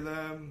want to hear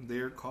them, they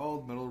are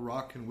called Metal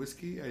Rock and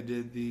Whiskey. I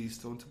did the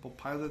Stone Temple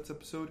Pilots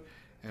episode,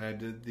 and I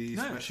did the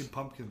Smashing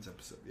Pumpkins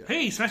episode. Yeah.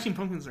 Hey, Smashing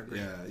Pumpkins are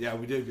great. Yeah,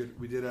 we did good.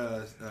 We did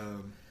a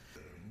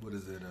what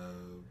is it?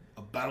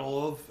 A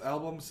battle of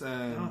albums,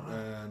 and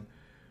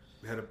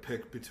we had to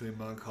pick between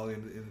Melancholy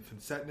and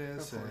Infant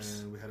Sadness,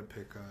 and we had to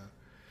pick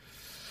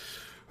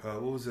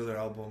what was the other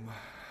album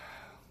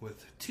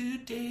with 2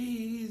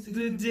 days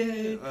the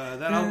day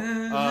that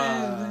album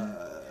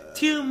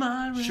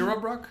tomorrow.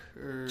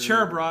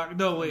 Cherubrock?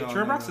 No, wait.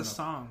 Cherubrock's a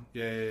song.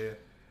 Yeah.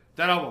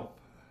 That album.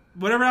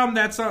 Whatever album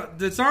that song.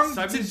 The song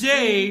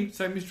today.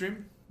 Siamese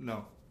Dream?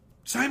 No.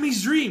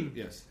 Siamese Dream?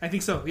 Yes. I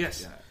think so,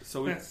 yes. Yeah.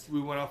 So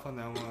we went off on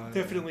that one.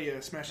 Definitely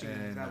a smashing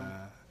album.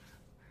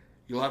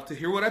 You'll have to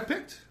hear what I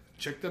picked.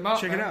 Check them out.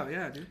 Check it out,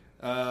 yeah,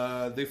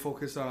 dude. They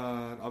focus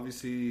on,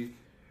 obviously,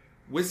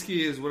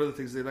 whiskey is one of the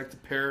things they like to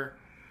pair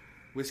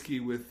whiskey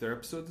with their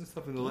episodes and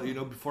stuff, and they'll let you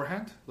know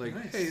beforehand. Like,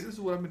 Nice. hey, this is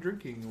what I've been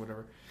drinking, or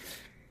whatever.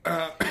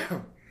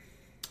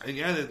 And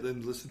yeah,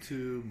 then listen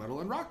to Metal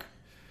and Rock.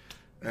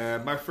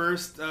 My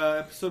first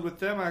episode with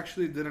them, I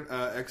actually did an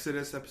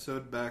Exodus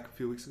episode back a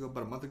few weeks ago,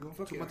 about a month ago,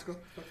 Fuck yeah. months ago.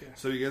 Fuck yeah.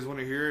 So you guys want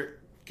to hear it?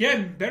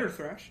 Again, better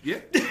thrash. Yeah.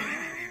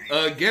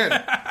 Again,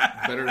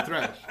 better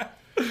thrash.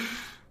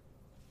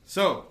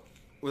 So,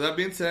 with that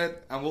being said,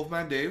 I'm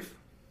Wolfman Dave.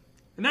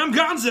 And I'm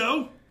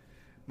Gonzo.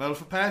 Metal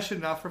for passion,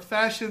 not for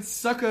fashion,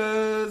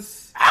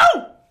 suckers.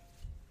 Ow!